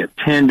take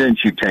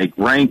attendance, you take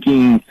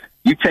ranking,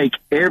 you take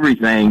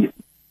everything,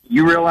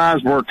 you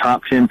realize we're a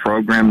top 10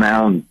 program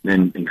now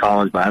in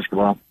college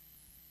basketball.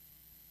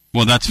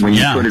 Well, that's when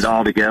you yeah, put it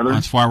all together.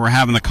 That's why we're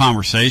having the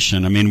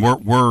conversation. I mean,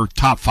 we're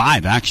top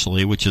 5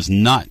 actually, which is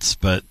nuts.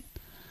 But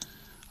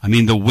I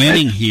mean, the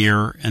winning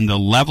here and the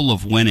level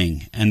of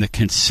winning and the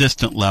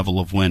consistent level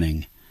of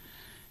winning,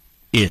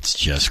 it's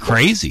just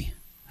crazy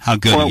how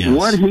good he is.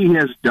 What he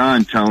has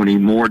done, Tony,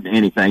 more than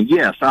anything,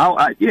 yes,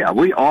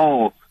 we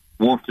all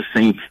want to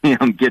see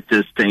him get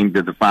this team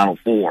to the Final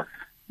Four,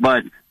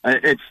 but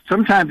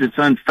sometimes it's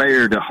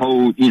unfair to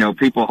hold,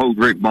 people hold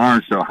Rick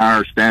Barnes to a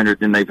higher standard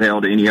than they've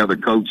held any other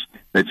coach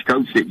that's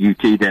coached at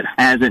UT that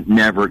hasn't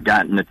never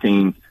gotten the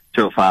team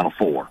to a Final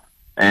Four.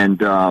 And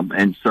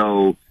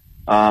so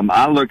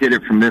I look at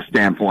it from this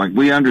standpoint.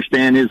 We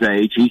understand his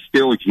age. He's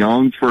still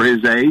young for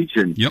his age,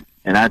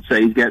 and I'd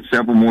say he's got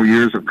several more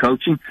years of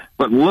coaching.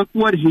 But look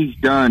what he's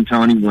done,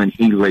 Tony, when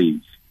he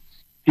leaves.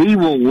 He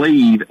will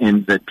leave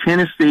in the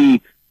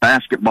Tennessee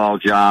basketball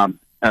job.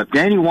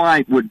 Danny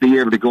White would be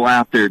able to go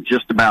out there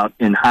just about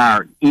and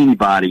hire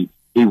anybody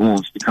he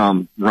wants to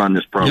come run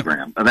this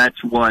program. Yep.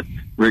 That's what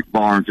Rick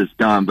Barnes has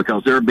done,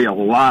 because there'll be a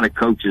lot of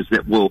coaches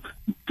that will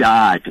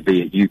die to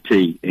be at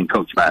UT and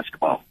coach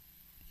basketball.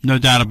 No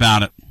doubt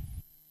about it.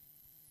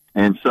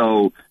 And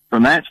so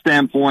from that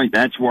standpoint,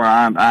 that's where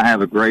I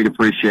have a great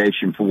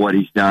appreciation for what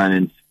he's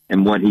done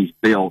and what he's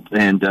built.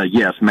 And,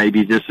 yes,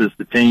 maybe this is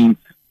the team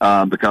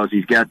because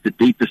he's got the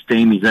deepest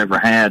team he's ever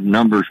had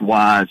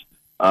numbers-wise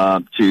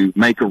to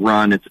make a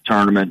run at the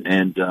tournament.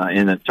 And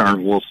in the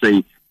tournament, we'll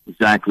see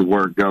exactly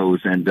where it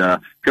goes. And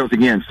because,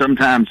 again,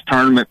 sometimes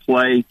tournament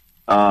play,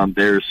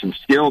 there's some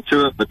skill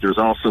to it, but there's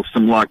also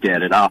some luck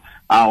at it.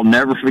 I'll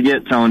never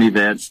forget, Tony,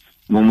 that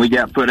when we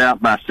got put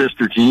out by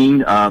Sister Jean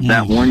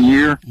that one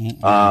year,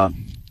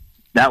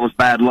 that was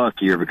bad luck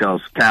here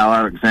because Kyle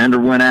Alexander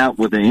went out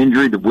with an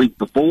injury the week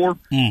before,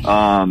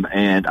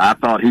 and I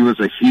thought he was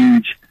a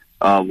huge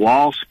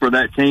loss for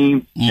that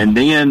team. And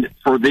then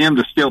for them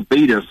to still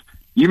beat us,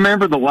 you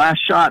remember the last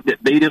shot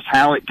that beat us,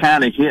 how it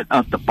kind of hit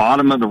at the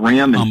bottom of the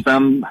rim and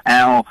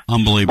somehow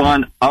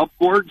spun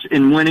upwards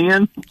and went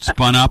in?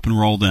 Spun up and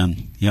rolled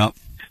in. Yep.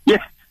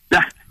 Yeah.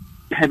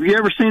 Have you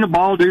ever seen a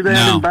ball do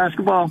that in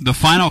basketball? The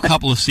final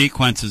couple of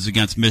sequences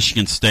against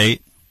Michigan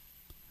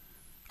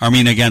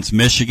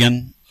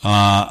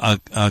a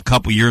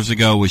couple years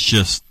ago was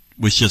just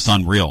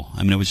unreal.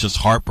 I mean, it was just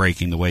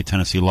heartbreaking the way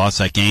Tennessee lost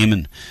that game,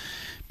 and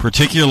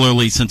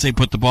particularly since they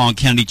put the ball in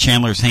Kennedy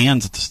Chandler's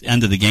hands at the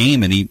end of the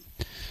game, and he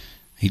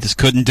just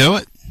couldn't do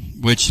it.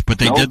 But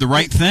they did the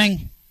right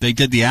thing. They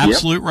did the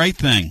absolute right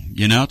thing.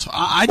 So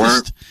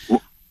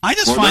I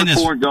just find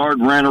this point guard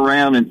ran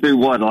around and threw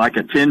like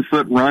a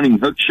 10-foot running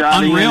hook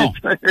shot. Unreal.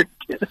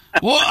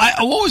 Well,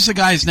 what was the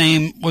guy's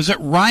name? Was it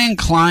Ryan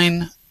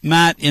Klein,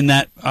 Matt, in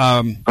that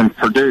from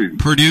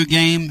Purdue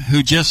game,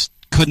 who just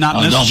could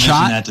not miss a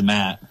shot? That to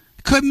Matt.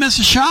 Couldn't miss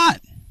a shot.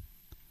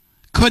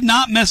 Could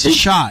not miss a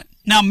shot.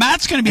 Now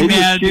Matt's going to be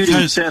mad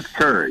because Seth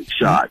Curry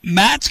shot.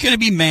 Matt's going to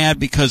be mad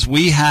because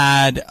we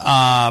had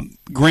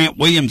Grant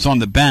Williams on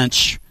the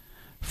bench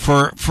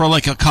for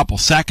like a couple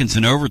seconds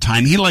in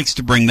overtime. He likes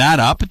to bring that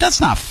up, but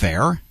that's not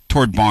fair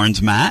toward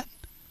Barnes, Matt,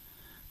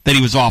 that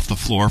he was off the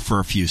floor for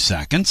a few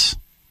seconds.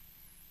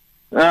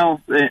 Well,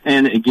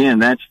 and again,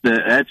 that's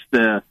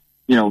the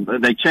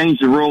they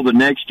changed the rule the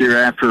next year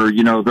after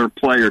their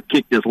player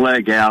kicked his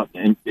leg out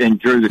and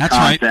drew the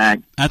contact.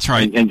 Right. That's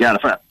right. And got a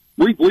foul.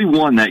 We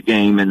won that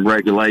game in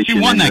regulation.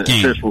 We won that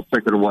game. The officials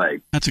took it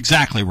away. That's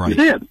exactly right. We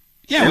did.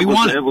 Yeah, we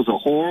won it. It was a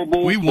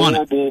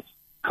horrible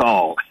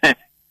call.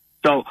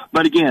 So,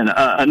 but again,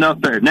 enough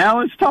there.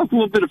 Now let's talk a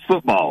little bit of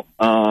football.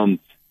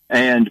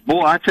 And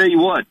boy, I tell you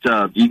what,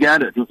 you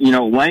got it.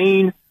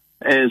 Lane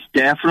is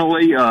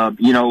definitely,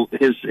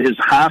 his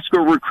high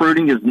school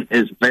recruiting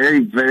is very,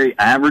 very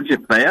average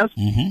at best.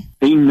 Mm-hmm.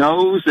 He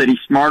knows that he's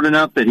smart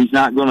enough that he's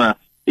not going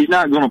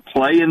to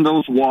play in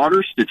those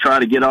waters to try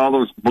to get all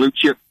those blue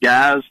chip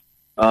guys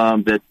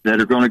that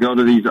are going to go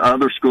to these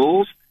other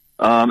schools.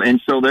 And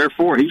so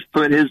therefore he's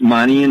put his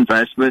money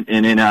investment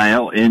in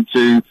NIL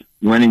into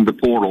winning the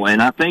portal. And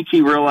I think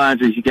he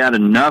realizes he got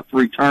enough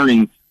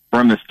returning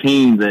from his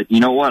team that, you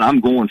know what,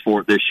 I'm going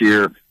for it this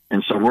year.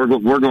 And so we're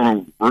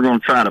going to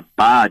try to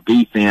buy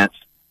defense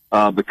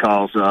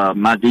because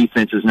my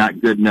defense is not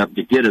good enough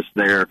to get us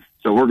there.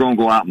 So we're going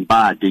to go out and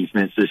buy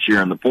defense this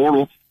year in the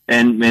portal,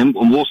 and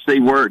we'll see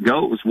where it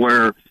goes.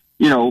 Where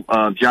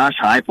Josh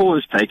Heupel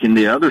is taking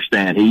the other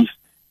stand.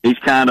 He's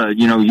kind of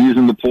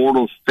using the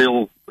portal to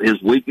fill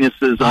his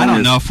weaknesses. I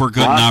don't know if we're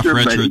good roster,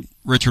 enough, Richard.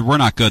 Richard, we're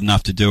not good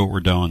enough to do what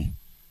we're doing.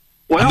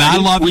 Well, I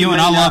love you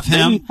and I love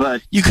him.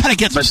 But you got to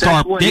get some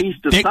star. He's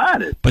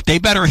decided. But they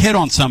better hit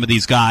on some of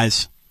these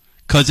guys,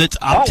 because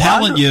I'm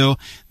telling you,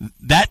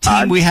 that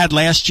team we had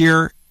last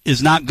year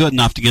is not good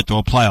enough to get to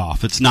a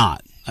playoff. It's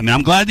not. I mean,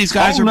 I'm glad these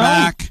guys are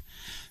back.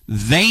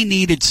 They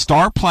needed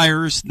star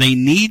players. They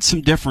need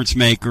some difference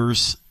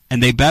makers,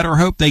 and they better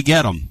hope they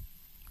get them,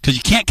 because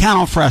you can't count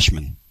on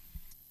freshmen.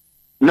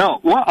 No,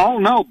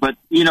 no, but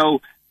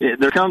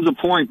there comes a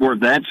point where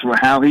that's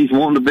how he's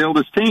wanting to build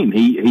his team.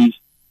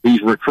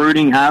 He's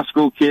recruiting high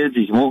school kids.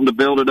 He's wanting to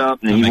build it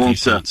up, and he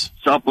wants to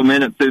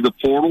supplement it through the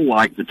portal,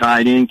 like the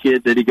tight end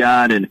kid that he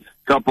got and a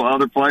couple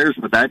other players.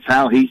 But that's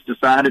how he's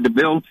decided to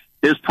build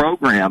his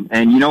program.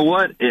 And you know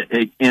what?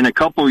 In a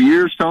couple of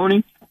years,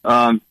 Tony,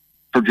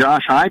 for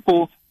Josh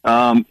Heupel,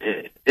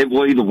 it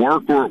will either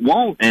work or it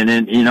won't. And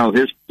then,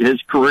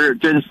 his career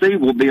at Tennessee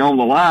will be on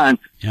the line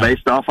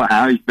based off of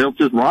how he's built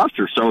his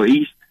roster. So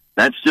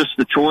that's just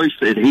the choice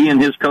that he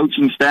and his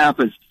coaching staff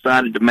has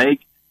decided to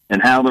make,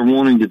 and how they're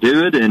wanting to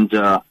do it. And,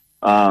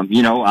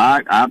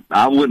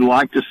 I would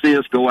like to see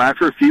us go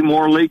after a few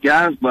more elite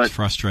guys, but it's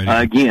frustrating.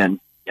 Again,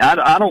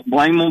 I don't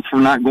blame them for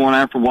not going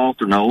after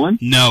Walter Nolan.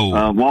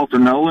 No. Walter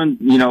Nolan,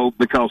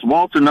 because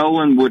Walter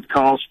Nolan would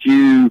cost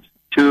you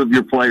two of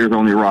your players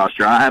on your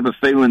roster. I have a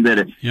feeling that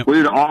if we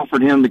would have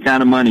offered him the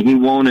kind of money he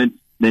wanted,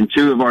 then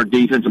two of our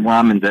defensive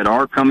linemen that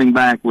are coming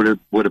back would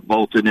have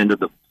bolted into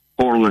the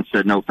portal and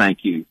said, no,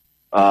 thank you.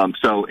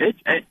 So it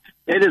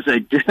is a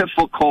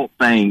difficult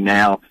thing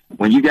now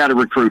when you got to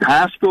recruit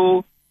high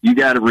school, you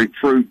got to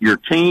recruit your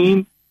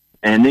team,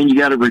 and then you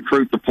got to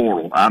recruit the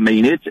portal. I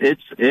mean, it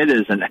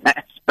is an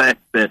aspect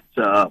that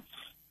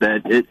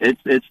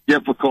it's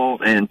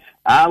difficult, and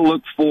I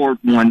look forward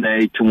one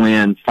day to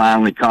when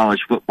finally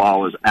college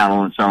football is out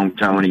on its own,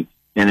 Tony,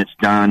 and it's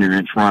done and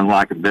it's run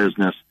like a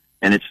business,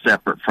 and it's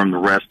separate from the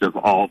rest of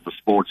all the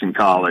sports in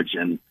college,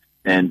 and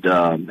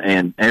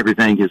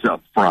everything is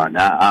up front.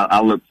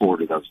 I look forward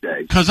to those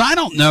days. Because I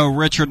don't know,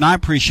 Richard, and I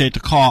appreciate the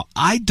call,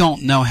 I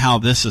don't know how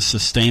this is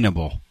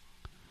sustainable.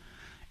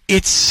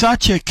 It's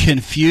such a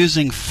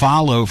confusing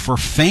follow for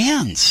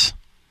fans.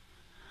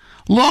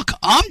 Look,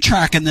 I'm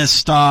tracking this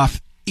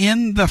stuff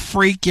in the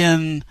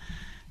freaking,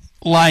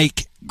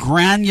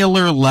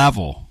 granular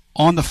level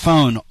on the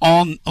phone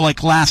on,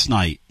 last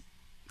night,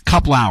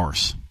 couple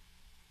hours.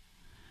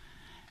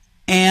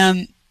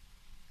 And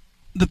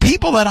the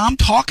people that I'm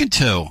talking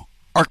to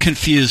are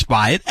confused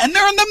by it, and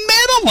they're in the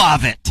middle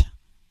of it.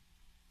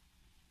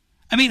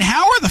 I mean,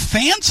 how are the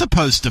fans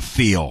supposed to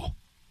feel?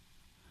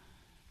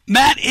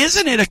 Matt,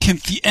 isn't it a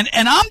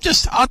and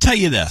I'll tell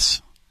you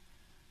this.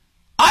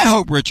 I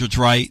hope Richard's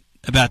right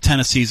about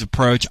Tennessee's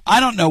approach.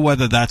 I don't know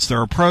whether that's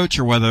their approach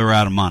or whether they're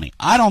out of money.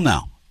 I don't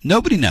know.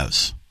 Nobody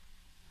knows.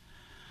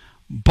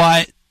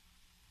 But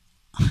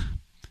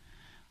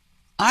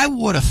I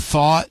would have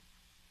thought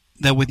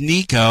that with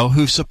Nico,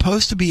 who's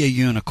supposed to be a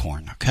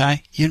unicorn,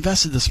 okay? You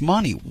invested this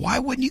money. Why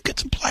wouldn't you get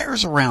some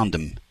players around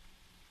him?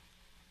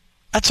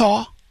 That's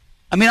all.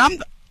 I mean,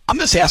 I'm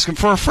just asking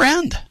for a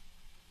friend.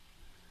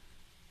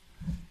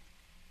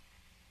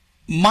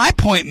 My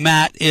point,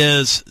 Matt,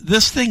 is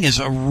this thing is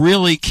a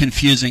really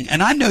confusing,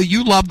 and I know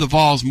you love the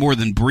Vols more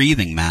than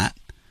breathing, Matt.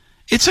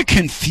 It's a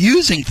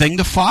confusing thing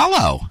to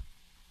follow.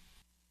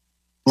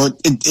 Well,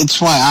 it's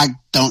why I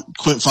don't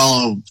quit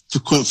following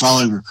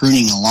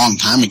recruiting a long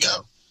time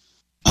ago.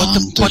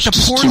 There's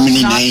just too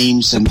many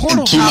names and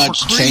too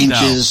much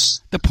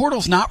changes. The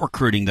portal's not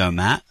recruiting, though,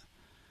 Matt.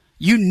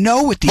 You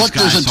know what these guys are.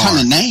 But there's a ton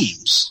of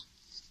names.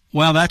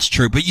 Well, that's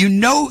true, but you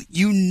know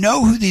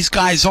who these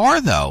guys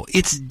are, though.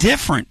 It's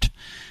different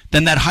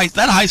than that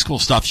high school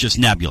stuff's just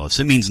nebulous.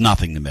 It means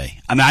nothing to me.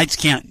 I mean, I just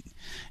can't.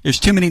 There's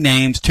too many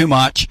names, too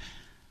much.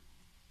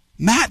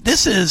 Matt,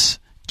 this is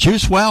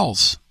Juice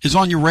Wells is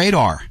on your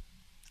radar.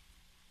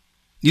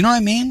 You know what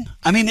I mean?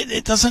 I mean,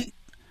 it doesn't.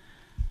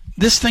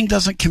 This thing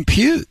doesn't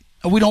compute.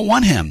 We don't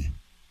want him.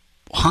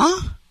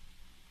 Huh?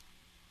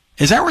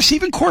 Is that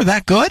receiving core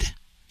that good?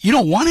 You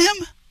don't want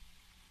him?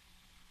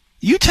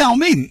 You tell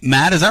me,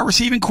 Matt, is that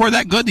receiving core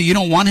that good that you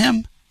don't want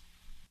him?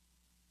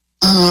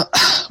 Well,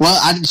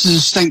 I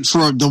just think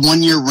for the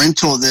 1 year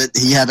rental that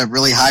he had a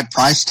really high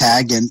price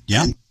tag, and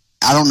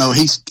I don't know.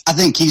 I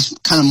think he's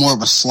kind of more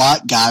of a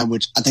slot guy,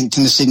 which I think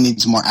Tennessee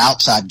needs more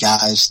outside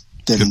guys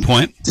than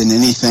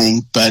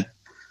anything. But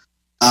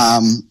I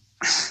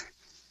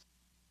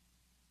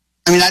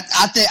mean,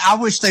 I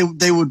wish they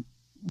would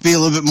be a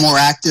little bit more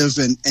active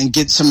and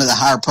get some of the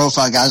higher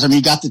profile guys. I mean,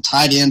 you got the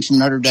tight end from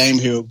Notre Dame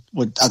who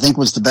I think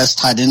was the best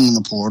tight end in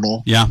the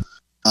portal. Yeah.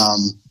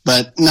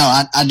 But no,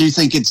 I do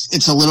think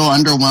it's a little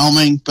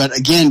underwhelming. But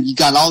again, you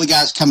got all the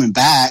guys coming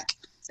back,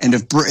 and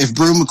if Brew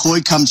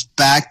McCoy comes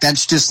back,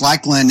 that's just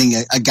like landing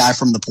a guy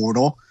from the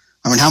portal.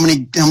 I mean, how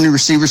many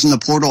receivers in the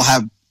portal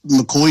have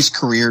McCoy's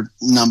career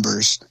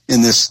numbers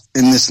in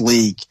this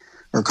league?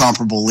 or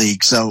comparable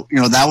league. So,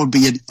 that would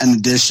be an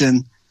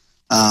addition.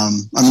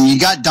 You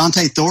got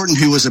Dante Thornton,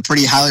 who was a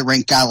pretty highly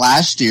ranked guy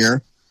last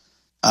year.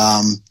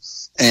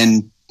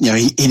 And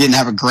he didn't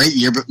have a great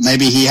year, but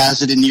maybe he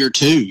has it in year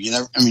 2. You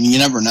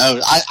never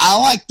know. I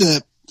like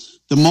the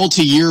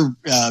multi-year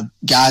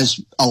guys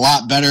a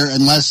lot better,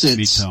 unless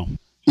it's,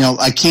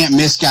 a can't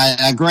miss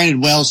guy.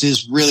 Granted, Wells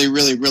is really,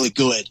 really, really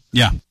good.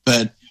 Yeah.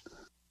 But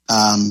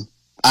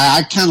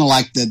I kind of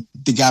like the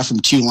guy from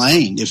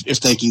Tulane if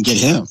they can get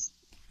him.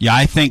 Yeah,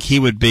 I think he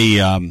would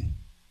be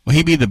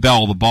he'd be the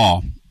belle of the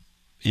ball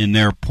in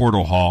their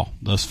portal haul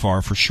thus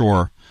far for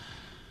sure.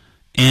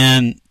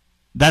 And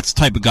that's the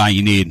type of guy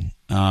you need.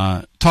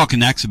 Talking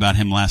to X about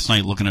him last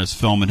night, looking at his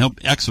film, and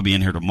X will be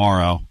in here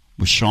tomorrow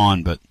with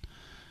Sean, but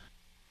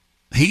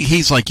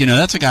he's like,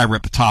 that's a guy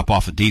rip the top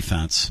off of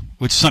defense,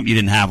 which is something you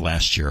didn't have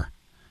last year.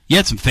 You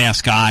had some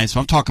fast guys, so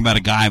I'm talking about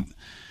a guy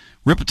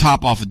rip the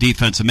top off of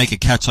defense and make a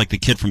catch like the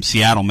kid from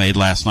Seattle made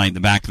last night in the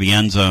back of the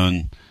end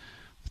zone.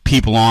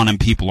 People on him,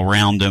 people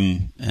around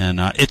him, and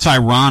it's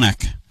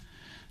ironic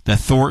that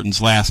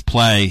Thornton's last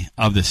play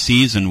of the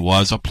season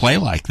was a play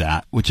like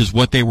that, which is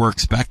what they were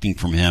expecting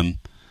from him.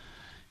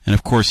 And,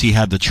 of course, he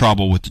had the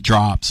trouble with the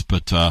drops.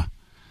 But,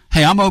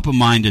 hey, I'm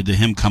open-minded to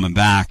him coming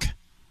back.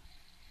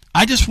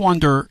 I just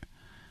wonder,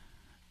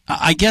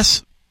 I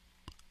guess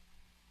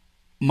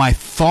my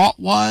thought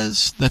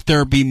was that there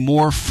would be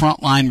more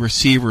frontline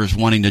receivers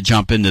wanting to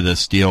jump into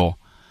this deal.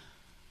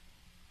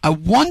 I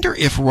wonder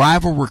if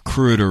rival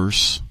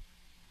recruiters,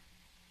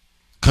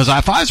 because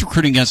if I was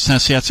recruiting against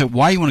Tennessee, I'd say,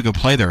 why do you want to go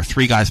play there?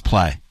 3 guys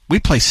play. We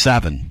play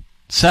 7.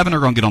 7 are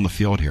going to get on the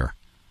field here.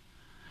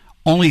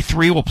 Only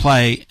 3 will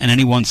play in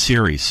any one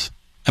series.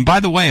 And by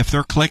the way, if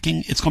they're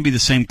clicking, it's going to be the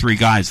same 3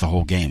 guys the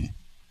whole game.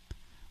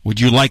 Would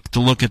you like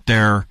to look at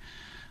the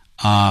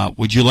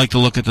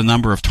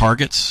number of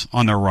targets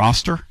on their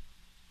roster?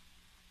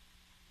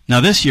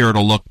 Now this year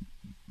it'll look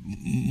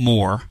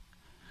more.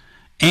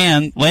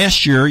 And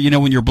last year,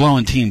 when you're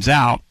blowing teams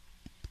out,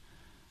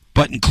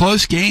 but in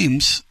close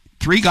games,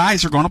 3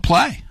 guys are going to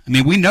play.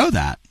 We know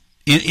that.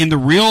 In the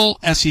real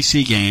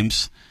SEC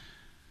games,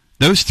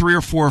 those 3 or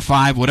 4 or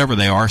 5, whatever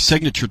they are,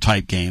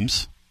 signature-type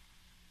games,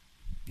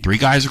 3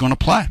 guys are going to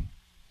play.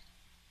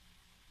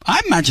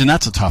 I imagine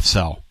that's a tough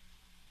sell.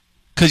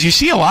 Because you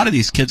see a lot of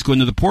these kids go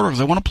into the portal because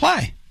they want to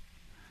play.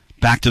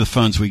 Back to the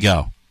phones we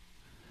go.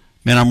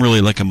 Man, I'm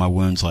really licking my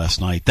wounds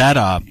last night.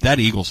 That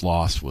Eagles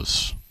loss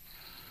was...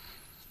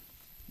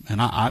 And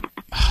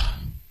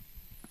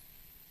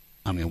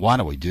why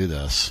do we do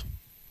this?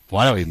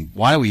 Why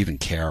do we even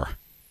care?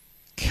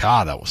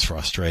 God, that was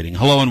frustrating.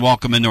 Hello and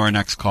welcome into our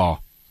next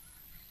call.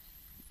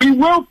 We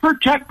will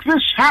protect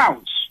this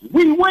house.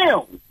 We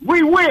will.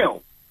 We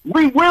will.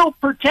 We will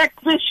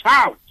protect this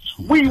house.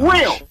 We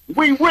will.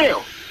 We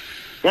will.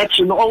 That's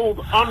an old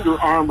Under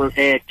Armour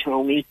ad,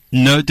 Tony.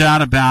 No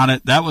doubt about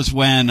it. That was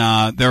when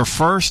their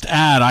first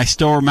ad, I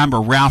still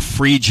remember Ralph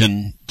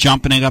Friedgen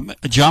jumping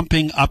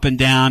up and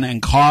down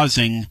and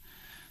causing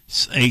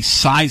a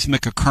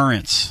seismic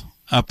occurrence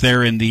up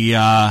there in the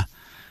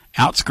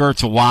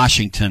outskirts of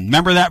Washington.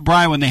 Remember that,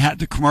 Brian, when they had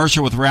the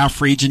commercial with Ralph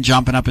Friedgen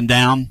jumping up and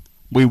down?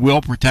 We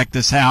will protect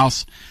this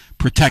house.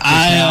 Protect this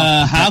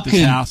house. How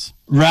can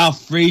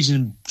Ralph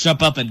Friedgen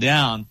jump up and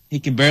down? He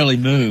can barely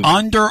move.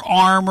 Under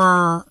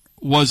Armour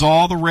was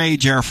all the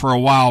rage there for a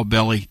while,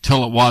 Billy,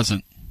 till it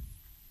wasn't.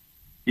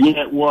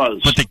 Yeah, it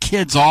was. But the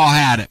kids all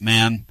had it,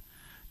 man.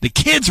 The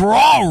kids were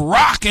all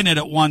rocking it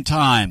at one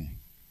time.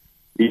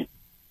 Yeah,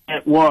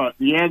 it was.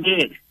 Yeah, it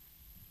did.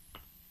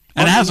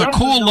 And it has a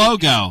cool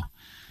logo.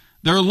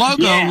 Their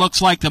logo looks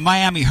like the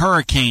Miami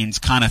Hurricanes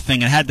kind of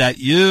thing. It had that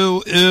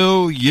U,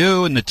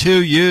 and the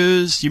 2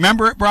 U's. You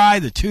remember it, Bri?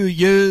 The 2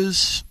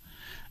 U's.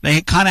 They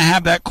kind of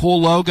have that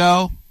cool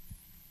logo.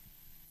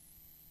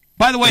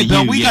 By the way,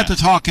 Bill, we got to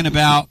talking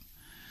about,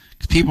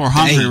 because people are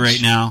hungry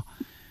right now,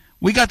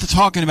 we got to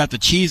talking about the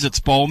Cheez-Its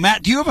Bowl.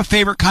 Matt, do you have a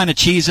favorite kind of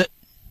Cheez-It?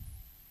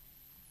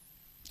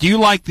 Do you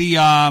like the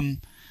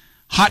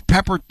hot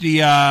pepper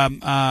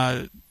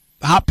Cheez-It?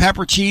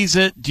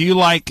 Do you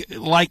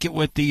like it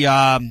with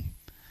the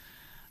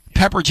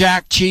pepper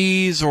jack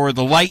cheese or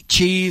the light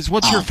cheese?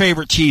 What's your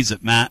favorite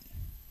Cheez-It, Matt?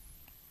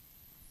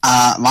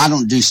 I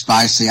don't do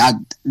spicy.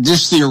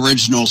 Just the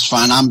original's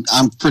fine.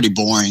 I'm pretty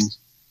boring.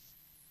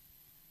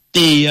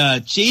 The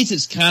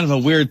Cheez-It's kind of a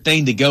weird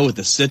thing to go with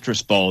the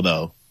Citrus Bowl,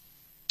 though.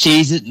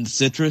 Cheez-It and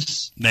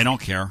citrus. They don't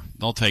care.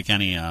 They'll take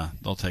any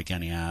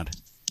ad.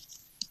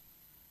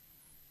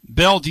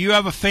 Bill, do you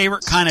have a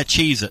favorite kind of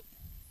Cheez-It?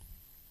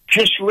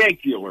 Just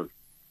regular.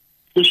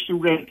 Just the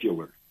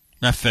regular.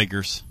 That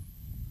figures.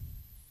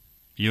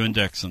 You and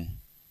Dixon.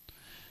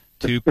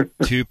 Two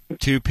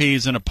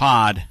peas in a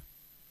pod.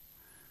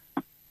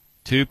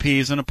 2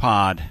 peas in a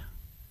pod.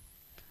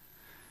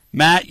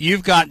 Matt,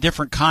 you've got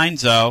different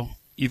kinds, though.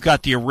 You've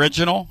got the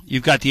original.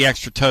 You've got the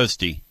extra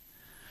toasty.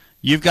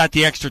 You've got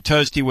the extra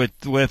toasty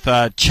with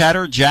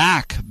cheddar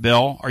jack,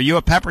 Bill. Are you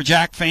a pepper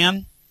jack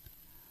fan?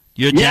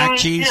 You a jack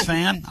cheese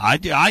fan? I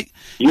do. How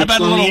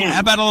about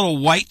a little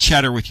white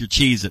cheddar with your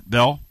Cheez-It,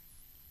 Bill?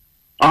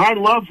 I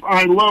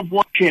love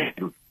what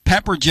cheddar.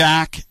 Pepper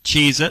Jack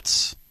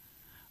Cheez-Its.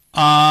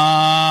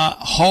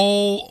 Whole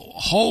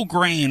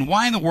grain.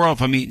 Why in the world,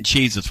 if I'm eating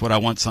Cheez-Its, would I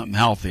want something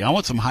healthy? I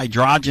want some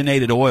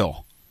hydrogenated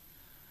oil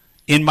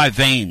in my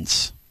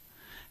veins.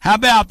 How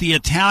about the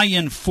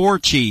Italian 4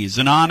 cheese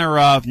in honor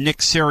of Nick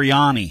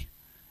Sirianni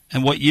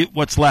and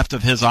what's left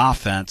of his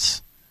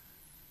offense?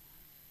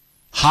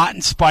 Hot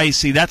and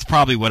spicy. That's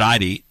probably what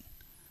I'd eat.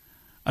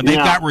 They've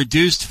got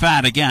reduced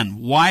fat. Again,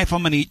 why, if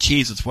I'm going to eat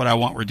Cheez-Its, would I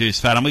want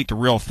reduced fat? I'm going to eat the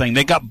real thing.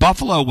 They got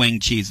buffalo wing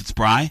Cheez-Its,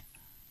 Bri.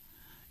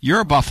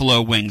 You're a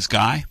buffalo wings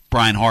guy,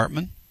 Brian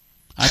Hartman.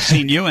 I've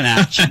seen you in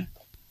action.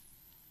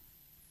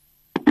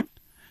 Right,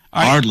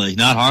 hardly,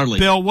 not hardly.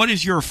 Bill, what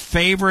is your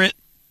favorite,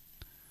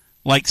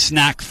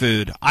 snack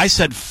food? I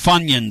said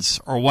Funyuns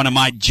are one of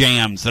my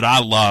jams that I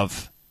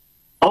love.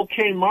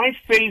 Okay, my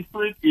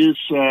favorite is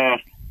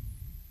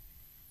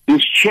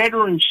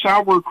cheddar and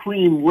sour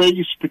cream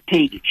Lay's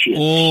potato chips.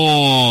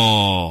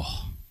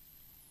 Oh.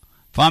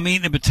 If I'm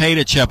eating a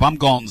potato chip, I'm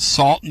going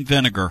salt and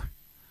vinegar.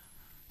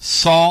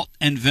 Salt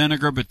and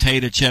vinegar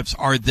potato chips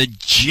are the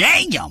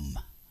jam.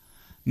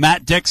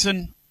 Matt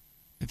Dixon,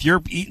 if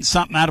you're eating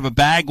something out of a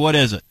bag, what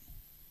is it?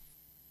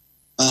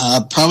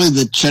 Probably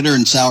the cheddar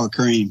and sour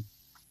cream.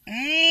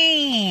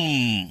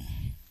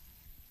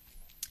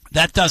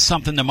 That does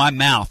something to my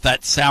mouth,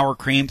 that sour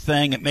cream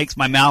thing. It makes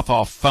my mouth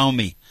all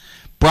foamy.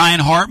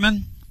 Brian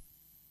Hartman?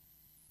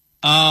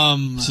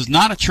 This is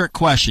not a trick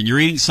question. You're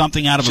eating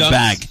something out of a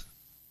bag.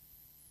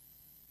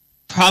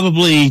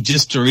 Probably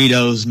just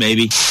Doritos,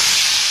 maybe.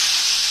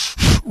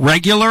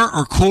 Regular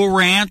or Cool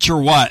Ranch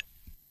or what?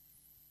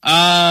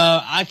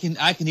 I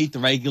can eat the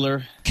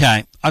regular.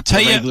 Okay, I'll tell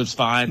you. Regular's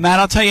fine. Matt,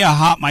 I'll tell you how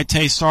hot my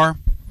tastes are.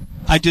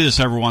 I do this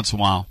every once in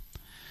a while.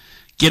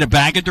 Get a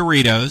bag of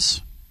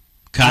Doritos.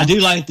 Okay. I do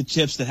like the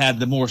chips that have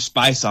the more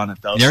spice on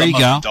it, though. There Some you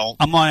go. don't.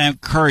 I'm going to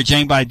encourage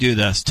anybody to do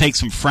this. Take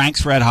some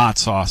Frank's Red Hot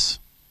sauce.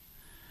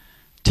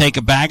 Take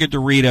a bag of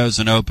Doritos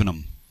and open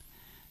them.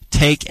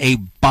 Take a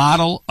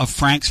bottle of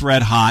Frank's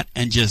Red Hot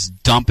and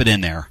just dump it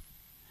in there.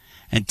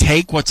 And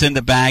take what's in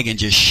the bag and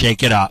just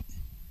shake it up.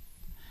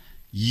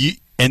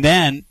 And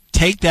then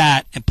take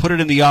that and put it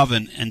in the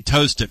oven and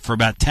toast it for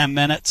about 10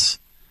 minutes.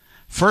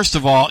 First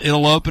of all,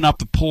 it'll open up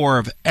the pore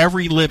of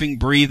every living,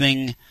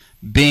 breathing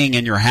being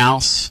in your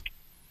house.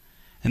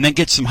 And then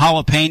get some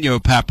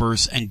jalapeno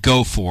peppers and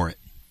go for it.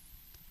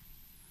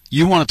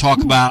 You want to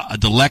talk about a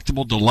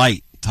delectable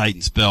delight,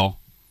 Titans Bill.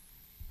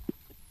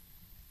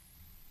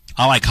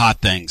 I like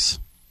hot things.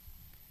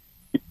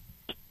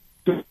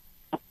 I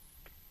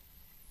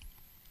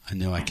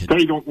knew I could.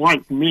 They don't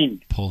like me.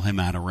 Pull him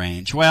out of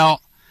range.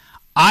 Well,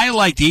 I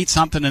like to eat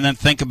something and then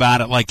think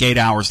about it 8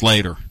 hours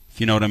later,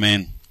 if you know what I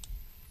mean.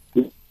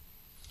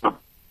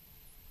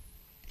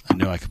 I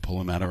knew I could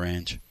pull him out of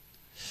range.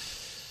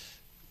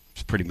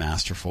 It's pretty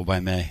masterful by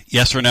me.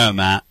 Yes or no,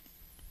 Matt?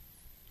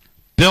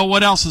 Bill,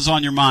 what else is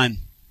on your mind?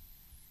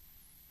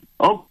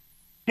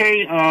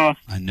 Okay,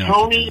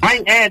 Tony,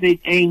 I added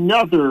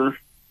another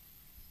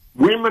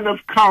women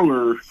of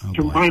color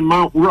to my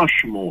Mount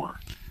Rushmore.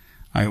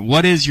 All right,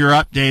 what is your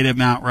updated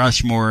Mount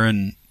Rushmore?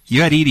 And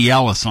you had Edie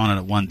Ellis on it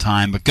at one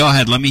time, but go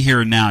ahead. Let me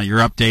hear it now, your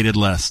updated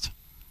list.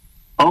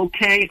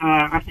 Okay,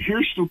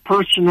 here's the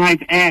person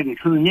I've added.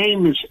 Her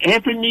name is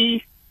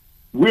Ebony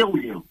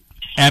Williams.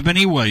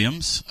 Ebony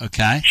Williams,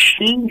 okay.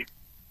 She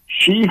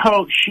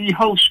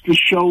hosts a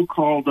show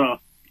called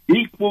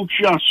Equal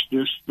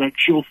Justice that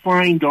you'll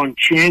find on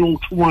Channel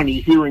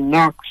 20 here in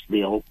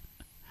Knoxville,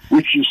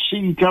 which is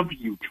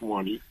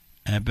CW20.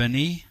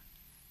 Ebony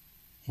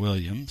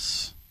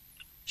Williams.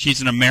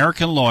 She's an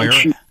American lawyer.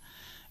 She's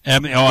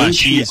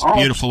a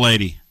beautiful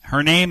lady.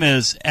 Her name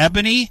is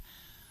Ebony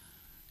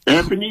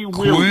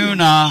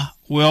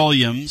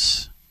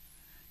Williams.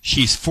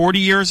 She's 40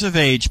 years of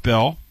age,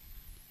 Bill.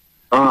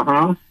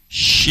 Uh-huh.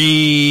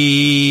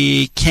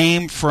 She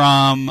came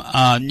from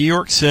New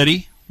York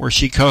City, where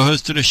she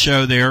co-hosted a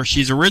show there.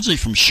 She's originally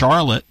from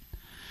Charlotte.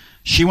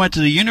 She went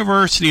to the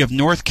University of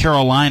North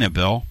Carolina,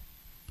 Bill.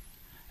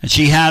 And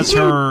she has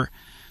a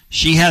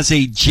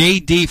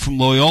JD from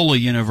Loyola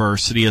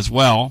University as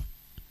well.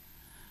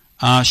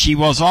 She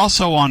was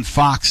also on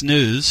Fox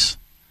News.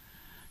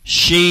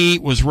 She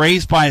was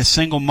raised by a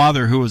single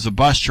mother who was a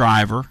bus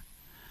driver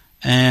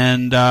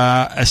and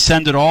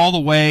ascended all the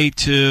way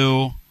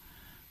to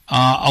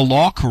a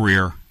law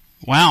career.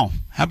 Wow,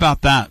 how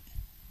about that?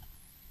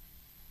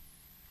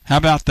 How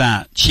about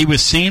that? She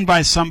was seen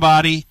by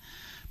somebody,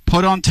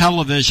 put on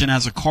television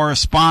as a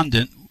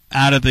correspondent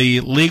out of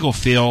the legal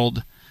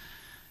field.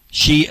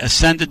 She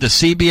ascended to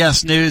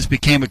CBS News,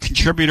 became a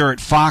contributor at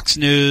Fox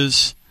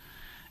News,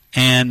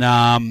 and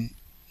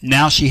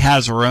now she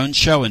has her own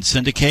show in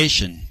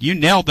syndication. You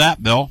nailed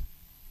that, Bill.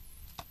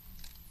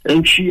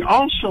 And she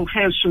also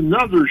has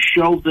another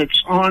show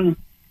that's on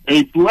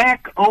a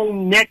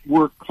black-owned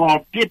network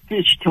called, get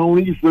this,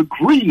 Tony, The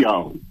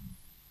Griot.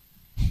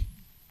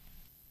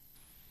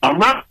 I'm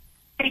not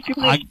taking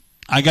this.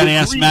 I got to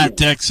ask Matt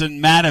Dixon.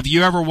 Matt, have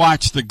you ever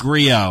watched The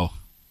Griot?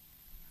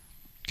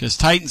 Because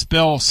Titans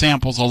Bill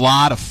samples a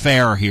lot of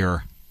fare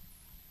here.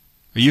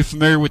 Are you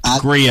familiar with the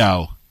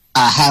griot?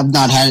 I have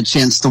not had a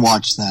chance to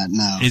watch that,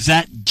 no. Is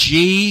that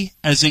G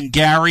as in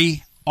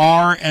Gary,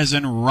 R as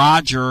in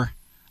Roger,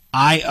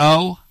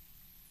 I-O?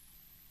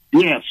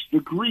 Yes, the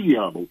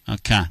griot.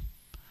 Okay.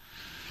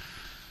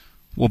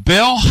 Well,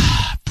 Bill,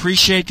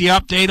 appreciate the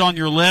update on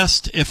your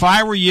list. If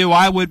I were you,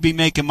 I would be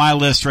making my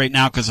list right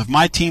now, because if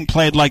my team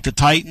played like the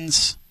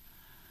Titans,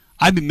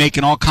 I'd be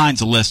making all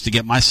kinds of lists to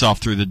get myself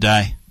through the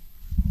day.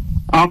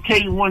 I'll tell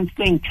you one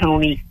thing,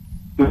 Tony.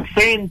 The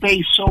fan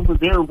base over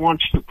there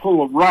wants to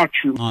pull a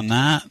Roger. On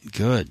that?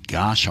 Good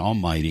gosh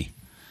almighty.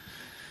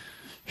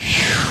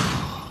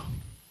 Whew.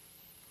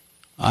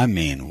 I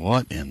mean,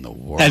 what in the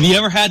world? Have you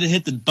ever had to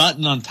hit the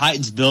button on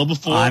Titansville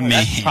before? I mean,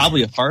 that's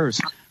probably a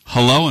first.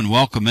 Hello and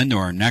welcome into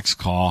our next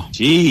call.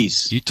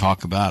 Jeez. You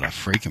talk about a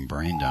freaking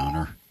brain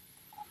donor.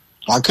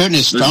 Why couldn't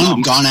his phone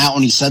have gone out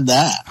when he said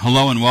that?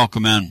 Hello and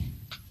welcome in.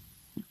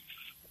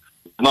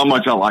 Not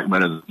much I like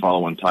better than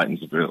following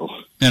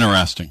Titansville.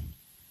 Interesting.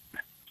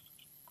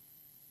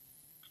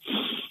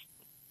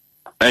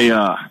 Hey,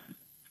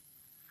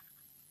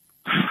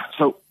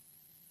 so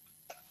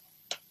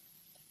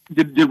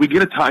did we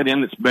get a tight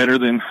end that's better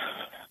than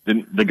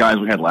the guys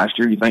we had last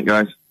year, you think,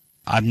 guys?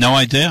 I have no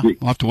idea.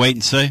 We'll have to wait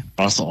and see.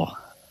 Awesome.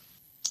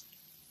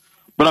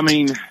 But, I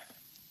mean,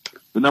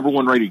 the number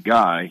one rated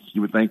guy,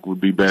 you would think would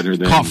be better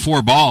than... Caught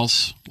 4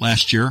 balls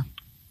last year.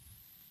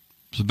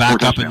 Was a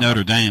backup at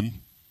Notre Dame.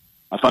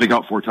 I thought he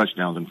got 4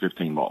 touchdowns and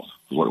 15 balls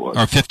is what it was.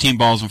 Or 15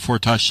 balls and 4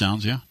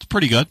 touchdowns, yeah. It's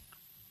pretty good.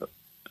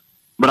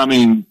 But, I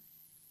mean,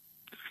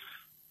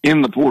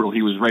 in the portal,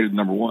 he was rated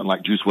number 1,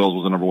 like Juice Wells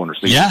was the number 1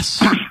 receiver.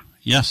 Yes.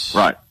 Yes.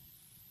 Right.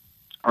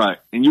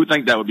 And you would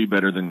think that would be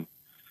better than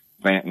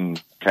Fant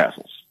and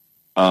Castles.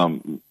 I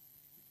mean,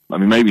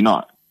 maybe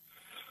not.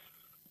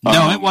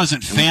 No, it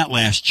wasn't Fant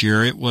last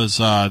year. It was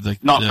Not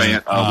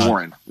Fant,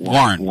 Warren.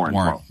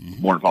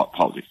 Warren,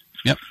 apologies.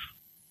 Yep.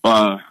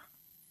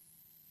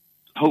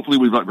 Hopefully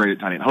we've upgraded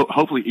tight end.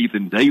 Hopefully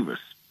Ethan Davis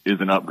is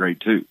an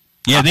upgrade too.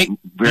 Yeah,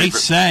 they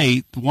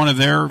say one of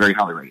their very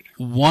highly rated.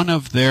 One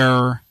of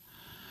their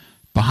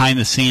behind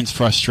the scenes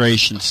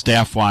frustration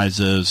staff wise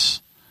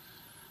is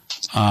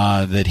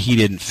that he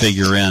didn't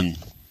figure in.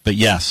 But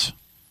yes.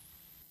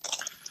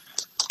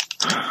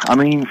 I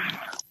mean,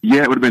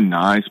 yeah, it would have been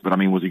nice, but I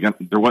mean,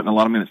 there wasn't a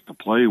lot of minutes to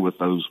play with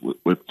those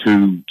with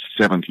 2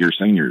 7th-year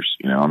seniors.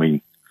 You know, I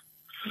mean,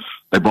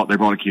 they brought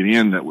a kid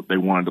in that they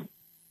wanted to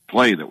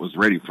play that was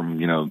ready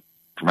from out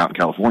in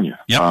California.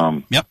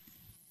 Yep. Yep.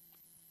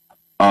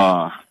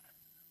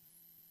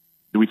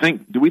 Do we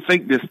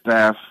think this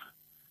staff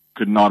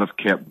could not have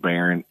kept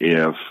Barron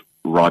if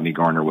Rodney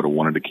Garner would have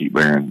wanted to keep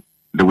Barron?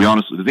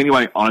 Does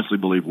anybody honestly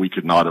believe we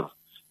could not have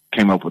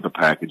came up with a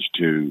package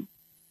to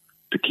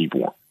keep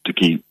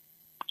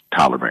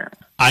Tyler Barron?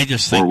 I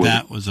just think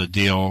that was a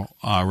deal,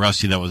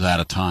 Rusty, that was out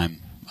of time.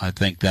 I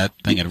think that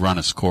thing had run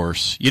its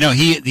course. You know,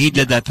 he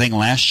did that thing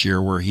last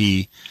year where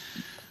he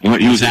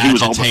was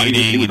agitating.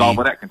 He was all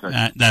but at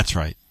Kentucky. That's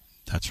right.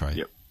 That's right.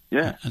 Yep.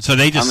 Yeah. And so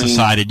they just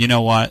decided, you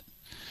know what?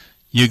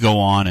 You go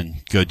on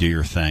and go do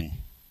your thing.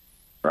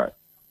 Right.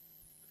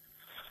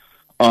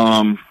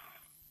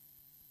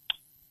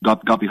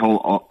 Got the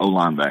whole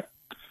O-line back.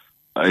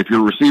 If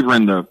you're a receiver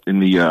in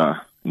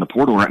the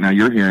portal right now,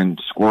 you're hearing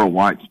Squirrel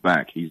White's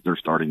back. He's their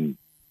starting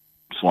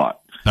slot.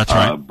 That's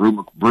right.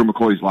 Brew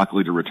McCoy's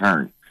likely to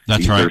return.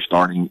 That's right. He's their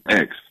starting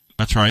X.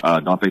 That's right.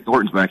 Dante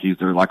Thornton's back. He's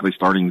their likely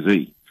starting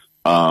Z.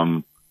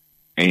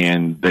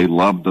 And they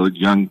love the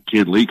young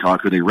kid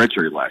Leacock who they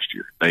redshirted last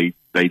year. They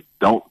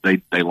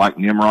like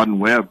Nimrod and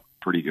Webb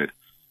pretty good.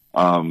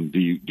 Do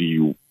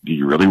you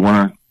really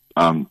want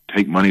to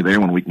take money there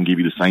when we can give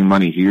you the same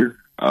money here?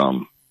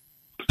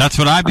 That's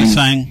what I'd be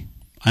saying.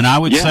 And I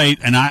would say,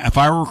 if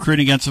I were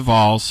recruiting against the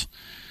Vols,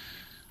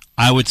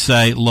 I would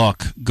say,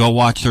 look, go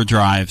watch their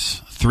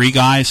drives. 3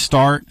 guys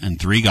start and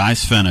 3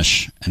 guys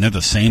finish, and they're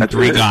the same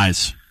 3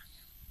 guys.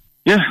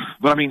 Yeah,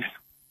 but I mean,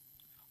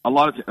 a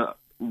lot of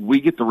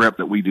we get the rep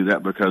that we do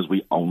that because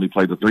we only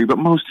play the 3, but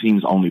most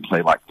teams only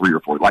play like 3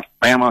 or 4. Like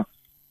Bama,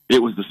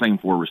 it was the same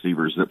 4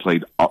 receivers that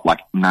played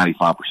like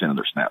 95% of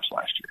their snaps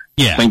last year.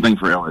 Yeah. Same thing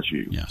for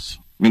LSU. Yes.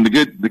 I mean, the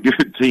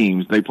good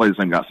teams, they play the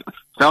same guys.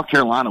 South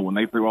Carolina, when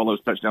they threw all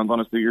those touchdowns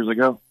on us 2 years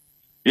ago,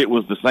 it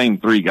was the same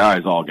 3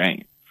 guys all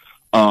game.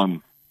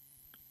 But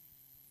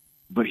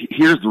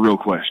here's the real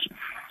question.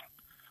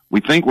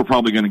 We think we're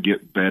probably going to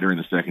get better in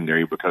the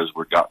secondary because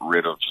we got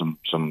rid of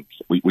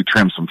we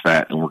trimmed some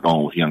fat and we're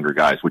going with younger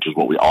guys, which is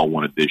what we all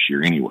wanted this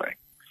year anyway.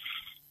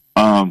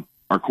 Our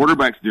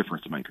quarterbacks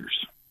difference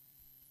makers.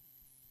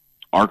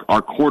 Our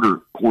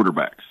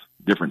quarterbacks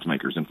difference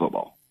makers in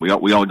football. We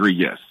all agree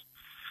yes.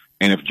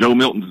 And if Joe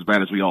Milton's as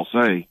bad as we all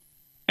say,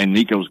 and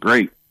Nico's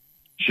great,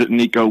 shouldn't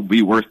Nico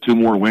be worth 2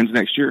 more wins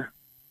next year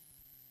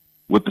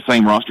with the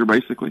same roster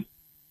basically?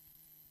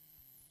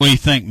 What do you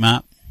think,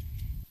 Matt?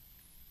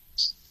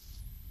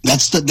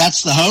 That's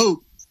the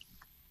hope,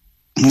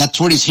 and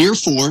that's what he's here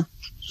for,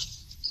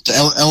 to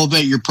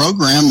elevate your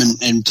program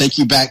and take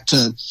you back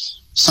to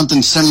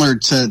something similar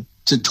to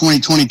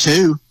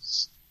 2022.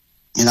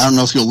 And I don't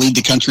know if you'll lead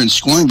the country in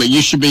scoring, but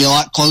you should be a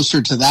lot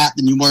closer to that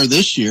than you were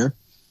this year.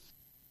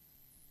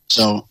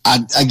 So, I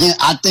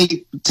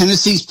think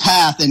Tennessee's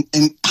path, and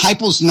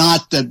Heupel's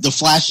not the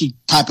flashy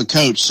type of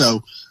coach.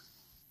 So,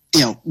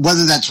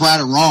 whether that's right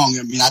or wrong,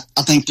 I mean,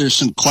 I think there's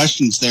some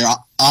questions there,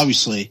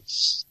 obviously.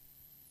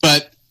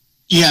 But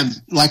you have,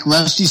 like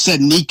Rusty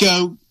said,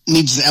 Nico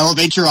needs to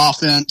elevate your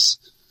offense.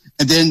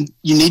 And then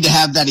you need to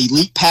have that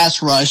elite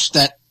pass rush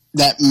that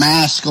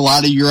mask a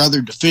lot of your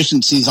other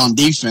deficiencies on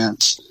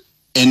defense.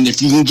 And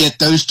if you can get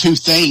those two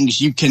things,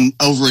 you can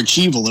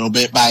overachieve a little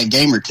bit by a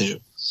game or two.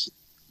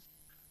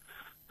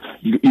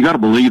 You got to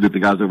believe that the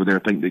guys over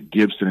there think that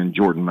Gibson and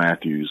Jordan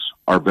Matthews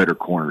are better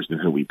corners than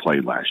who we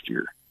played last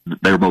year.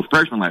 They were both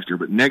freshmen last year,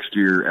 but next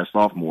year as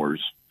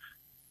sophomores,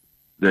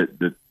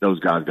 that those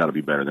guys got to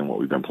be better than what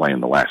we've been playing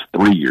the last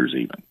 3 years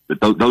even.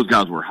 That those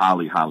guys were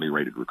highly, highly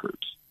rated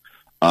recruits.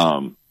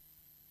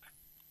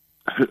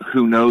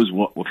 Who knows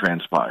what will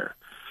transpire.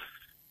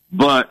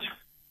 But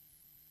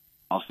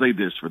I'll say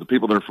this, for the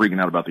people that are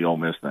freaking out about the Ole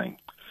Miss thing,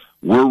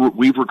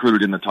 we've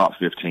recruited in the top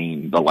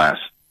 15 the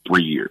last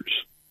 3 years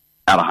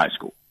out of high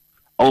school.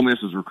 Ole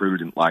Miss is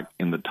recruited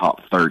in the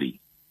top 30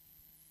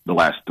 the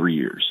last 3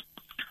 years.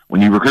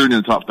 When you recruit in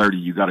the top 30,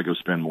 you got to go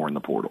spend more in the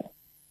portal.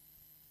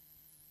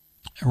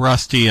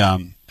 Rusty,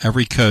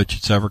 every coach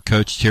that's ever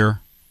coached here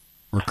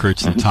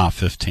recruits in the top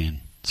 15.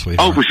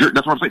 Sweetheart. Oh, for sure.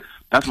 That's what I'm saying.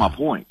 That's my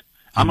point.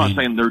 I'm not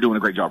saying they're doing a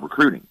great job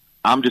recruiting.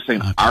 I'm just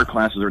saying our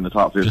classes are in the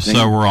top 15. Just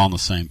so we're all on the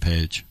same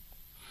page.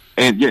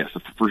 And yes,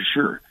 for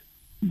sure.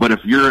 But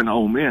if you're an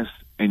Ole Miss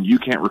and you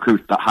can't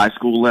recruit at the high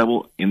school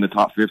level in the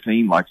top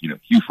 15, like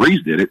Hugh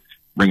Freeze did it,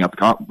 break out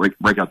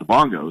the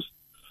bongos.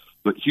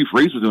 But Hugh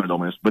Freeze was doing it at Ole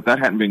Miss, but that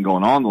hadn't been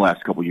going on the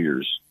last couple of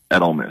years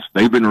at Ole Miss.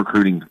 They've been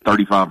recruiting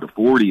 35 to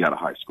 40 out of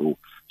high school,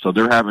 so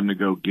they're having to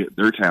go get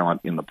their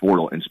talent in the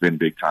portal and spend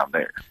big time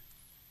there.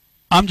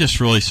 I'm just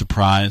really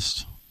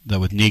surprised that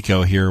with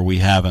Nico here, we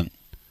haven't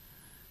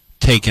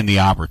taken the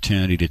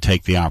opportunity to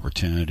take the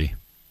opportunity.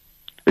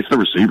 It's the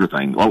receiver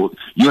thing. Well,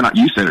 you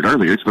said it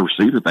earlier. It's the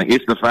receiver thing.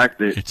 It's the fact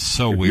that it's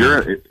so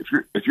weird.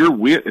 If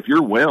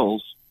you're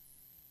Wells,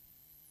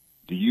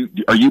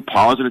 are you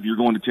positive you're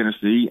going to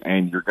Tennessee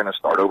and you're going to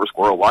start over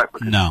Squirrel White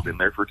because you've been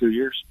there for 2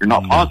 years? You're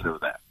not positive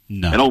of that.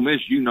 No. At Ole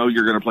Miss, you're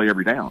going to play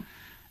every down.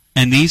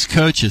 And these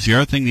coaches, the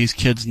other thing these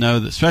kids know,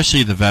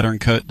 especially the veteran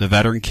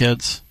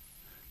kids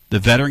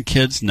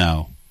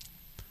know.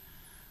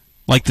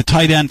 Like the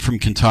tight end from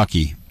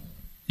Kentucky.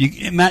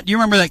 Matt, do you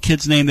remember that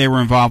kid's name they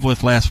were involved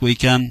with last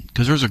weekend?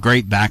 Because there's a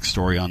great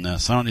backstory on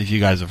this. I don't know if you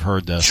guys have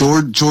heard this.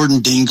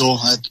 Jordan Dingle,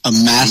 a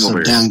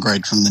massive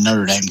downgrade from the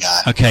Notre Dame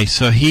guy. Okay,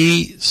 so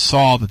he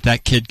saw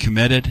that kid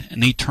committed,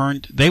 and he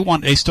turned.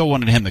 They still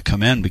wanted him to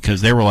come in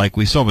because they were like,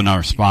 we still have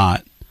another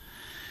spot.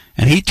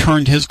 And he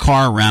turned his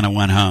car around and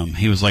went home.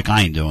 He was like,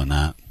 I ain't doing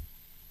that.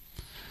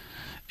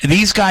 And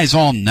these guys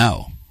all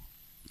know.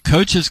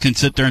 Coaches can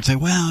sit there and say,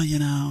 well,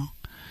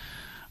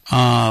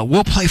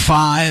 we'll play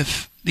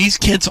 5. These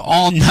kids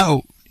all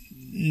know.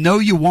 No,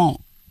 you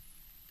won't.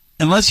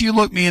 Unless you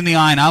look me in the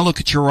eye and I look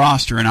at your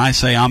roster and I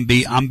say I'm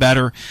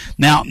better.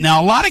 Now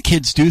a lot of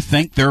kids do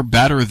think they're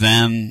better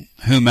than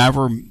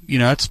whomever.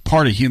 It's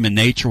part of human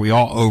nature. We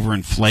all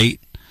overinflate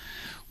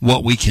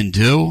what we can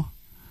do.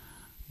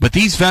 But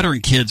these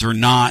veteran kids are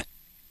not.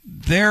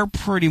 They're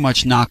pretty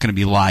much not going to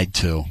be lied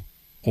to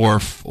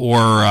or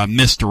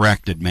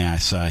misdirected, may I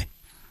say.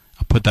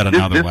 I'll put that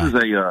another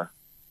way.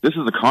 This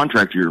is a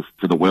contract year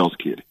for the Wells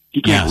kid.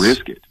 He can't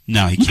risk it.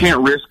 No, he can't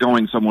risk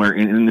going somewhere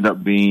and it ended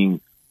up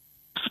being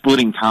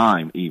splitting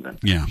time even.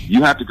 Yeah.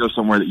 You have to go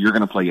somewhere that you're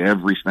going to play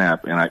every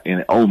snap. And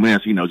at Ole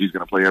Miss, he knows he's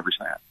going to play every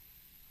snap.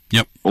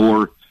 Yep.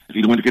 Or if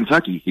he'd went to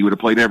Kentucky, he would have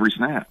played every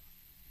snap.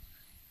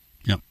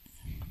 Yep.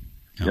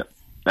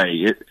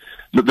 Hey,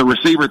 the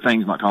receiver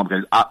thing's not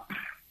complicated.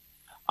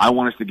 I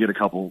want us to get a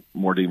couple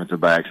more defensive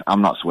backs.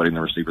 I'm not sweating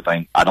the receiver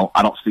thing. I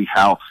don't see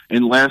how,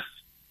 unless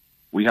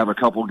we have a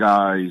couple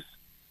guys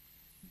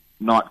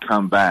not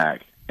come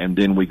back and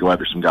then we go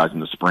after some guys in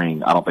the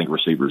spring. I don't think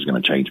receiver is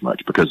going to change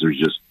much because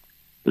there's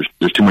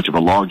too much of a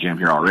logjam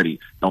here already.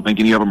 Don't think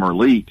any of them are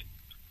elite,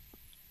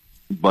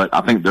 but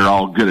I think they're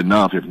all good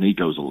enough if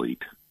Nico's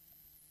elite.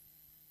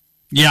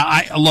 Yeah,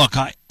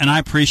 I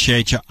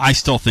appreciate you. I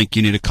still think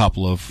you need a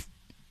couple of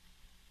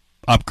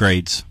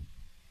upgrades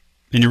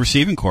in your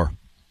receiving core.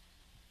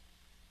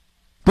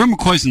 Brim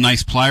McCoy's a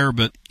nice player,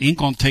 but he ain't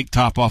going to take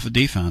top off of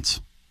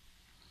defense.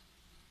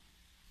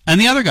 And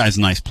the other guy's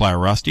a nice player,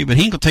 Rusty, but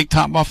he ain't going to take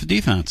top off of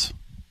defense.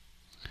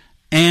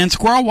 And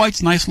Squirrel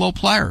White's a nice little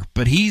player,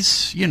 but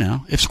he's,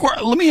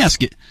 let me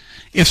ask you,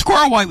 if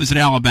Squirrel White was at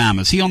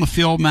Alabama, is he on the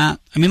field, Matt?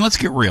 I mean, let's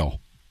get real.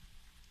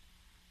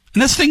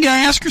 And that's the thing you got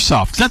to ask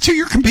yourself, because that's who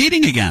you're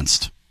competing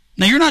against.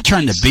 Now, you're not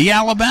trying to be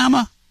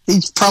Alabama.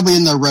 He's probably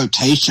in the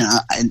rotation,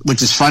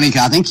 which is funny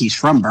because I think he's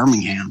from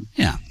Birmingham.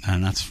 Yeah,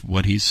 and that's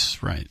what he's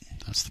right.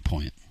 That's the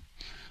point.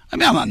 I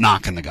mean, I'm not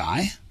knocking the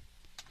guy.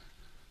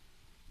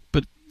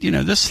 But,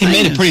 this thing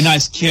He made a pretty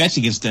nice catch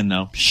against them,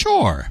 though.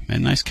 Sure. Made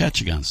a nice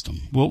catch against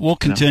them. We'll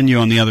continue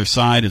on the other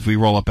side as we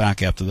roll it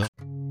back after that.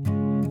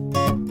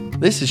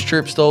 This is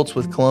Trip Stoltz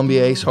with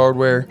Columbia Ace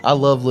Hardware. I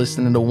love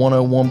listening to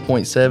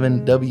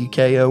 101.7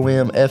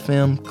 WKOM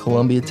FM,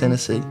 Columbia,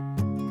 Tennessee.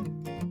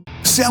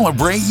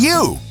 Celebrate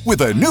you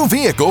with a new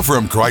vehicle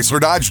from Chrysler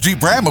Dodge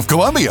Jeep Ram of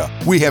Columbia.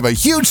 We have a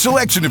huge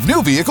selection of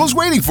new vehicles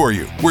waiting for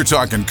you. We're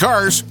talking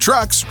cars,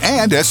 trucks,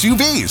 and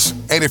SUVs.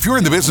 And if you're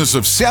in the business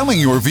of selling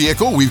your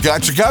vehicle, we've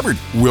got you covered.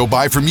 We'll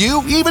buy from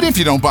you even if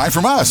you don't buy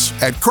from us.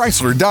 At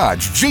Chrysler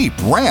Dodge Jeep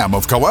Ram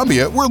of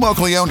Columbia, we're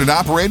locally owned and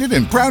operated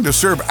and proud to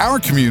serve our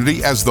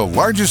community as the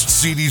largest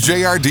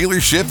CDJR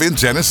dealership in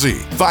Tennessee.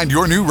 Find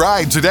your new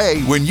ride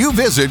today when you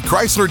visit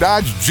Chrysler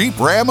Dodge Jeep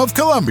Ram of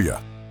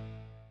Columbia.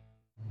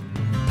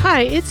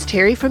 Hi, it's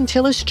Terry from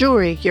Tillis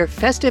Jewelry, your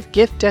festive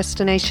gift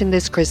destination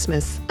this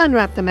Christmas.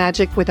 Unwrap the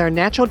magic with our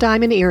natural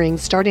diamond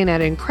earrings starting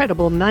at an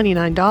incredible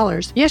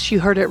 $99. Yes, you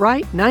heard it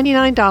right,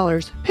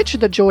 $99. Picture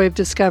the joy of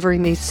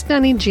discovering these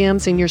stunning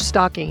gems in your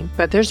stocking.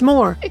 But there's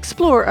more.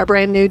 Explore our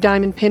brand new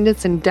diamond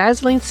pendants and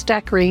dazzling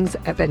stack rings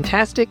at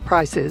fantastic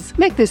prices.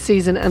 Make this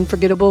season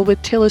unforgettable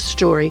with Tillis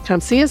Jewelry.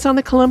 Come see us on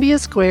the Columbia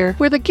Square,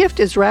 where the gift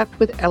is wrapped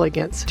with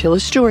elegance.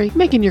 Tillis Jewelry,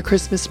 making your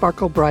Christmas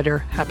sparkle brighter.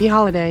 Happy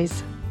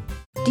holidays.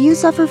 Do you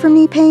suffer from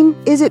knee pain?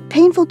 Is it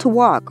painful to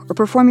walk or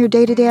perform your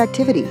day-to-day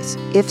activities?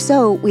 If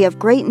so, we have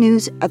great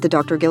news at the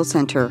Dr. Gill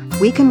Center.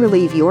 We can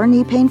relieve your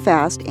knee pain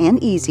fast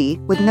and easy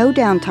with no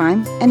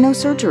downtime and no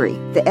surgery.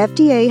 The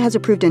FDA has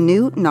approved a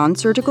new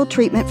non-surgical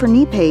treatment for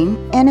knee pain,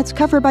 and it's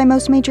covered by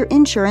most major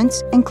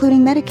insurance,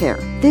 including Medicare.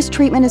 This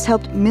treatment has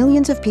helped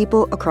millions of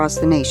people across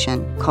the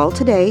nation. Call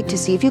today to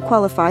see if you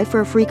qualify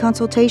for a free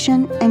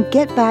consultation and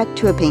get back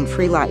to a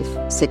pain-free life.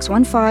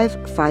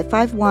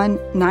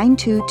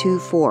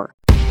 615-551-9224.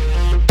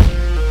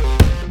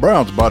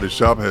 Brown's Body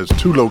Shop has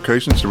 2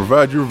 locations to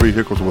provide your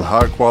vehicles with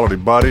high-quality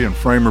body and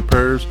frame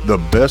repairs, the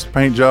best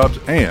paint jobs,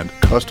 and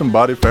custom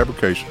body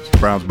fabrications.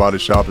 Brown's Body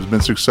Shop has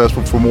been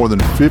successful for more than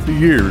 50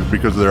 years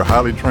because of their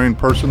highly trained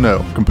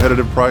personnel,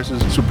 competitive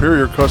prices,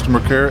 superior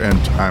customer care,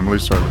 and timely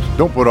service.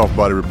 Don't put off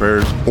body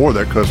repairs or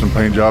that custom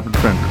paint job at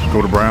Fenders.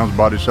 Go to Brown's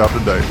Body Shop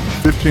today.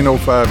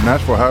 1505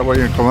 Nashville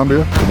Highway in Columbia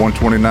to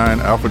 129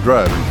 Alpha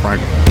Drive in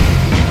Franklin.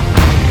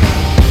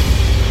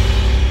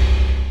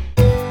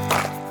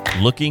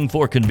 Looking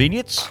for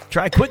convenience?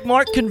 Try Quick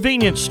Mart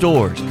Convenience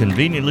Stores,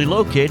 conveniently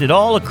located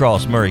all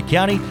across Murray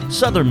County,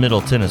 southern Middle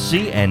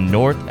Tennessee, and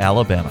North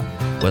Alabama.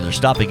 Whether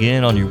stopping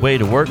in on your way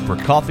to work for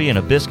coffee and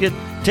a biscuit,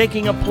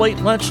 taking a plate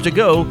lunch to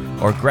go,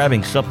 or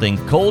grabbing something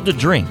cold to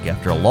drink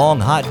after a long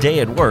hot day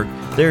at work,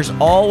 there's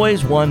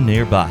always one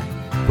nearby.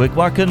 Quick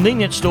Mart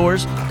Convenience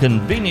Stores,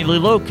 conveniently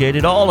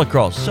located all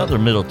across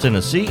southern Middle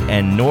Tennessee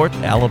and North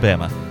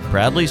Alabama.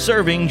 Proudly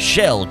serving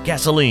Shell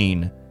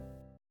gasoline.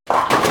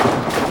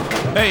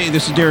 Hey,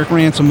 this is Derek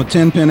Ransom with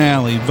 10 Pin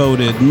Alley,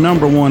 voted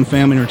 #1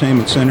 family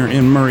entertainment center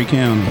in Murray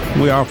County.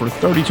 We offer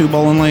 32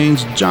 bowling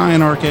lanes,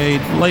 giant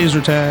arcade,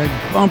 laser tag,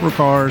 bumper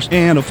cars,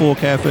 and a full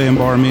cafe and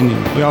bar menu.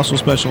 We also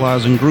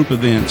specialize in group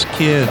events,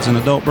 kids and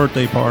adult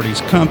birthday parties,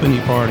 company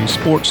parties,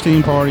 sports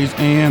team parties,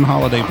 and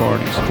holiday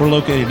parties. We're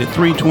located at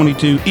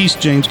 322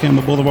 East James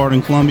Campbell Boulevard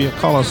in Columbia.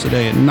 Call us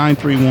today at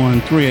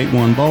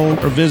 931-381-BOWL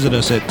or visit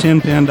us at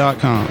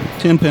 10pin.com.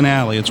 10 Pin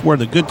Alley, it's where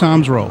the good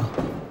times roll.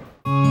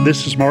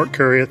 This is Mark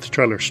Curry at the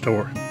Trailer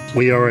Store.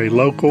 We are a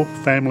local,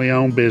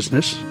 family-owned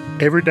business.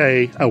 Every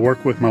day, I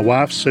work with my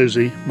wife,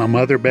 Susie, my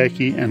mother,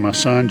 Becky, and my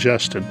son,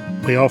 Justin.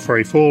 We offer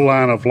a full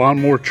line of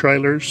lawnmower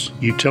trailers,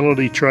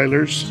 utility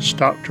trailers,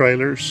 stock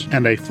trailers,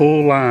 and a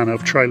full line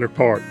of trailer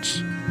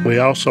parts. We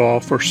also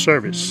offer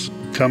service.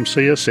 Come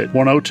see us at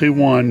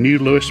 1021 New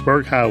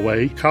Lewisburg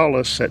Highway. Call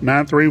us at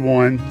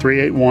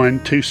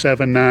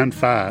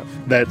 931-381-2795.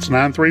 That's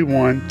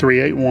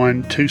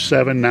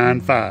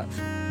 931-381-2795.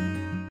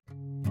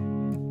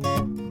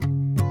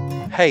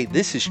 Hey,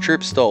 this is Trip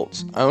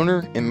Stoltz,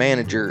 owner and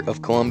manager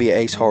of Columbia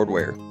Ace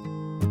Hardware.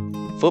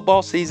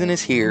 Football season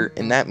is here,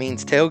 and that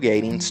means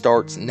tailgating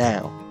starts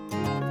now.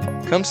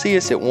 Come see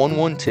us at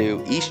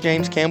 112 East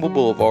James Campbell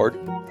Boulevard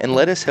and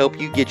let us help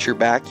you get your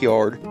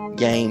backyard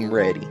game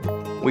ready.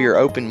 We are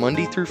open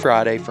Monday through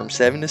Friday from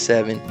 7 to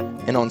 7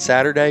 and on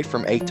Saturday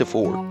from 8 to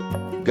 4.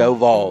 Go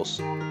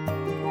Vols!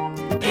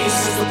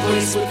 Ace is the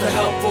place with the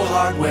helpful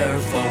hardware,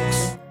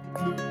 folks.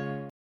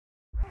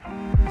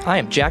 I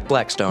am Jack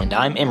Blackstone. And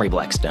I'm Emery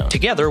Blackstone.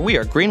 Together, we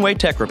are Greenway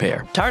Tech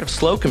Repair. Tired of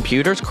slow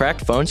computers,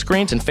 cracked phone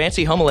screens, and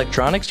fancy home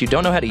electronics you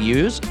don't know how to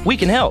use? We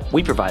can help.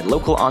 We provide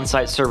local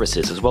on-site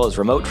services as well as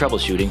remote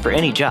troubleshooting for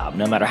any job,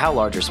 no matter how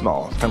large or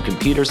small, from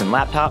computers and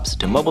laptops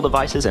to mobile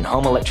devices and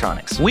home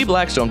electronics. We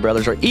Blackstone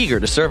brothers are eager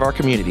to serve our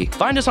community.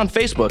 Find us on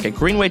Facebook at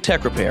Greenway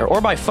Tech Repair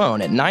or by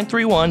phone at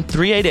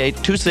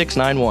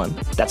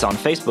 931-388-2691. That's on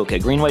Facebook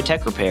at Greenway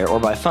Tech Repair or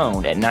by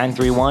phone at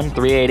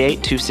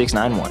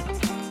 931-388-2691.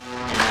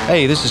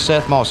 Hey, this is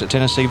Seth Moss at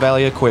Tennessee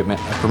Valley Equipment,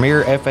 a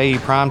premier FAE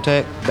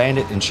PrimeTech,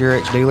 Bandit, and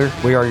SureX dealer.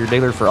 We are your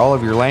dealer for all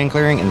of your land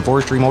clearing and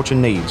forestry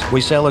mulching needs. We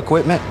sell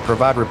equipment,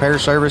 provide repair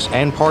service,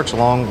 and parts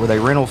along with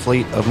a rental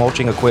fleet of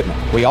mulching equipment.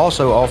 We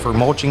also offer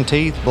mulching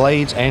teeth,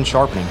 blades, and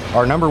sharpening.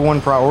 Our number one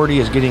priority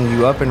is getting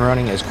you up and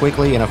running as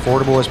quickly and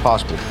affordable as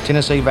possible.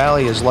 Tennessee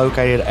Valley is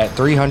located at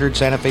 300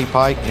 Santa Fe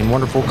Pike in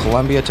wonderful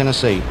Columbia,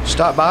 Tennessee.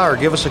 Stop by or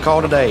give us a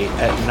call today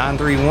at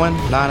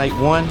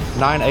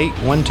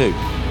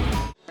 931-981-9812.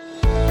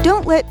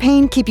 Don't let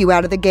pain keep you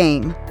out of the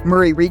game.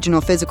 Murray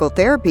Regional Physical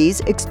Therapy's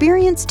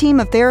experienced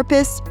team of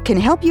therapists can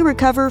help you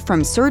recover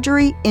from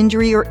surgery,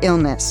 injury, or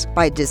illness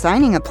by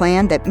designing a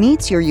plan that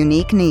meets your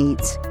unique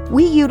needs.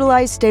 We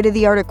utilize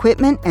state-of-the-art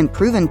equipment and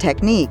proven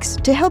techniques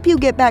to help you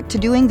get back to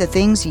doing the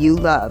things you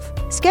love.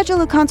 Schedule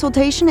a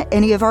consultation at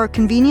any of our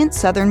convenient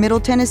Southern Middle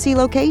Tennessee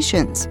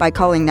locations by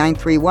calling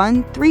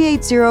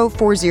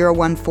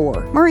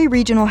 931-380-4014. Murray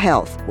Regional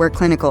Health, where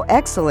clinical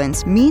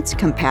excellence meets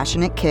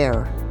compassionate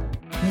care.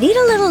 Need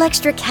a little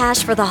extra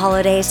cash for the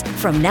holidays?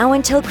 From now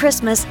until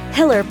Christmas,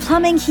 Hiller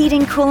Plumbing,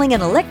 Heating, Cooling,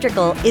 and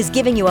Electrical is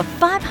giving you a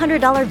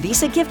 $500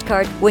 Visa gift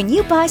card when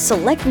you buy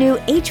select new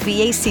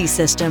HVAC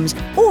systems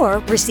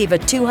or receive a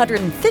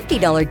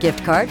 $250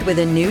 gift card with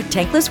a new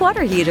tankless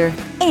water heater.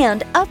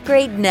 And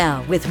upgrade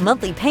now with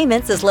monthly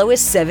payments as low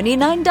as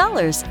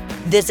 $79.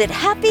 Visit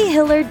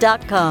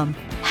happyhiller.com.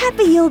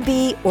 Happy you'll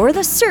be, or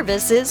the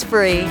service is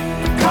free.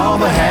 Call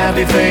the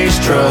Happy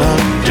Face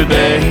Truck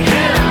today.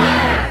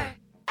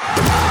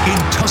 In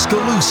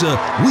Tuscaloosa,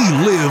 we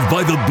live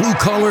by the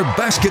blue-collar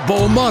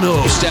basketball motto.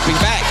 Stepping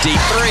back,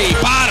 deep three,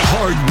 bottom.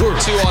 Hard work.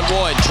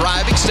 2-on-1,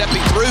 driving,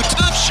 stepping through,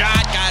 tough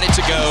shot, got it to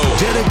go.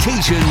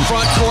 Dedication.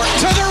 Front court,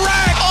 to the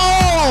rack,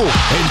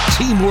 and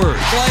teamwork.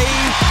 Play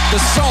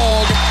the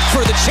song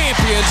for the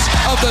champions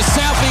of the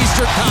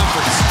Southeastern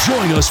Conference.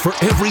 Join us for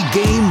every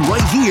game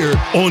right here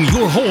on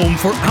your home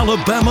for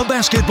Alabama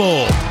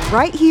basketball.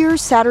 Right here,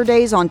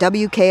 Saturdays on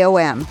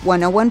WKOM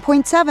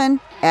 101.7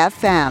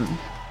 FM.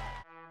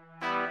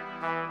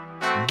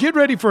 Get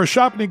ready for a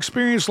shopping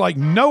experience like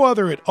no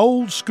other at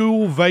Old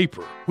School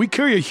Vapor. We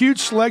carry a huge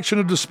selection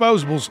of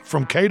disposables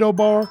from Cato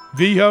Bar,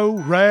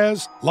 Viho,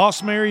 Raz,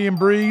 Lost Mary, and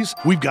Breeze.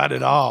 We've got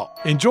it all.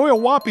 Enjoy a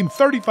whopping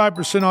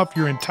 35% off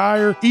your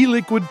entire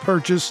e-liquid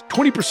purchase,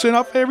 20%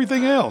 off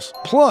everything else.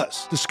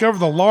 Plus, discover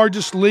the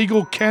largest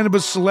legal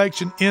cannabis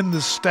selection in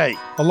the state,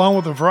 along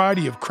with a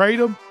variety of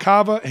kratom,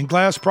 kava, and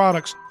glass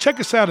products. Check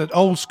us out at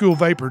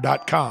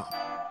oldschoolvapor.com.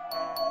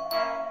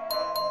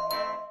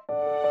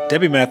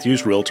 Debbie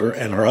Matthews, realtor,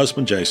 and her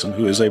husband Jason,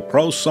 who is a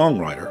prose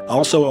songwriter,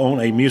 also own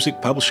a music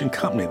publishing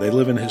company. They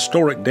live in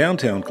historic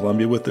downtown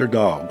Columbia with their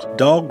dogs.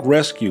 Dog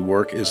rescue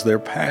work is their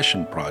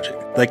passion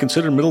project. They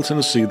consider Middle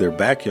Tennessee their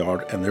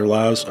backyard, and their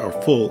lives are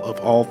full of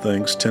all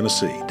things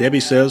Tennessee. Debbie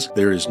says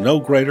there is no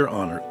greater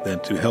honor than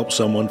to help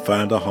someone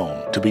find a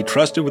home. To be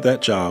trusted with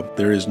that job,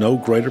 there is no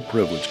greater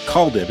privilege.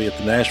 Call Debbie at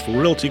the Nashville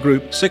Realty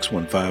Group,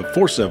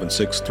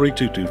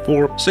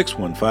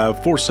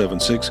 615-476-3224,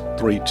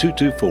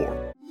 615-476-3224.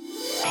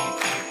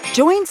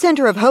 Join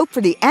Center of Hope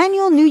for the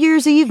annual New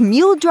Year's Eve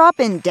Mule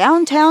Drop in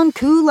downtown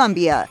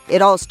Columbia.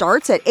 It all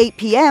starts at 8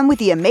 p.m. with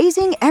the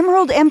amazing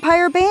Emerald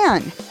Empire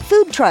Band.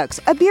 Food trucks,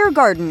 a beer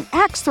garden,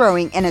 axe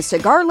throwing, and a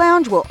cigar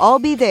lounge will all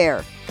be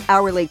there.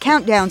 Hourly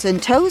countdowns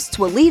and toasts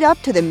will lead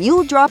up to the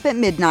Mule Drop at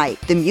midnight.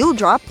 The Mule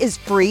Drop is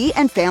free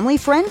and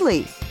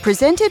family-friendly.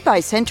 Presented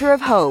by Center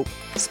of Hope.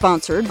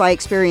 Sponsored by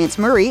Experience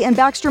Murray and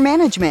Baxter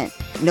Management.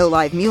 No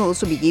live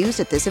mules will be used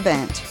at this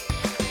event.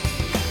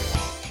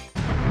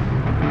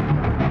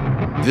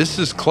 This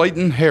is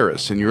Clayton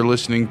Harris, and you're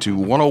listening to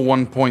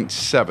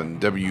 101.7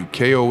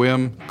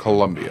 WKOM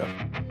Columbia.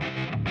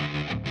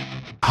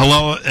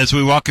 Hello, as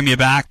we welcome you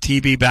back,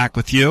 TV back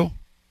with you.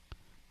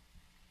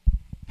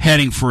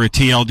 Heading for a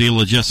TLD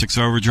Logistics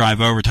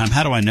Overdrive Overtime.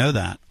 How do I know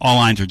that? All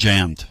lines are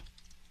jammed.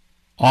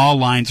 All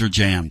lines are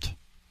jammed.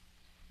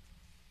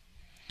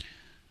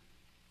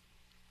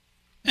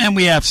 And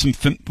we have some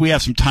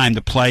time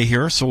to play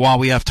here. So while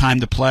we have time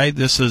to play,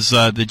 this is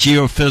the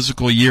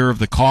geophysical year of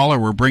the caller.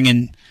 We're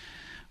bringing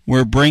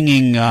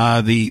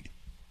the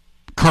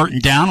curtain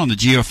down on the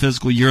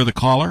geophysical year of the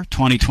caller,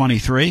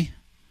 2023,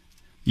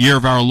 year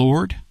of our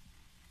Lord.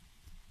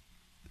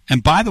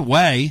 And by the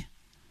way,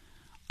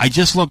 I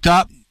just looked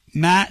up,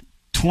 Matt,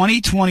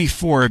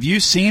 2024. Have you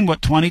seen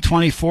what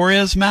 2024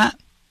 is, Matt?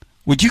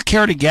 Would you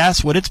care to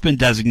guess what it's been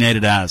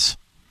designated as?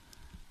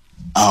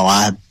 Oh,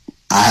 I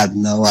have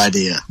no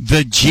idea.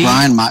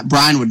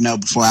 Brian would know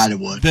before I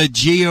would. The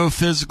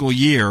geophysical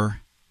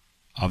year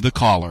of the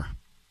caller.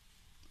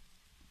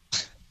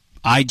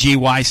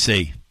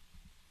 IGYC,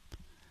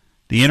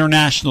 the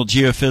International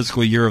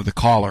Geophysical Year of the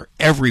Caller,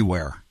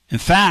 everywhere. In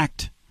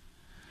fact,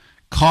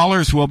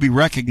 callers will be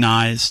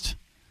recognized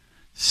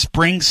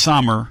spring,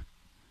 summer,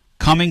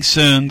 coming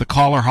soon, the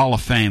Caller Hall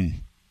of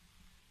Fame.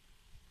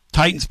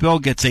 Titans Bill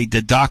gets a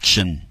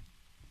deduction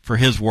for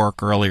his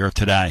work earlier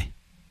today.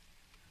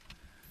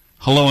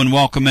 Hello and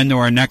welcome into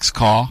our next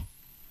call.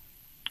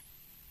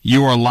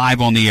 You are live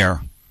on the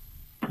air.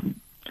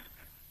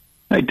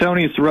 Hey,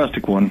 Tony, it's the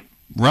Rustic One.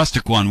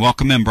 Rustic One,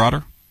 welcome in,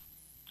 brother.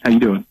 How you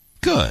doing?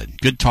 Good.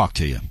 Good to talk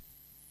to you.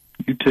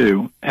 You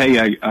too.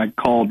 Hey, I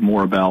called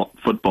more about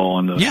football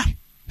and the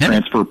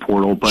transfer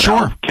portal, but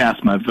I'll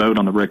cast my vote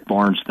on the Rick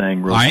Barnes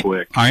thing real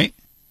quick. All right.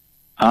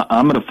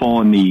 I'm going to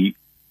fall in the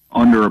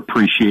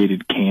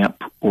underappreciated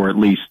camp, or at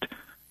least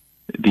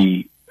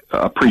the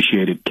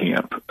appreciated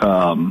camp.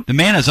 The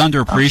man is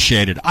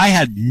underappreciated. I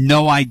had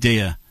no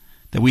idea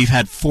that we've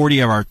had 40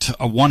 of our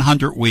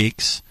 100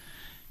 weeks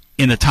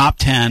in the top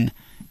 10,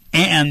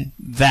 and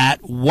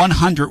that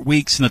 100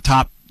 weeks in the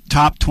top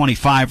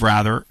 25,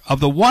 rather. Of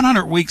the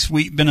 100 weeks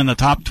we've been in the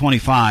top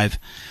 25,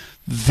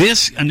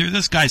 under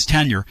this guy's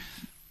tenure,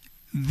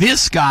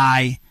 this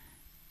guy,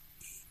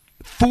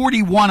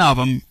 41 of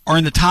them are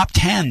in the top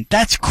 10.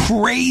 That's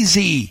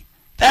crazy.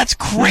 That's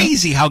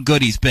crazy how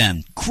good he's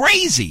been.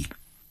 Crazy.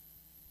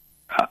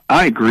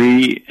 I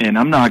agree, and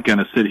I'm not going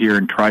to sit here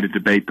and try to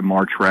debate the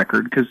March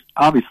record because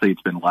obviously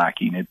it's been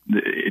lacking.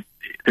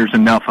 There's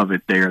enough of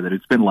it there that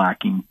it's been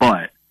lacking,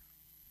 but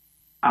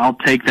I'll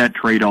take that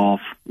trade-off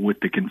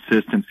with the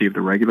consistency of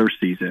the regular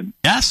season.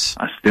 Yes.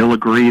 I still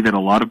agree that a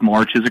lot of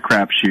March is a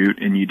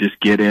crapshoot, and you just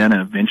get in,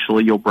 and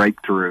eventually you'll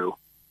break through.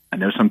 I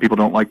know some people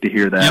don't like to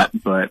hear that,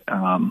 but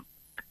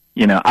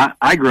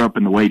I grew up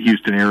in the Wade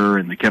Houston era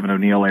and the Kevin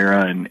O'Neal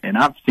era, and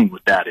I've seen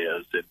what that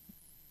is.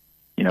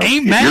 And,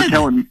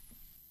 Amen.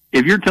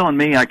 If you're telling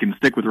me I can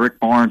stick with Rick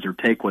Barnes or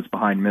take what's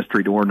behind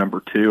mystery door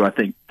number 2, I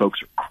think folks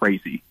are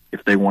crazy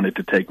if they wanted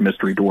to take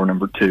mystery door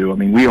number 2. I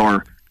mean, we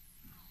are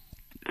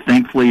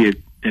thankfully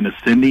an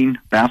ascending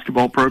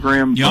basketball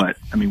program, but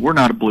I mean, we're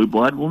not a blue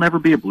blood. We'll never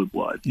be a blue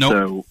blood.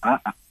 Nope.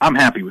 So I'm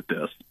happy with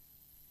this.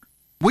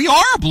 We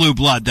are a blue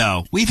blood,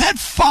 though. We've had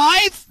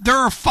 5. There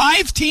are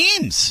 5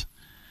 teams.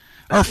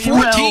 Or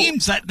 4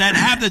 teams that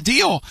have the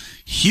deal.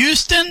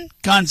 Houston,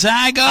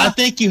 Gonzaga, I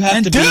think you have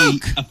and to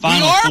Duke. be a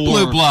Final We are Four.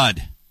 blue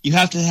blood. You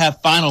have to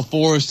have Final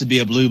Fours to be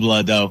a blue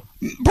blood, though.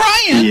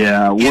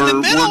 Brian, we're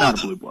not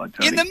a blue blood,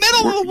 Tony. In the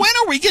middle of the winter,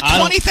 we get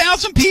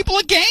 20,000 people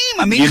a game.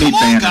 I mean, You come need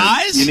on, banners.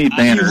 guys. You need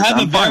banners. You have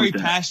I'm a fine very with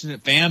that.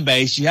 passionate fan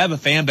base. You have a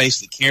fan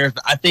base that cares.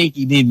 But I think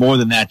you need more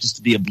than that just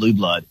to be a blue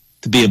blood.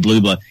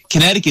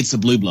 Connecticut's a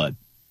blue blood.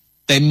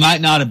 They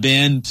might not have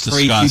been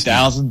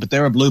pre-2000, but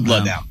they're a blue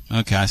blood now.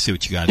 Okay, I see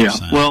what you guys are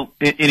saying. Well,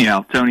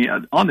 anyhow, Tony,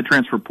 on the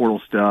transfer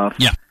portal stuff,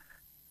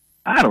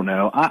 I don't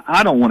know.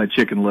 I don't want to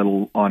chicken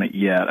little on it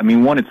yet. I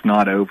mean, one, it's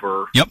not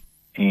over. Yep.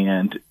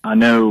 And I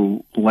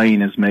know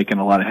Lane is making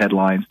a lot of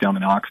headlines down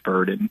in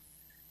Oxford,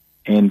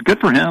 and good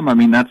for him. I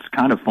mean, that's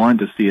kind of fun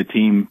to see a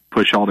team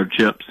push all their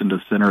chips into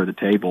the center of the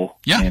table.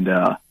 Yeah.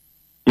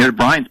 And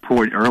Brian's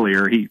point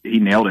earlier, he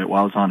nailed it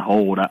while I was on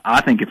hold.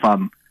 I think if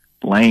I'm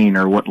Lane,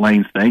 or what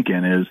Lane's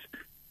thinking is,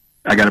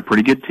 I got a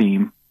pretty good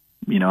team.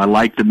 I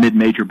like the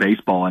mid-major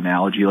baseball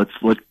analogy. Let's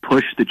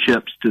push the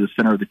chips to the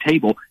center of the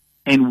table.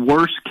 And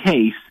worst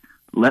case,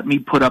 let me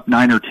put up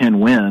 9 or 10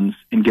 wins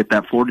and get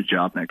that Florida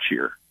job next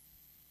year.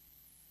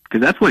 Because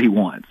that's what he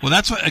wants. Well,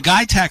 that's what a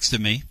guy texted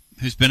me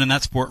who's been in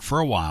that sport for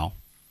a while.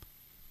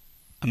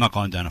 I'm not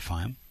going to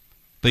identify him,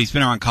 but he's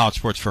been around college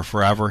sports for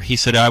forever. He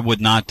said, I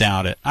would not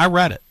doubt it. I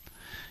read it.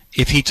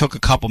 If he took a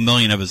couple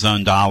million of his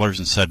own dollars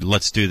and said,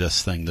 let's do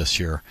this thing this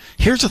year.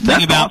 Here's the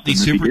thing about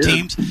these super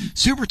teams.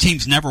 Super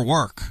teams never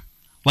work.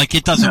 Like,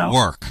 it doesn't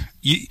work.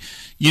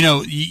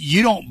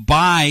 You don't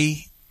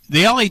buy.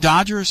 The LA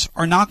Dodgers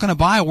are not going to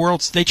buy a World.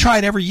 They try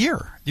it every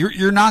year.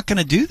 You're not going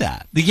to do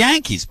that. The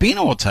Yankees,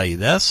 Bino will tell you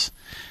this.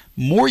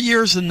 More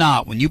years than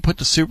not, when you put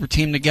the super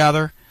team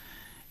together,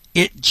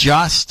 it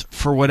just,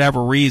 for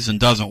whatever reason,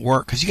 doesn't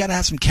work because you got to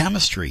have some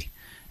chemistry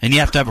and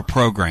you have to have a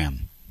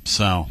program.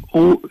 So,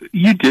 well,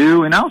 you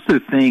do, and I also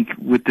think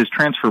with this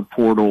transfer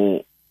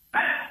portal,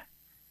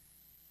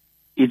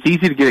 it's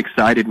easy to get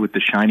excited with the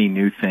shiny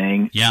new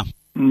thing. Yeah.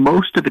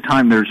 Most of the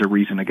time, there's a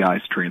reason a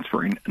guy's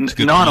transferring.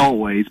 Not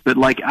always, but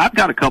like I've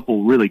got a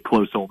couple really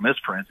close Ole Miss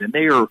friends, and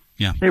they were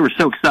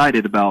so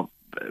excited about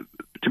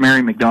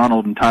Tamari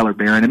McDonald and Tyler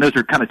Barron, and those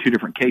are kind of two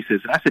different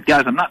cases. And I said,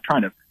 guys, I'm not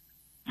trying to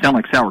sound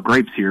like sour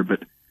grapes here,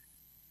 but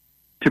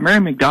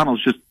Tamari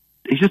McDonald's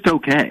he's just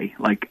okay.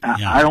 Like,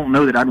 I don't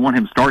know that I'd want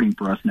him starting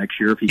for us next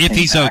year if he's back. Okay.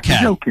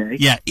 He's okay.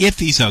 Yeah, if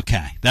he's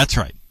okay. That's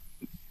right.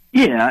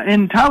 Yeah,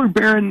 and Tyler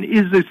Barron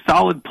is a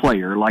solid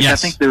player. Like,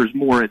 yes. I think there's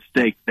more at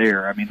stake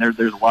there. I mean, there's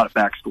a lot of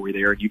backstory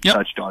there, and you've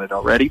touched on it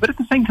already. But at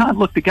the same time,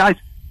 look,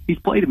 he's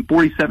played in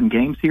 47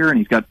 games here, and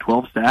he's got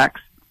 12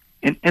 sacks.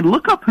 And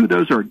look up who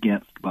those are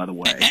against, by the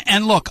way.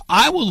 And look,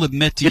 I will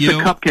admit to you. It's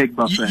a cupcake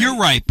buffet. You're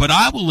right, but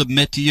I will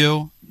admit to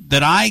you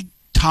that I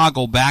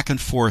toggle back and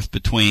forth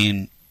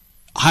between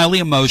highly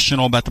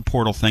emotional about the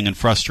portal thing and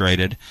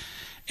frustrated,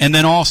 and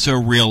then also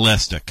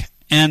realistic.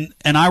 And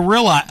I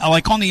realize,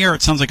 like on the air,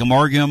 it sounds like I'm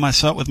arguing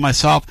with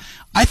myself.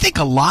 I think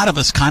a lot of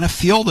us kind of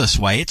feel this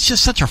way. It's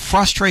just such a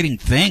frustrating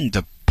thing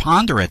to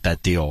ponder at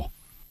that deal.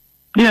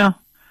 Yeah,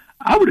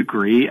 I would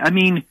agree. I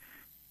mean,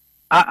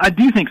 I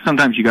do think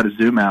sometimes you got to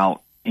zoom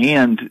out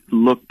and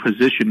look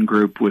position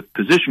group with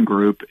position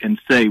group and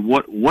say,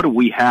 what do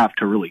we have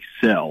to really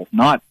sell?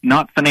 Not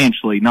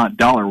financially, not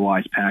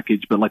dollar-wise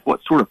package, but like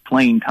what sort of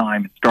playing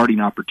time and starting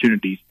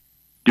opportunities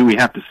do we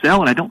have to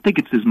sell? And I don't think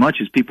it's as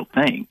much as people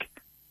think.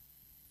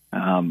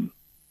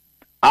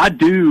 I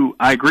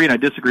agree, and I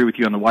disagree with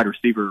you on the wide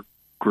receiver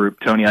group,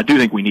 Tony. I do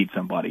think we need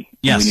somebody.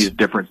 Yes. We need a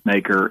difference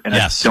maker, and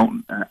yes.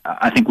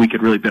 I think we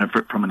could really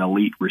benefit from an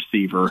elite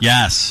receiver.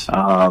 Yes.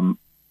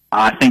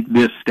 I think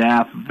this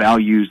staff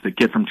values the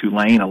kid from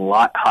Tulane a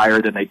lot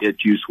higher than they did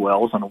Juice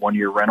Wells on a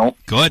 1-year rental.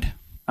 Good.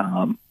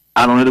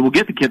 I don't know that we'll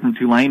get the kid from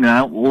Tulane, and I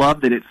don't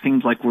love that it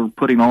seems like we're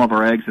putting all of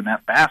our eggs in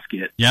that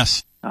basket.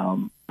 Yes.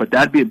 But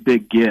that'd be a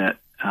big get.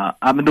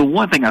 I mean, the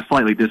one thing I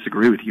slightly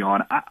disagree with you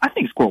on, I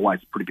think Squirrel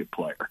White's a pretty good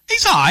player.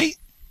 He's all right.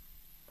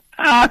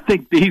 I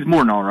think he's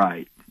more than all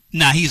right.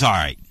 Nah, he's all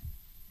right.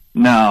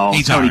 No,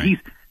 he's Tony, all right.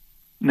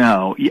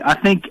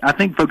 I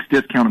think folks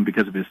discount him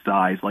because of his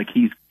size. Like,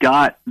 he's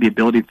got the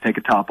ability to take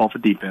a top off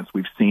of defense.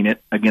 We've seen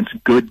it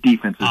against good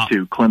defenses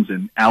too.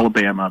 Clemson,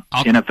 Alabama,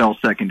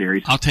 NFL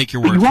secondaries. I'll take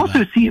your word. But you for also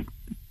that. see him.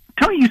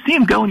 Tony, you see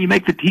him go, and he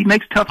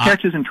makes tough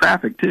catches in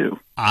traffic too.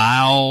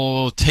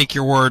 I'll take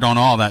your word on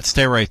all that.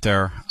 Stay right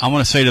there. I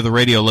want to say to the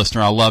radio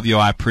listener, I love you.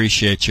 I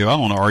appreciate you. I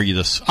want to argue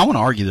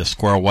this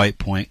Squirrel White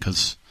point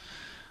because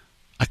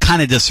I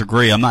kind of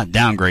disagree. I'm not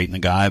downgrading the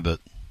guy, but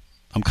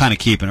I'm kind of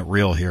keeping it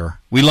real here.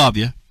 We love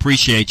you.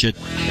 Appreciate you.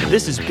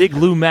 This is Big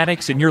Lou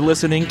Maddox, and you're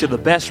listening to the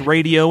best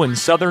radio in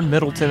southern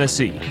Middle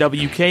Tennessee.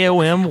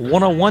 WKOM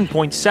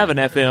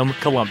 101.7 FM,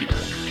 Columbia.